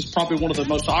Simon. This is probably one of the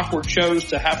most awkward shows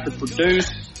to have to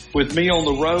produce with me on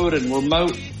the road and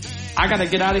remote. I got to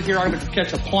get out of here. I got to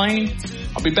catch a plane.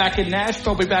 I'll be back in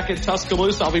Nashville. I'll be back in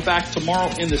Tuscaloosa. I'll be back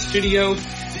tomorrow in the studio.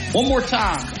 One more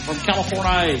time from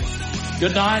California.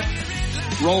 Good night.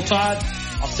 Roll Tide.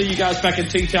 I'll see you guys back in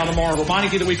T-Town tomorrow.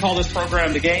 Reminding you that we call this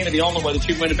program The Game, and the only way that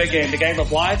you win a big game, the game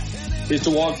of life, is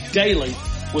to walk daily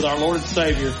with our Lord and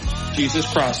Savior,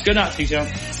 Jesus Christ. Good night,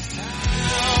 T-Town.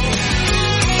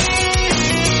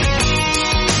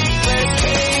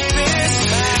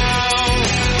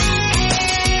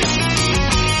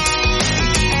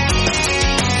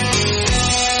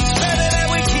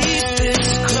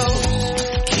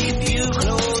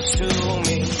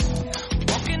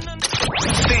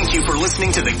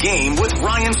 Listening to The Game with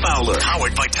Ryan Fowler.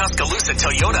 Powered by Tuscaloosa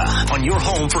Toyota. On your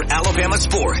home for Alabama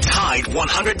sports. Tide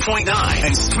 100.9.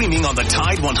 And streaming on the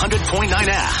Tide 100.9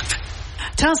 app.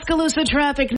 Tuscaloosa traffic.